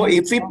patient... So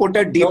if we put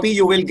a DP,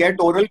 you will get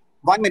oral...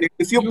 1 minute.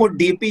 If you put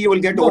DP, you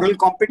will get oral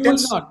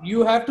competence? You will not.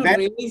 You have to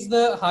raise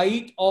the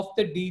height of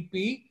the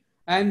DP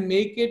and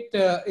make it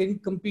in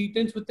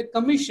competence with the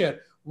commissure.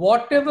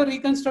 Whatever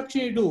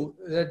reconstruction you do,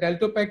 the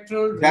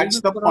deltopectoral... That's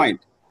the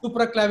point.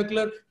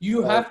 Supraclavicular,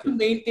 you have to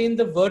maintain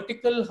the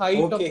vertical height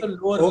of the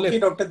lower lip. Okay,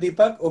 Dr.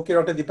 Deepak. Okay,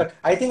 Dr. Deepak.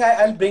 I think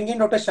I'll bring in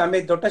Dr.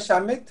 Shamit. Dr.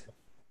 Shamit?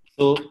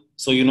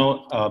 So you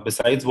know,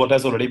 besides what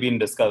has already been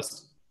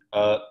discussed,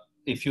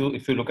 if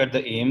you look at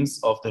the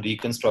aims of the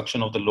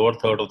reconstruction of the lower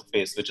third of the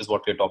face, which is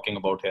what we're talking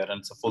about here, and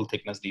it's a full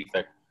thickness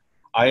defect,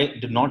 I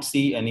did not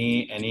see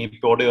any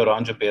peau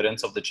orange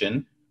appearance of the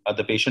chin.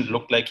 The patient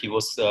looked like he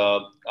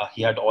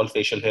had all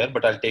facial hair,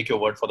 but I'll take your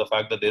word for the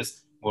fact that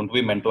there's going to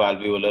be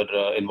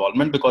mentoalveolar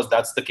involvement, because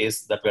that's the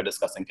case that we're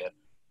discussing here.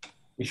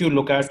 If you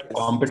look at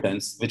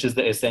competence, which is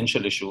the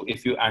essential issue,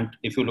 if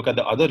you look at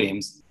the other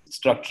aims,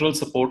 structural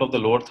support of the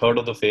lower third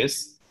of the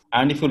face,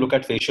 and if you look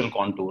at facial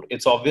contour,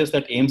 it's obvious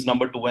that aims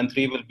number 2 and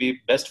 3 will be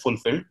best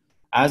fulfilled,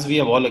 as we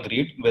have all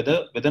agreed, with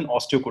an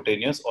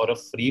osteocutaneous or a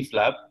free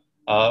flap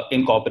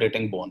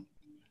incorporating bone.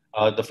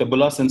 The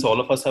fibula, since all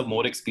of us have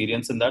more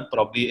experience in that,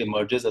 probably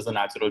emerges as a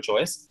natural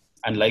choice.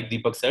 And like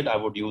Deepak said, I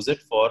would use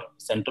it for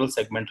central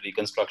segment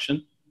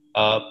reconstruction.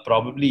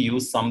 Probably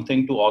use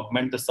something to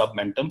augment the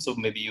submentum. So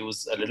maybe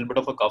use a little bit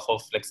of a cuff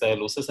of flexi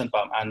hallucis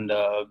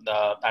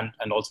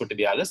and also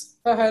tibialis.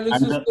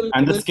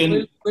 And the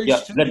skin.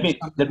 Let me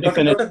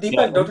finish. Dr.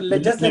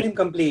 Deepak, just let him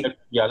complete.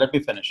 Let me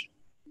finish.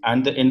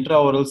 And the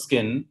intraoral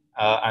skin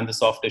and the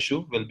soft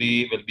tissue will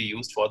be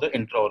used for the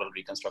intraoral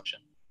reconstruction.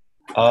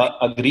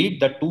 Agreed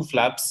that 2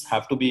 flaps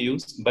have to be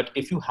used, but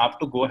if you have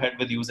to go ahead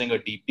with using a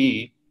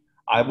DP,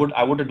 I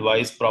would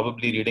advise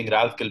probably reading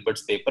Ralph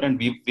Gilbert's paper, and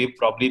we've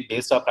probably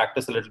based our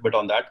practice a little bit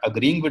on that,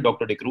 agreeing with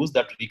Dr. De Cruz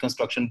that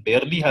reconstruction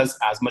barely has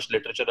as much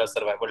literature as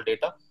survival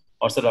data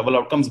or survival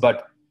outcomes,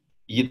 but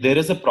there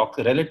is a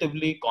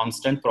relatively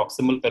constant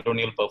proximal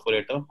peroneal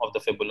perforator of the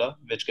fibula,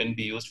 which can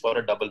be used for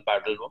a double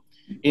paddle row.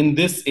 In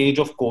this age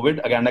of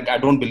COVID, again, I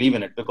don't believe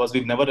in it because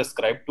we've never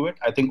ascribed to it.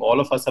 I think all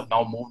of us have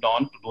now moved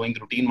on to doing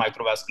routine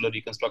microvascular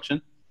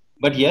reconstruction.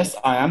 But yes,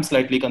 I am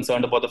slightly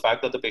concerned about the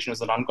fact that the patient is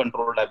an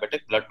uncontrolled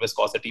diabetic. Blood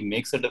viscosity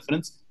makes a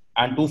difference.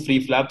 And 2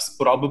 free flaps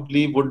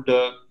probably would,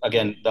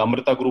 again, the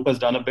Amrita group has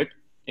done a bit,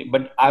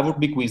 but I would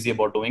be queasy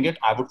about doing it.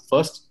 I would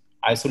first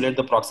isolate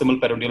the proximal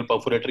peroneal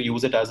perforator,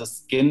 use it as a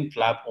skin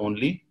flap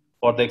only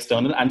for the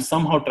external, and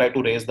somehow try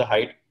to raise the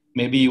height,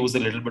 maybe use a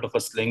little bit of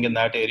a sling in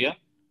that area,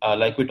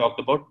 like we talked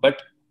about.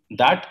 But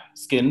that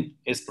skin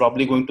is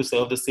probably going to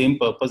serve the same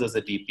purpose as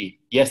a DP.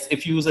 Yes,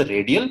 if you use a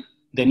radial,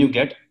 then you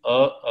get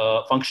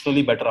a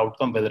functionally better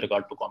outcome with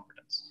regard to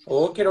competence.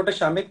 Okay, Dr.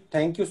 Shamit,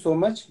 thank you so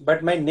much.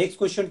 But my next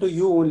question to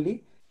you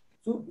only.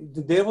 So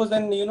there was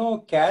an,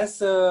 CAS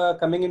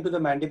coming into the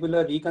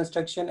mandibular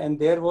reconstruction, and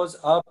there was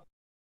a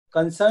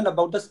concern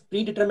about the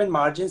predetermined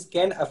margins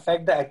can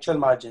affect the actual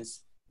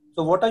margins.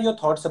 So what are your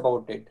thoughts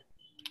about it?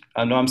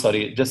 No, I'm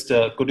sorry. Just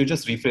could you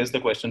just rephrase the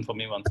question for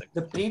me 1 second?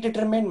 The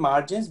predetermined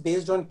margins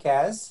based on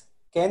CAS,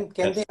 can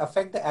yes, they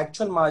affect the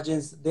actual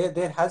margins?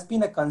 There has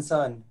been a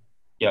concern.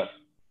 Yeah.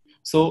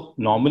 So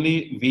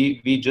normally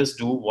we just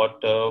do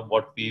what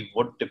we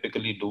would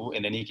typically do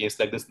in any case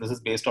like this. This is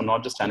based on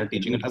not just standard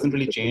teaching. It hasn't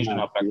really changed in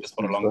our practice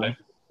for a long time.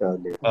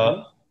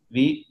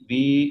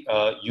 we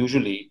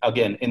usually,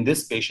 again, in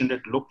this patient,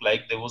 it looked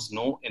like there was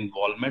no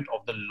involvement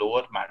of the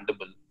lower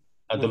mandible.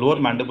 The lower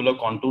mandibular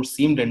contour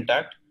seemed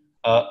intact.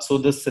 So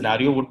the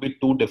scenario would be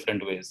two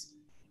different ways.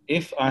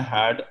 If I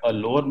had a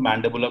lower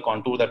mandibular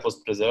contour that was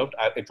preserved,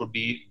 it would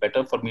be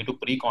better for me to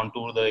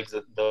pre-contour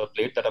the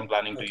plate that I'm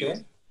planning to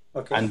use.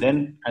 Okay. And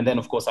then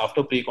of course,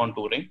 after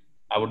pre-contouring,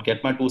 I would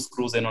get my 2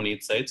 screws in on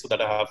each side so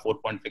that I have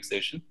 4-point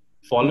fixation.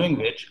 Following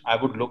which, I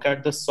would look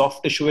at the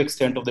soft tissue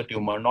extent of the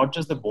tumor, not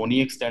just the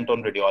bony extent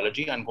on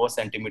radiology, and go a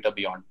centimeter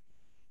beyond.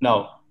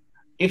 Now,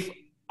 if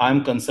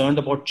I'm concerned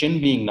about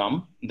chin being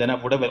numb, then I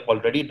would have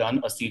already done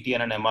a CT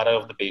and an MRI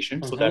of the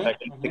patient so that I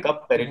can pick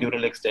up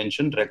peridural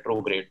extension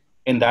retrograde.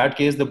 In that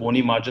case, the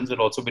bony margins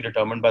will also be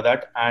determined by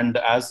that. And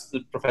as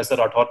Professor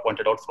Rathod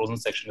pointed out, frozen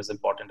section is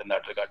important in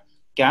that regard.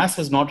 CAS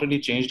has not really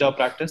changed our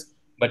practice,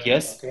 but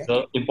yes,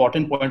 the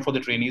important point for the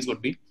trainees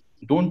would be,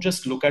 don't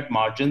just look at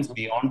margins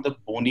beyond the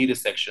bony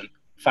resection.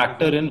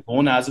 Factor in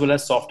bone as well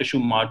as soft tissue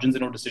margins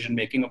in your decision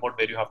making about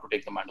where you have to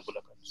take the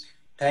mandibular cuts.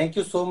 Thank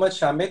you so much,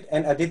 Shamit.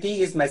 And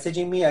Aditi is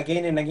messaging me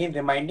again and again,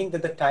 reminding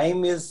that the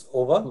time is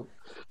over.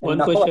 One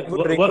question.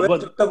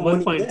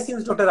 One point.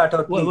 Yes, Dr.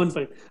 Rathod, please. One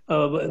point.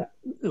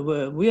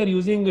 We are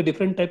using a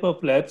different type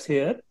of labs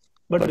here,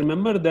 but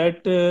remember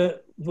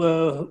that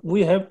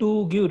we have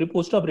to give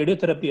post-op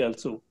radiotherapy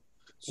also.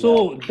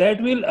 So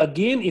that will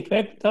again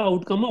affect the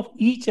outcome of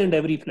each and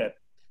every flap.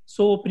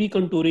 So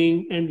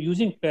pre-contouring and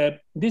using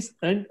flap,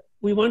 and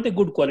we want a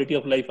good quality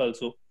of life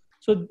also.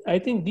 So I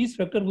think these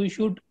factors we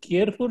should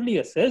carefully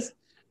assess,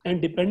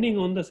 and depending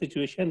on the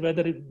situation,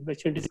 whether the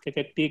patient is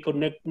cachectic or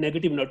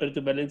negative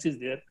notorization balance is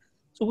there,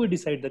 so we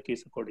decide the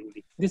case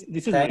accordingly. This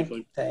is my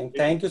point.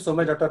 Thank you so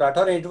much, Dr.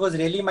 Rathod. It was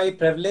really my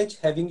privilege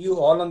having you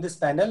all on this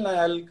panel.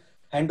 I'll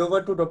hand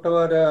over to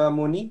Dr.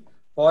 Moni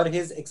for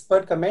his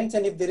expert comments,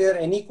 and if there are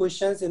any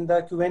questions in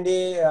the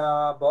Q&A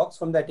box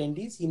from the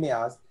attendees, he may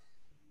ask.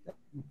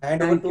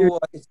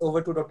 It's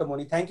over to Dr.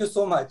 Moni. Thank you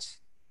so much.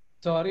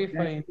 Sorry if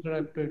I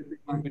interrupted.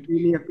 I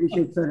really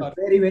appreciate, sir.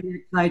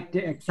 Very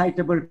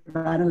excitable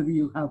panel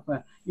you have.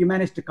 You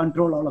managed to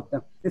control all of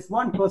them. There's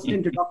one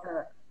question to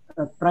Dr.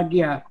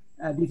 Pragya.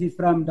 This is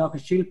from Dr.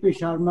 Shilpi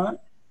Sharma.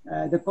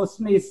 The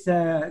question is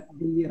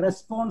the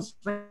response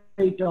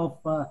rate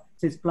of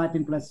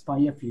cisplatin plus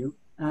 5FU,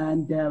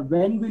 and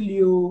when will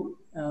you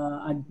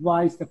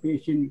advise the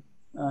patient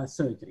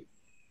surgery?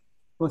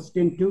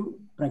 Question to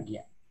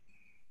Pragya.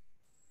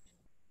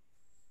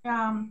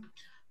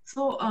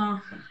 So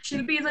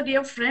Shilpi is a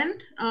dear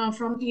friend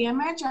from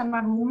TMH and my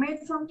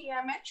roommate from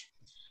TMH.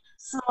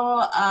 So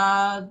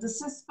the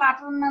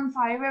cisplatin and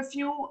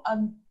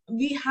 5FU,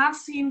 we have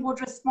seen good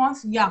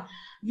response. Yeah,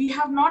 we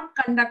have not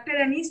conducted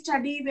any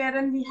study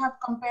wherein we have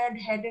compared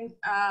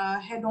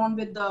head-on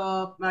with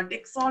the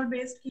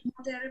Dexol-based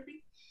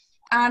chemotherapy.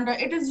 And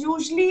it is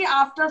usually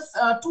after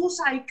 2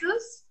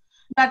 cycles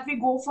that we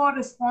go for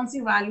response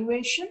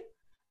evaluation.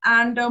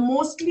 And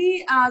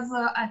mostly, as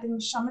I think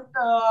Shamit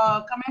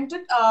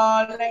commented,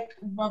 like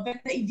when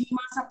the edema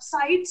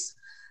subsides,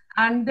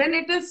 and then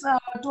it is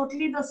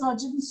totally the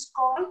surgeon's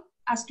call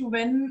as to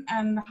when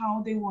and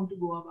how they want to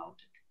go about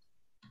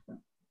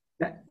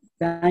it.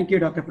 Thank you,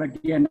 Dr.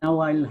 Pragya. Now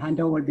I'll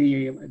hand over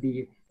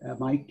the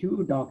mic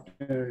to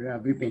Dr.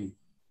 Vipin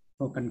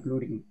for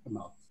concluding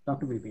remarks.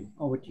 Dr. Vipin,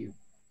 over to you.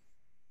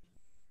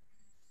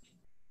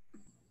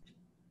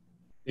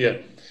 Yeah,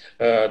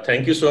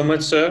 thank you so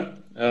much, sir.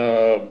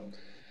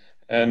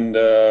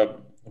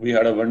 We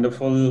had a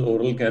wonderful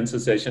oral cancer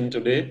session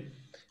today.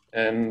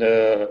 And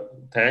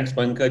thanks,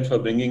 Pankaj, for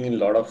bringing in a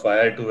lot of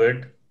fire to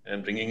it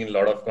and bringing in a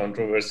lot of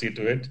controversy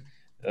to it.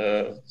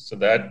 So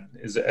that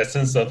is the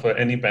essence of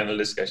any panel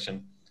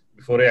discussion.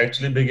 Before I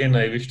actually begin,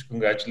 I wish to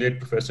congratulate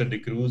Professor De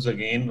Cruz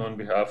again on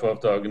behalf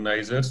of the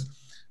organizers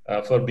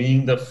for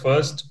being the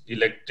first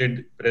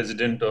elected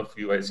president of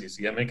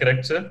UICC. Am I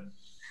correct, sir?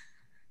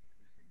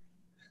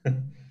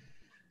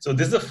 So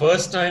this is the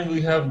first time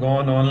we have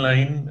gone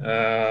online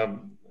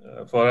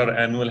for our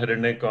annual Head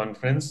and Neck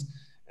conference.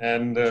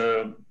 And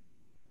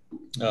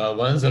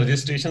once the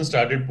registration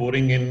started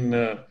pouring in,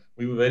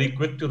 we were very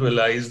quick to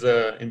realize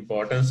the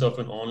importance of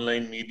an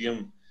online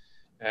medium.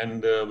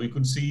 And we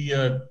could see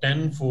a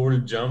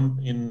 10-fold jump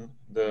in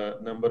the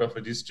number of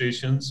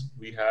registrations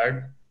we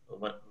had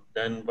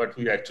than what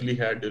we actually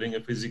had during a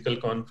physical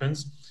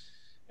conference.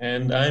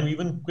 And I'm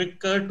even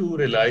quicker to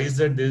realize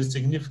that there's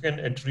significant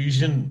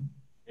attrition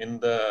in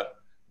the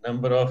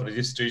number of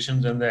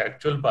registrations and the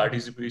actual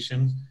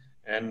participation.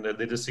 And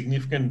there's a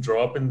significant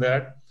drop in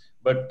that.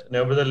 But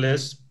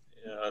nevertheless,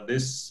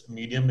 this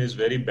medium is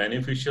very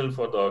beneficial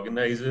for the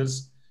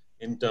organizers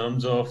in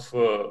terms of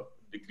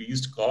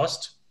decreased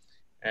cost,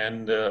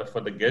 and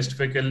for the guest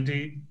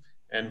faculty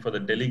and for the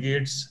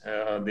delegates,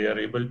 they are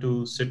able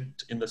to sit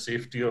in the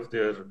safety of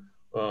their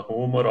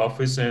home or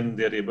office, and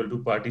they are able to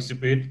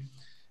participate.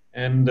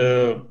 And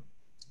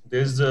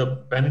there's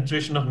a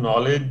penetration of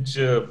knowledge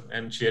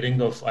and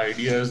sharing of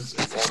ideas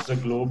across the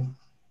globe.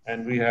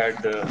 And we had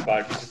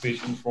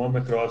participation from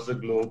across the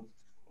globe,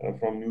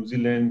 from New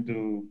Zealand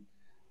to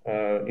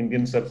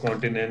Indian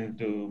subcontinent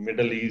to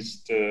Middle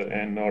East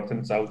and North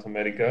and South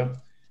America.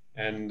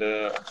 And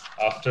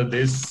after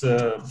this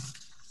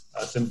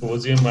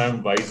symposium, I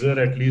am wiser.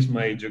 At least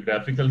my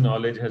geographical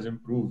knowledge has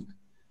improved.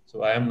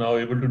 So I am now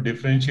able to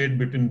differentiate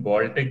between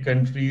Baltic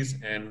countries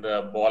and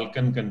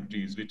Balkan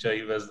countries, which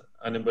I was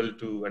unable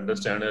to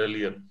understand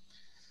earlier.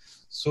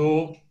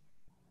 So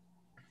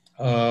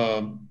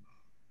for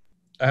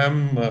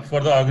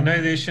the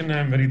organization,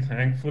 I'm very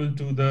thankful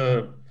to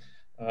the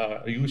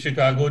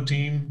UChicago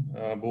team,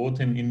 both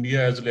in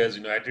India as well as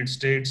United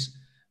States.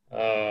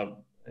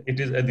 It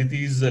is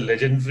Aditi's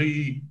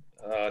legendary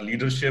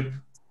leadership,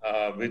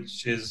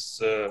 which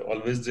is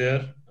always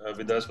there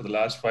with us for the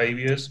last 5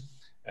 years.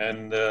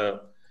 And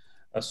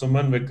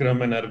Suman,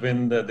 Vikram, and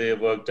Arvind, they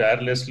work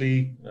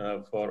tirelessly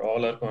for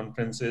all our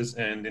conferences.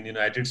 And in the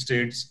United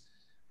States,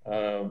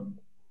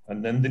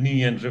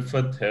 Nandini and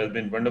Rifat have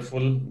been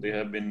wonderful. They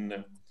have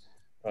been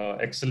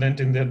excellent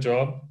in their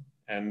job.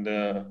 And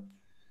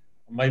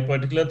my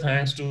particular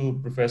thanks to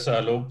Professor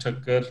Alok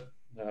Thakkar,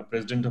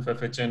 President of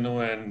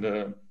FHNO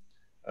and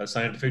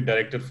Scientific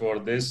Director for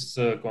this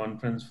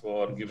conference,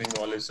 for giving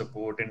all his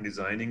support in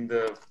designing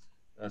the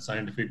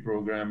scientific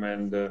program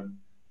and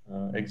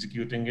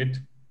executing it.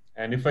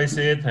 And if I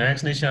say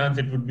thanks, Nishant,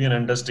 it would be an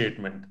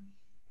understatement.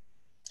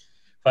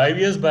 5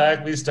 years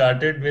back, we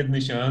started with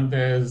Nishant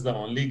as the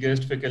only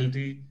guest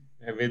faculty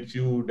with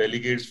few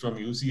delegates from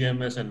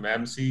UCMS and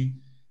MAMC.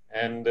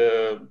 And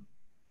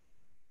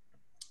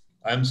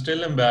I'm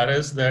still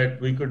embarrassed that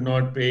we could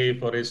not pay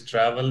for his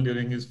travel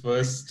during his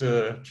first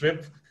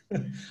trip.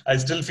 I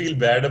still feel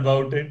bad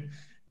about it.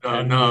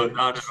 No,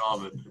 not at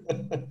all.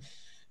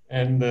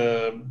 And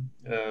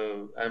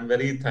I'm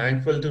very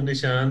thankful to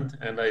Nishant,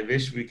 and I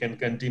wish we can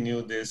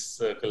continue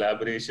this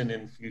collaboration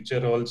in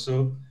future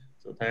also.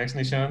 So thanks,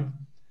 Nishant.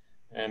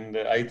 And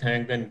I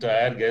thank the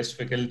entire guest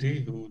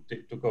faculty who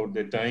took out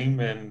their time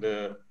and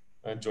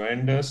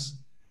joined us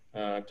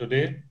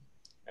today.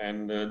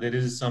 And there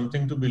is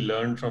something to be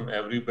learned from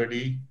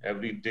everybody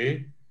every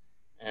day.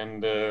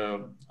 And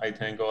I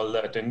thank all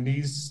the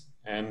attendees,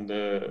 and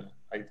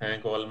I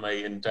thank all my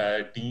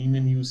entire team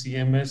in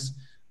UCMS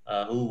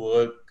who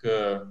work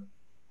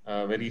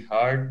very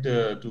hard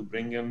to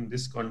bring in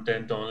this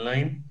content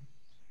online.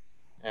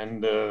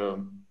 And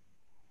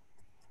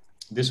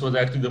this was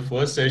actually the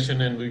first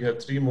session, and we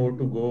have 3 more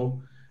to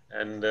go.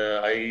 And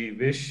I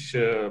wish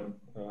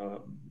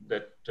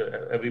that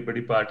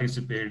everybody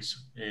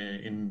participates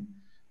in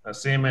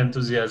same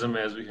enthusiasm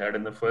as we had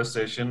in the first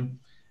session.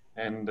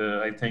 And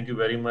I thank you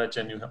very much,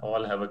 and you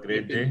all have a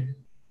great day.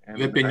 And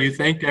Vipin, you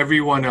thanked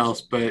everyone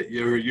else, but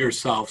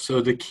yourself.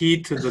 So the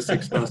key to the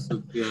success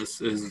of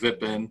this is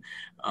Vipin.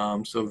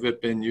 So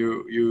Vipin,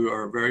 you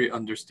are very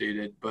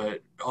understated,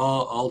 but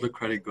all the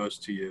credit goes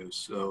to you.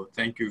 So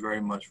thank you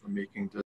very much for making this